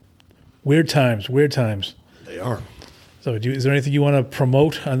was weird times. They are. So, is there anything you want to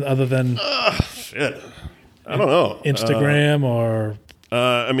promote other than shit? I don't know. Instagram or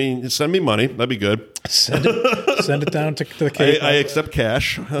I mean, send me money. That'd be good. Send it down to the Cape. I accept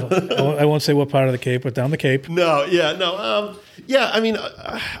cash. I won't say what part of the Cape, but down the Cape. No. I mean,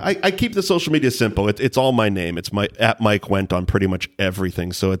 I keep the social media simple. It's all my name. It's at Mike Wendt on pretty much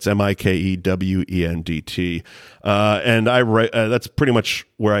everything. So it's MikeWendt. And I write. That's pretty much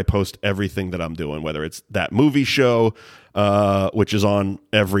where I post everything that I'm doing, whether it's that movie show, which is on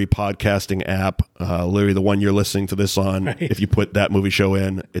every podcasting app, literally the one you're listening to this on. Right. If you put that movie show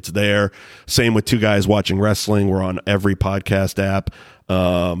in, it's there. Same with Two Guys Watching Wrestling. We're on every podcast app.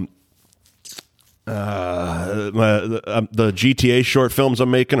 The GTA short films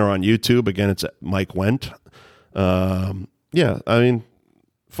I'm making are on YouTube. Again, it's Mike Wendt. I mean,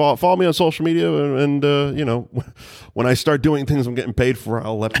 follow me on social media, and when I start doing things I'm getting paid for,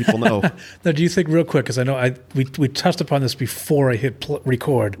 I'll let people know. Now, do you think, real quick, because I know we touched upon this before I hit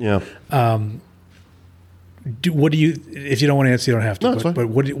record. Yeah. What do you? If you don't want to answer, you don't have to. No, it's fine. But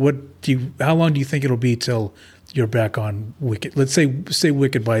what do you? How long do you think it'll be till you're back on Wicked? Let's say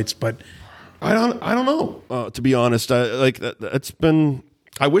Wicked Bites, but I don't know. To be honest, it's been.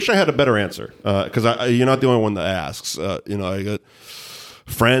 I wish I had a better answer because you're not the only one that asks. I got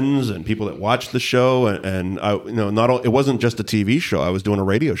friends and people that watch the show, and it wasn't just a TV show. I was doing a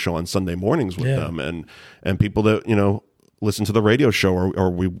radio show on Sunday mornings with them, and people that listen to the radio show, or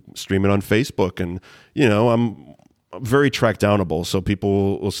we stream it on Facebook, and I'm very track downable. So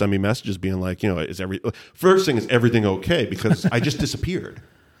people will send me messages being like, first thing is everything okay? Because I just disappeared.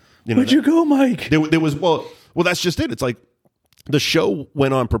 Where'd you go, Mike? There was well, that's just it. It's like the show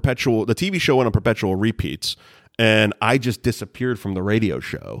went on perpetual. The TV show went on perpetual repeats, and I just disappeared from the radio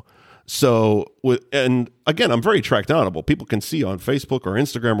show. So, and again, I'm very track downable. People can see on Facebook or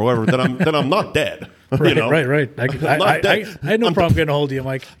Instagram or whatever that I'm not dead. Right. I had no problem getting a hold of you,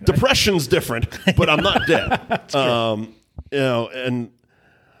 Mike. Depression's different, but I'm not dead. And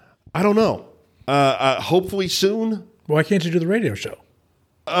I don't know. Hopefully soon. Why can't you do the radio show?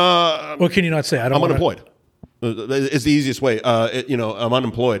 What can you not say? I'm unemployed. It's the easiest way. I'm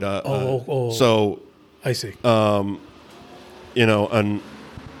unemployed. So I see.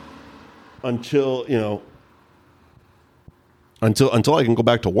 Until I can go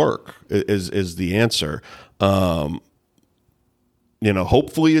back to work is the answer.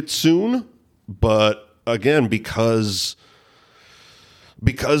 Hopefully it's soon, but again, because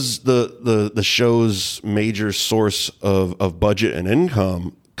the show's major source of budget and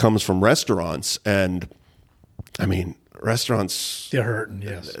income comes from restaurants, and I mean, restaurants, they're hurting.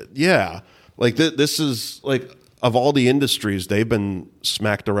 Yes. Yeah. Like this is like, of all the industries, they've been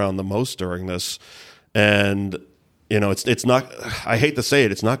smacked around the most during this. And, it's not, I hate to say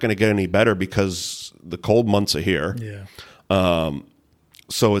it, it's not going to get any better because the cold months are here. Yeah.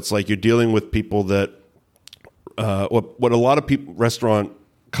 So it's like you're dealing with people that, what a lot of people, restaurant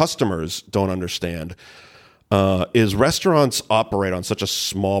customers don't understand is restaurants operate on such a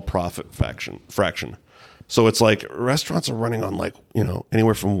small profit fraction. So it's like restaurants are running on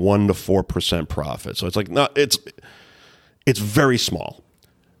anywhere from 1% to 4% profit. So it's like it's very small.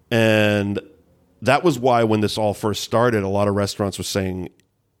 And that was why when this all first started, a lot of restaurants were saying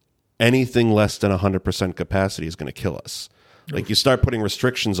anything less than 100% capacity is going to kill us. Like you start putting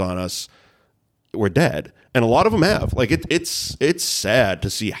restrictions on us, we're dead. And a lot of them have. Like it's sad to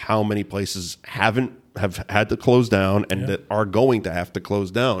see how many places have had to close down and that are going to have to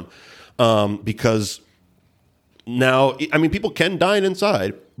close down because now, I mean, people can dine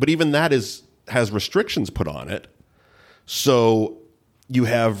inside, but even that has restrictions put on it. So you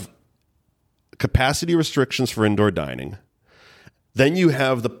have capacity restrictions for indoor dining. Then you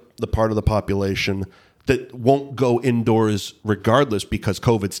have the part of the population that won't go indoors regardless because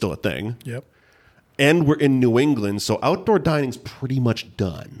COVID's still a thing. Yep. And we're in New England, so outdoor dining's pretty much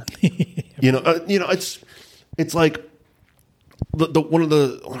done. It's like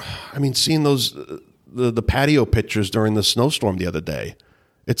seeing those. The patio pictures during the snowstorm the other day,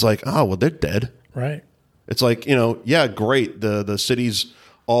 it's like, oh, well, they're dead. Right. It's like, great. The city's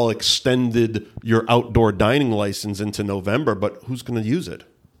all extended your outdoor dining license into November, but who's going to use it?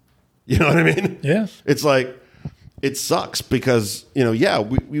 You know what I mean? Yeah. It's like, it sucks because,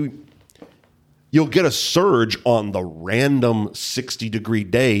 you'll get a surge on the random 60-degree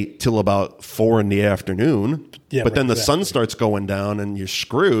day till about 4 p.m. Yeah, but then the sun starts going down and you're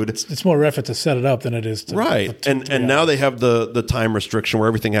screwed. It's more effort to set it up than it is to right. And now they have the time restriction where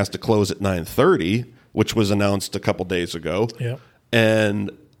everything has to close at 9:30, which was announced a couple days ago. Yeah.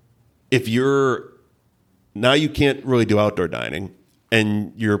 And if now you can't really do outdoor dining,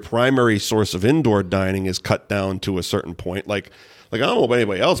 and your primary source of indoor dining is cut down to a certain point. Like Like, I don't know about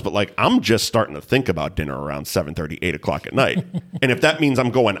anybody else, but like, I'm just starting to think about dinner around 7:30, 8 o'clock at night. And if that means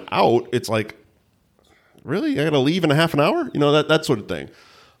I'm going out, it's like, really? I got to leave in a half an hour? You know, that sort of thing.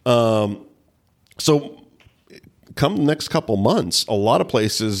 So come the next couple months, a lot of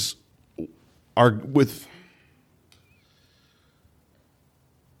places are with...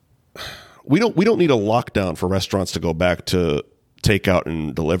 We don't need a lockdown for restaurants to go back to takeout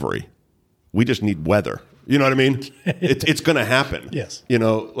and delivery. We just need weather. You know what I mean? It's going to happen. Yes. You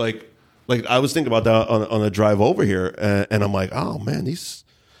know, like I was thinking about that on the drive over here, and I'm like, oh man, it's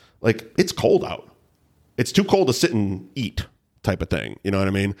cold out. It's too cold to sit and eat, type of thing. You know what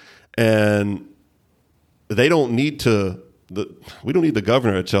I mean? And they don't need to. We don't need the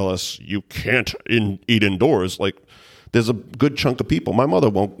governor to tell us you can't eat indoors. Like, there's a good chunk of people. My mother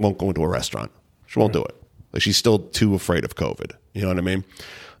won't go into a restaurant. She won't do it. Like, she's still too afraid of COVID. You know what I mean?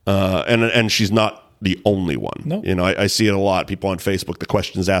 And she's not the only one. No. You know, I see it a lot. People on Facebook, the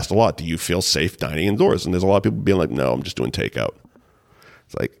question's asked a lot. Do you feel safe dining indoors? And there's a lot of people being like, no, I'm just doing takeout.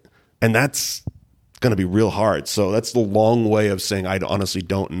 It's like, and that's going to be real hard. So that's the long way of saying I honestly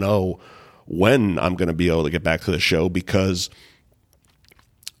don't know when I'm going to be able to get back to the show, because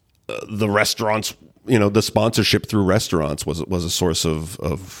the restaurants, you know, the sponsorship through restaurants was a source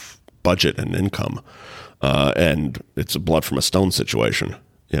of budget and income. And it's a blood from a stone situation.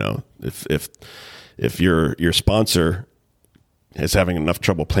 You know, if your sponsor is having enough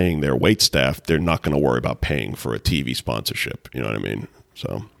trouble paying their wait staff, they're not going to worry about paying for a TV sponsorship. You know what I mean?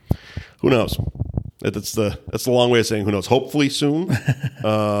 So who knows? That's the long way of saying who knows. Hopefully soon.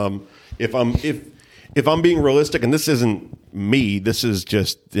 If I'm being realistic, and this isn't me, this is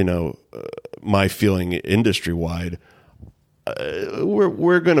just, you know, my feeling industry wide.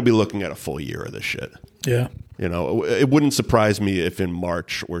 We're going to be looking at a full year of this shit. Yeah. You know, it wouldn't surprise me if in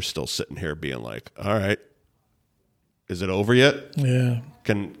March we're still sitting here being like, all right, is it over yet? Yeah.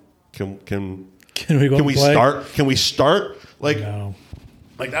 Can we play? start? Can we start? Like, no.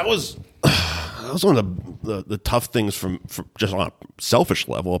 Like that was one of the tough things from just on a selfish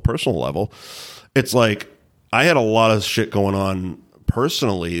level, a personal level. It's like I had a lot of shit going on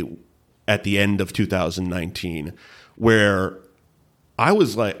personally at the end of 2019 where I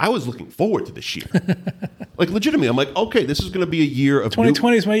was looking forward to this year. Like, legitimately, I'm like, okay, this is going to be a year of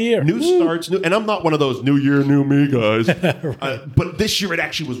 2020 is my year. New starts, and I'm not one of those new year, new me guys. Right. But this year, it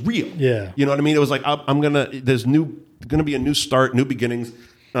actually was real. Yeah. You know what I mean? It was like, there's going to be a new start, new beginnings.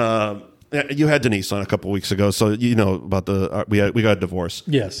 You had Denise on a couple weeks ago, so you know about we got a divorce.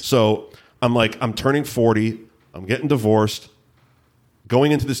 Yes. So I'm like, I'm turning 40. I'm getting divorced.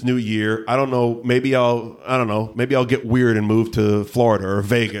 Going into this new year, I don't know. Maybe I'll get weird and move to Florida or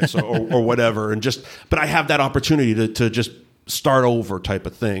Vegas or whatever, but I have that opportunity to just start over, type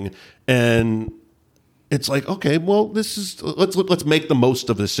of thing. And it's like, okay, well, let's make the most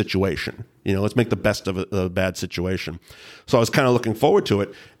of this situation. You know, let's make the best of a bad situation. So I was kind of looking forward to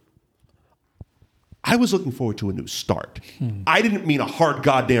it. I was looking forward to a new start. I didn't mean a hard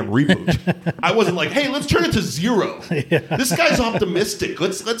goddamn reboot. I wasn't like, hey, let's turn it to 0. Yeah. This guy's optimistic.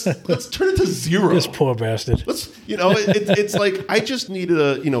 Let's turn it to 0. This poor bastard. It's like I just needed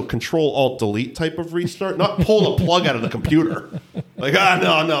a Control Alt Delete type of restart, not pull the plug out of the computer. Like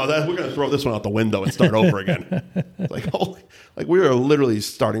no, we're gonna throw this one out the window and start over again. Like we are literally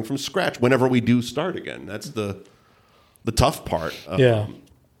starting from scratch whenever we do start again. That's the tough part. Yeah.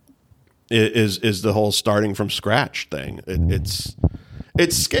 Is the whole starting from scratch thing.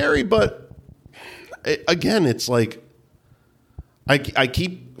 It's scary, but again, it's like I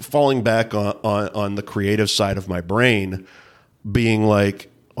keep falling back on the creative side of my brain, being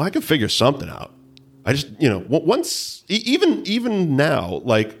like, well, I can figure something out. I just, once, even now,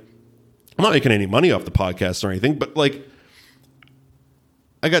 like, I'm not making any money off the podcast or anything, but like,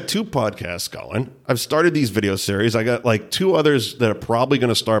 I got 2 podcasts going. I've started these video series. I got like 2 others that are probably going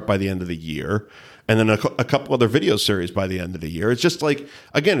to start by the end of the year. And then a couple other video series by the end of the year. It's just like,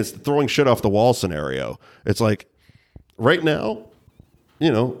 again, it's the throwing shit off the wall scenario. It's like, right now,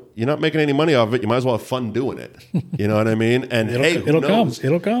 you're not making any money off of it. You might as well have fun doing it. You know what I mean? And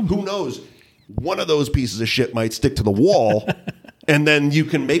it'll come. Who knows? One of those pieces of shit might stick to the wall and then you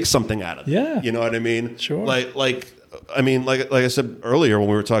can make something out of it. Yeah. You know what I mean? Sure. Like I said earlier when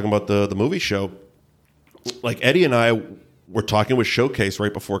we were talking about the movie show, like Eddie and I were talking with Showcase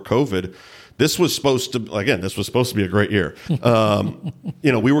right before COVID. This was supposed to be a great year.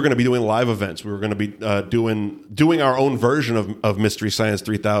 We were going to be doing live events. We were going to be doing our own version of Mystery Science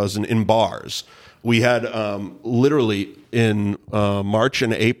 3000 in bars. We had literally in March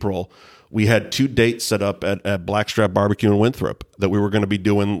and April, we had 2 dates set up at Blackstrap Barbecue in Winthrop that we were going to be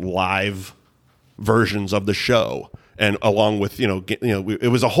doing live versions of the show. and along with it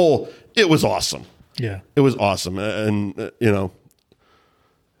was awesome. Yeah, it was awesome, and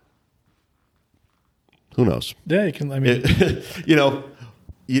who knows? Yeah, you can. I mean,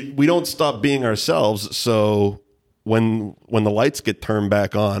 we don't stop being ourselves, so. When the lights get turned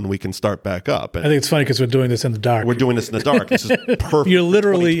back on, we can start back up. And I think it's funny because we're doing this in the dark. We're doing this in the dark. This is perfect. You're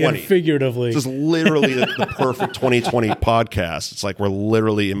literally and figuratively. This is literally the perfect 2020 podcast. It's like we're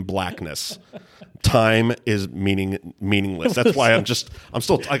literally in blackness. Time is meaningless. That's why I'm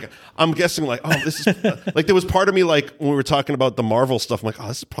still like, I'm guessing like, oh, this is like, there was part of me like when we were talking about the Marvel stuff, I'm like, oh,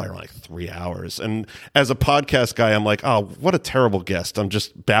 this is probably around like 3 hours. And as a podcast guy, I'm like, oh, what a terrible guest. I'm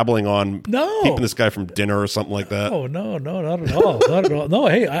just babbling on, keeping this guy from dinner or something like that. Oh, no, not at all. Not at all. No,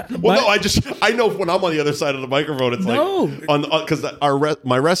 hey. I know when I'm on the other side of the microphone, it's like, because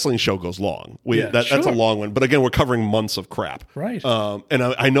my wrestling show goes long. That's a long one. But again, we're covering months of crap. Right. And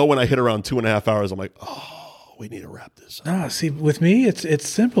I know when I hit around 2.5 hours, I'm like, oh, we need to wrap this up. No, see, with me, it's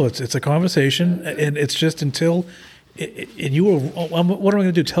simple. It's a conversation, and it's just until. And you were. What am I going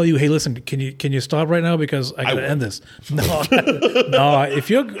to do? Tell you, hey, listen, can you stop right now because I got to end this? No, no. If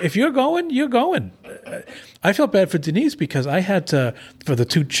you're going, you're going. I felt bad for Denise because I had to for the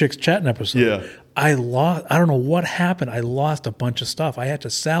Two Chicks Chatting episode. Yeah. I don't know what happened. I lost a bunch of stuff. I had to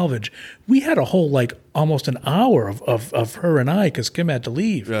salvage. We had a whole almost an hour of her and I because Kim had to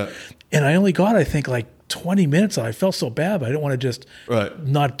leave. Right. And I only got, I think, 20 minutes. I felt so bad, but I didn't want to just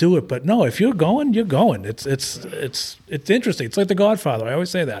not do it. But no, if you're going, you're going. It's interesting. It's like The Godfather. I always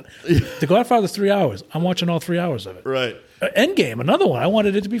say that. The Godfather's 3 hours. I'm watching all 3 hours of it. Right. Endgame, another one. I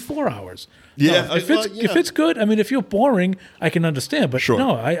wanted it to be 4 hours. Yeah. No, if it's good, I mean, if you're boring, I can understand. But sure.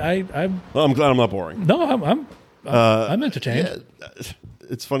 No, I'm. Well, I'm glad I'm not boring. No, I'm entertained. Yeah.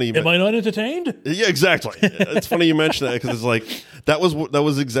 It's funny. Am I not entertained? Yeah, exactly. It's funny you mention that because it's like that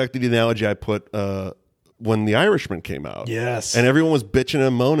was exactly the analogy I put when The Irishman came out. Yes, and everyone was bitching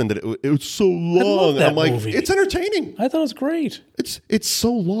and moaning that it was so long. I love that I'm like, movie. It's entertaining. I thought it was great. It's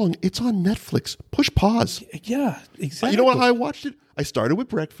so long. It's on Netflix. Push pause. Yeah, exactly. You know what? I watched it. I started with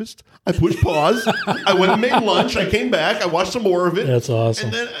breakfast. I pushed pause. I went and made lunch. I came back. I watched some more of it. That's awesome.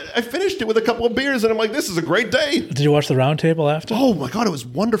 And then I finished it with a couple of beers, and I'm like, this is a great day. Did you watch the round table after? Oh, my God. It was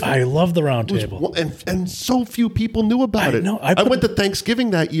wonderful. I love the round table. And so few people knew about it. Know. I went to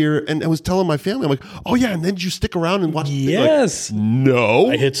Thanksgiving that year, and I was telling my family, I'm like, oh, yeah, and then did you stick around and watch it? Yes. No.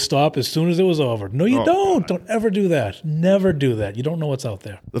 I hit stop as soon as it was over. No, you don't. God. Don't ever do that. Never do that. You don't know what's out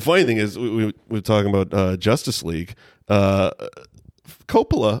there. The funny thing is, we were talking about Justice League.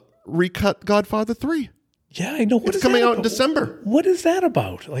 Coppola recut Godfather 3. Yeah, I know. It's coming out in December. What is that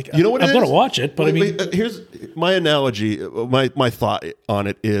about? You know what? I'm going to watch it, but here's my analogy. My thought on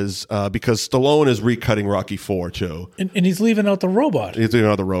it is because Stallone is recutting Rocky 4 too, and he's leaving out the robot. He's leaving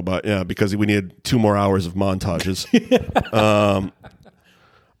out the robot, yeah, because we need 2 more hours of montages.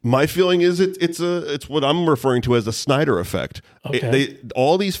 My feeling is it's what I'm referring to as the Snyder effect. Okay.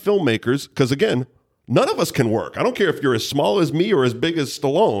 All these filmmakers, because again, none of us can work. I don't care if you're as small as me or as big as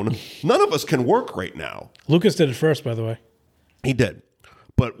Stallone. None of us can work right now. Lucas did it first, by the way. He did.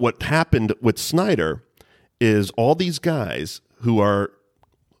 But what happened with Snyder is all these guys who are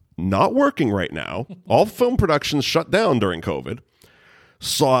not working right now, all film productions shut down during COVID,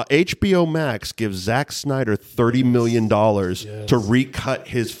 saw HBO Max give Zack Snyder $30 million to recut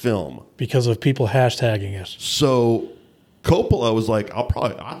his film. Because of people hashtagging it. So Coppola was like,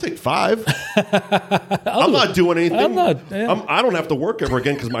 I'll take 5. I'm not doing anything. I don't have to work ever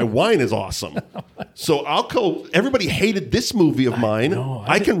again because my wine is awesome. So everybody hated this movie of mine.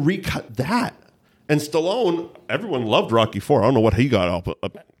 I can recut that. And Stallone, everyone loved Rocky 4. I don't know what he got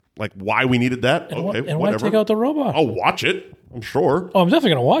up. Like why we needed that. And whatever. Why take out the robot? I'll watch it. I'm sure. Oh, I'm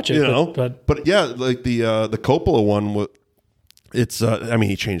definitely going to watch it. But yeah, like the Coppola one. It's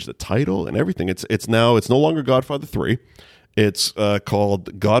he changed the title and everything. It's no longer Godfather 3. It's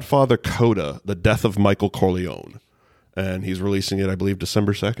called Godfather Coda: The Death of Michael Corleone, and he's releasing it, I believe,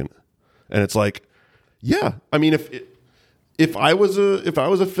 December 2nd. And it's like, yeah, I mean, if I was a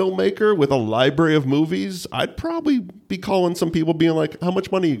filmmaker with a library of movies, I'd probably be calling some people, being like, "How much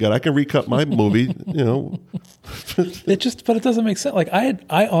money you got? I can recut my movie." You know, but it doesn't make sense. Like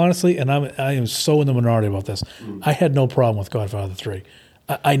I honestly, and I am so in the minority about this. I had no problem with Godfather 3.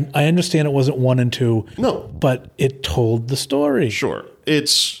 I understand it wasn't 1 and 2. No, but it told the story. Sure,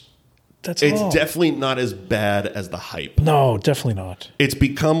 it's definitely not as bad as the hype. No, definitely not. It's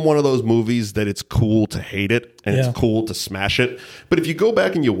become one of those movies that it's cool to hate it and it's cool to smash it. But if you go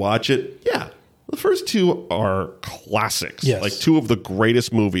back and you watch it, the first 2 are classics. Yes. Like 2 of the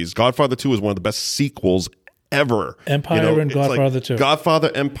greatest movies. Godfather 2 is one of the best sequels ever. Empire and Godfather 2.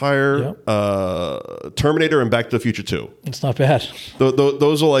 Godfather, Empire, Terminator, and Back to the Future 2. It's not bad.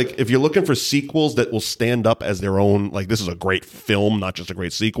 Those are like, if you're looking for sequels that will stand up as their own, like this is a great film, not just a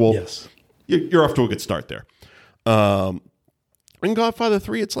great sequel. Yes. You're off to a good start there. In Godfather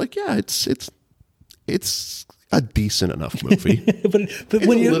 3, it's like, yeah, it's a decent enough movie. but it's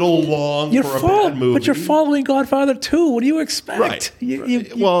when a little long for a bad movie. But you're following Godfather 2. What do you expect? Right. You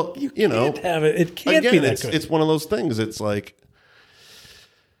can't have it. It can't be that good. It's one of those things. It's like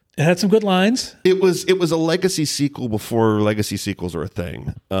it had some good lines. It was a legacy sequel before legacy sequels were a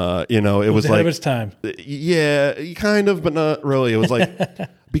thing. It was ahead like of its time. Yeah, kind of, but not really. It was like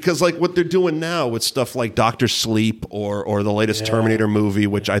because like what they're doing now with stuff like Dr. Sleep or the latest Terminator movie,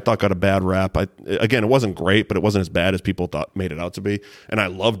 which I thought got a bad rap. Again, it wasn't great, but it wasn't as bad as people made it out to be. And I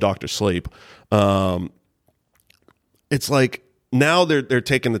love Dr. Sleep. It's like now they're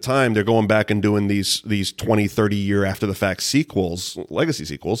taking the time. They're going back and doing these 20, 30 year after the fact sequels, legacy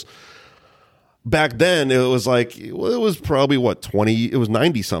sequels. Back then, it was like, well, it was probably, 20, it was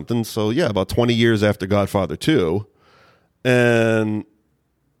 90 something. So, yeah, about 20 years after Godfather 2. And,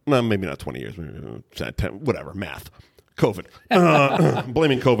 no, maybe not 20 years, maybe 10, whatever, math. COVID. I'm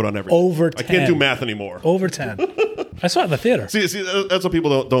blaming COVID on everything. Over 10. I can't do math anymore. Over 10. I saw it in the theater. See, that's what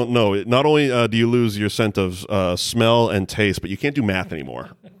people don't know. Not only do you lose your sense of smell and taste, but you can't do math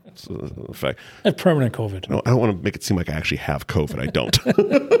anymore. That's a fact. I have permanent COVID. No, I don't want to make it seem like I actually have COVID. I don't.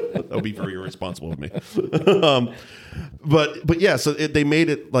 That would be very irresponsible of me. But yeah, so they made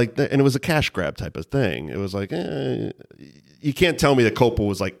it like, and it was a cash grab type of thing. It was like, you can't tell me that Coppola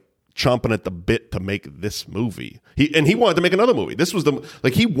was like chomping at the bit to make this movie. He wanted to make another movie. This was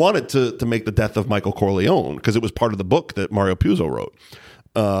he wanted to make The Death of Michael Corleone because it was part of the book that Mario Puzo wrote.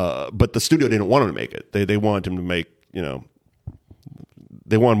 But the studio didn't want him to make it. They wanted him to make,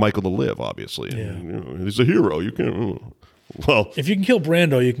 they wanted Michael to live, obviously. Yeah. And, he's a hero. You can't. Well, if you can kill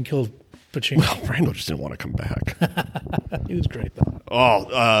Brando, you can kill Pacino. Well, Brando just didn't want to come back. He was great though.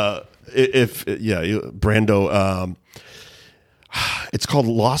 Brando. It's called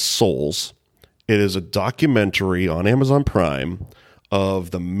Lost Souls. It is a documentary on Amazon Prime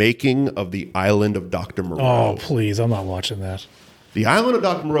of the making of The Island of Dr. Moreau. Oh, please. I'm not watching that. The Island of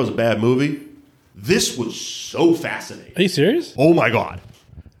Dr. Moreau is a bad movie. This was so fascinating. Are you serious? Oh, my God.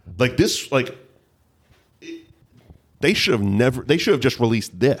 Like this, they should have just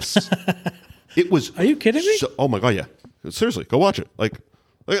released this. It was. Are you kidding me? Oh, my God, yeah. Seriously, go watch it.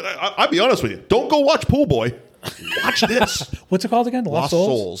 I'll be honest with you. Don't go watch Pool Boy. Watch this. What's it called again? Lost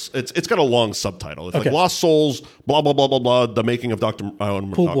Souls. It's got a long subtitle. It's like Lost Souls, blah, blah, blah, blah, blah, the making of Dr.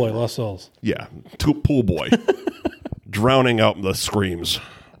 Pool Boy, Lost Souls. Yeah, Pool Boy. Drowning out the screams.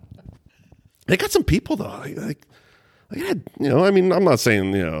 They got some people, though. I'm not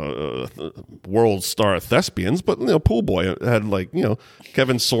saying, world star thespians, but, Pool Boy had,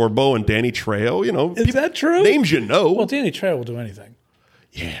 Kevin Sorbo and Danny Trejo, Is that true? Names you know. Well, Danny Trejo will do anything.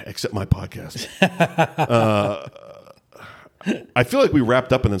 Yeah, except my podcast. I feel like we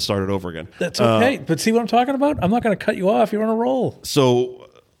wrapped up and then started over again. That's okay. But see what I'm talking about? I'm not going to cut you off. You're on a roll. So,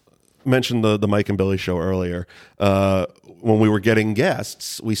 mentioned the Mike and Billy show earlier. When we were getting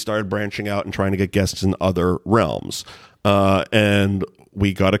guests, we started branching out and trying to get guests in other realms. And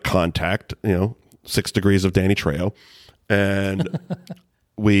we got a contact, 6 Degrees of Danny Trejo. And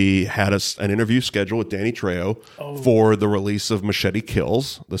we had an interview scheduled with Danny Trejo for the release of Machete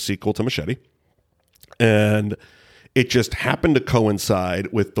Kills, the sequel to Machete. And it just happened to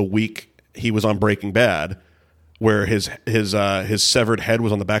coincide with the week he was on Breaking Bad, where his severed head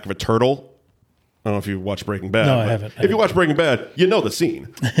was on the back of a turtle. I don't know if you watched Breaking Bad. No, I haven't. If you watch Breaking Bad, you know the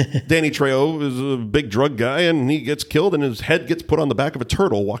scene. Danny Trejo is a big drug guy, and he gets killed, and his head gets put on the back of a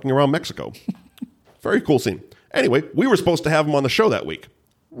turtle walking around Mexico. Very cool scene. Anyway, we were supposed to have him on the show that week.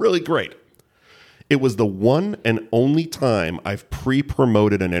 Really great. It was the one and only time I've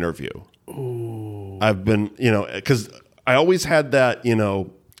pre-promoted an interview. Ooh. I've been, because I always had that,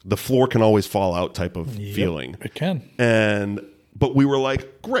 the floor can always fall out type of feeling. It can. But we were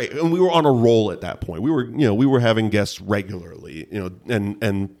like, great. And we were on a roll at that point. We were having guests regularly,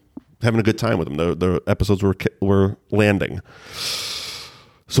 and having a good time with them. The episodes were landing.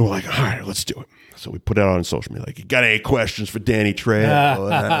 So we're like, all right, let's do it. So we put it out on social media, like, you got any questions for Danny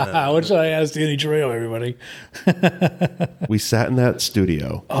Trejo? What should I ask Danny Trejo, everybody? We sat in that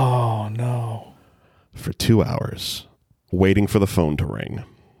studio. Oh, no. For 2 hours, waiting for the phone to ring.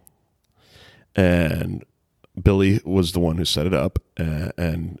 And Billy was the one who set it up,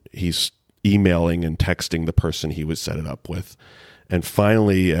 and he's emailing and texting the person he would set it up with. And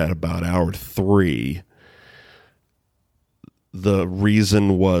finally, at about hour 3, the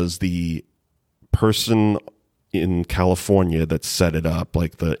reason was the person in California that set it up,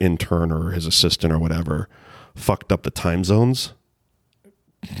 like the intern or his assistant or whatever, fucked up the time zones.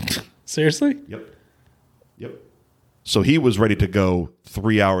 Seriously? Yep. So he was ready to go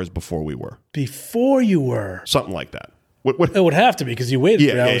 3 hours before we were. Before you were? Something like that. It would have to be because you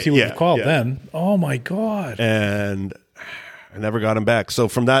waited 3 hours. He would have called then. Oh, my God. And I never got him back. So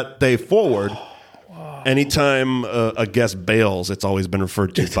from that day forward, anytime a guest bails, it's always been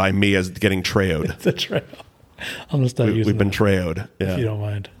referred to by me as getting trayoed. The trail. I'm going to start using We've been trayoed. Yeah. If you don't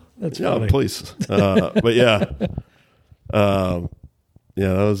mind. That's funny. Please. But yeah. That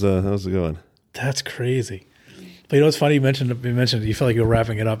was a good one. That's crazy. But you know what's funny? You mentioned you felt like you were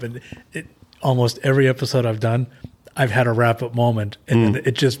wrapping it up. And almost every episode I've done, I've had a wrap-up moment, and then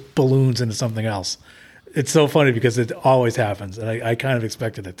it just balloons into something else. It's so funny because it always happens, and I kind of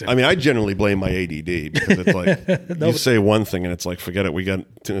expected it to. I mean, I generally blame my ADD because it's like you say one thing and it's like, forget it. We got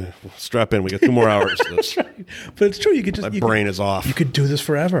strap in. We got 2 more hours. That's right. But it's true. You could just my brain is off. You could do this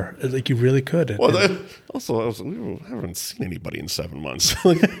forever. Like you really could. I haven't seen anybody in 7 months.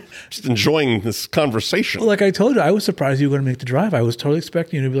 Just enjoying this conversation. Well, like I told you, I was surprised you were going to make the drive. I was totally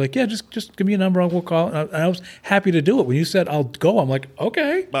expecting you to be like, yeah, just give me a number. We'll call. And I was happy to do it. When you said I'll go, I'm like,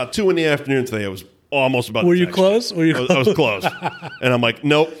 okay. About 2 PM today, I was almost about. Were you close? I was close, and I'm like,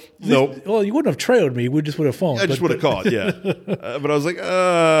 nope. Well, you wouldn't have trailed me. We just would have phoned. I just would have called, yeah. But I was like,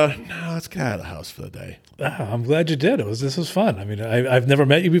 no, let's get out of the house for the day. I'm glad you did. This was fun. I mean, I've never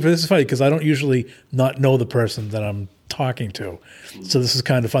met you before. This is funny because I don't usually not know the person that I'm talking to, so this is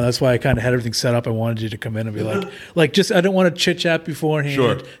kind of fun. That's why I kind of had everything set up. I wanted you to come in and be like, just I don't want to chit chat beforehand.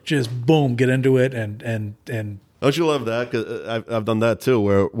 Sure. Just boom, get into it and. Don't you love that? 'Cause I've done that too,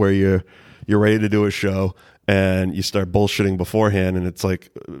 where you're ready to do a show and you start bullshitting beforehand, and it's like,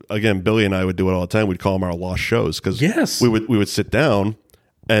 again, Billy and I would do it all the time. We'd call them our lost shows because we would sit down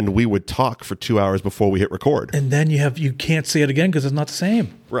and we would talk for 2 hours before we hit record, and then you can't say it again because it's not the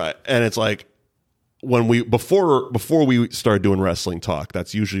same, right? And it's like when before we started doing wrestling talk,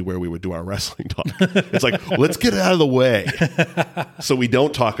 that's usually where we would do our wrestling talk. It's like, let's get it out of the way so we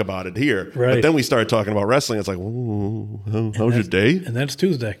don't talk about it here. Right. But then we started talking about wrestling. It's like, how's your day? And then it's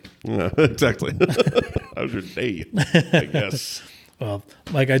Tuesday. Yeah, exactly. How's your day? I guess. Well,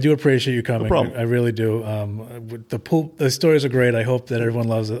 Mike, I do appreciate you coming. No problem. I really do. The stories are great. I hope that everyone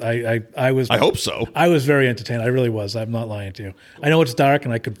loves it. I hope so. I was very entertained. I really was. I'm not lying to you. I know it's dark,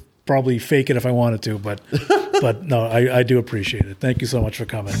 and I could probably fake it if I wanted to, but no, I do appreciate it. Thank you so much for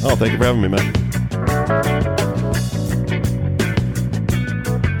coming. Oh, thank you for having me, man.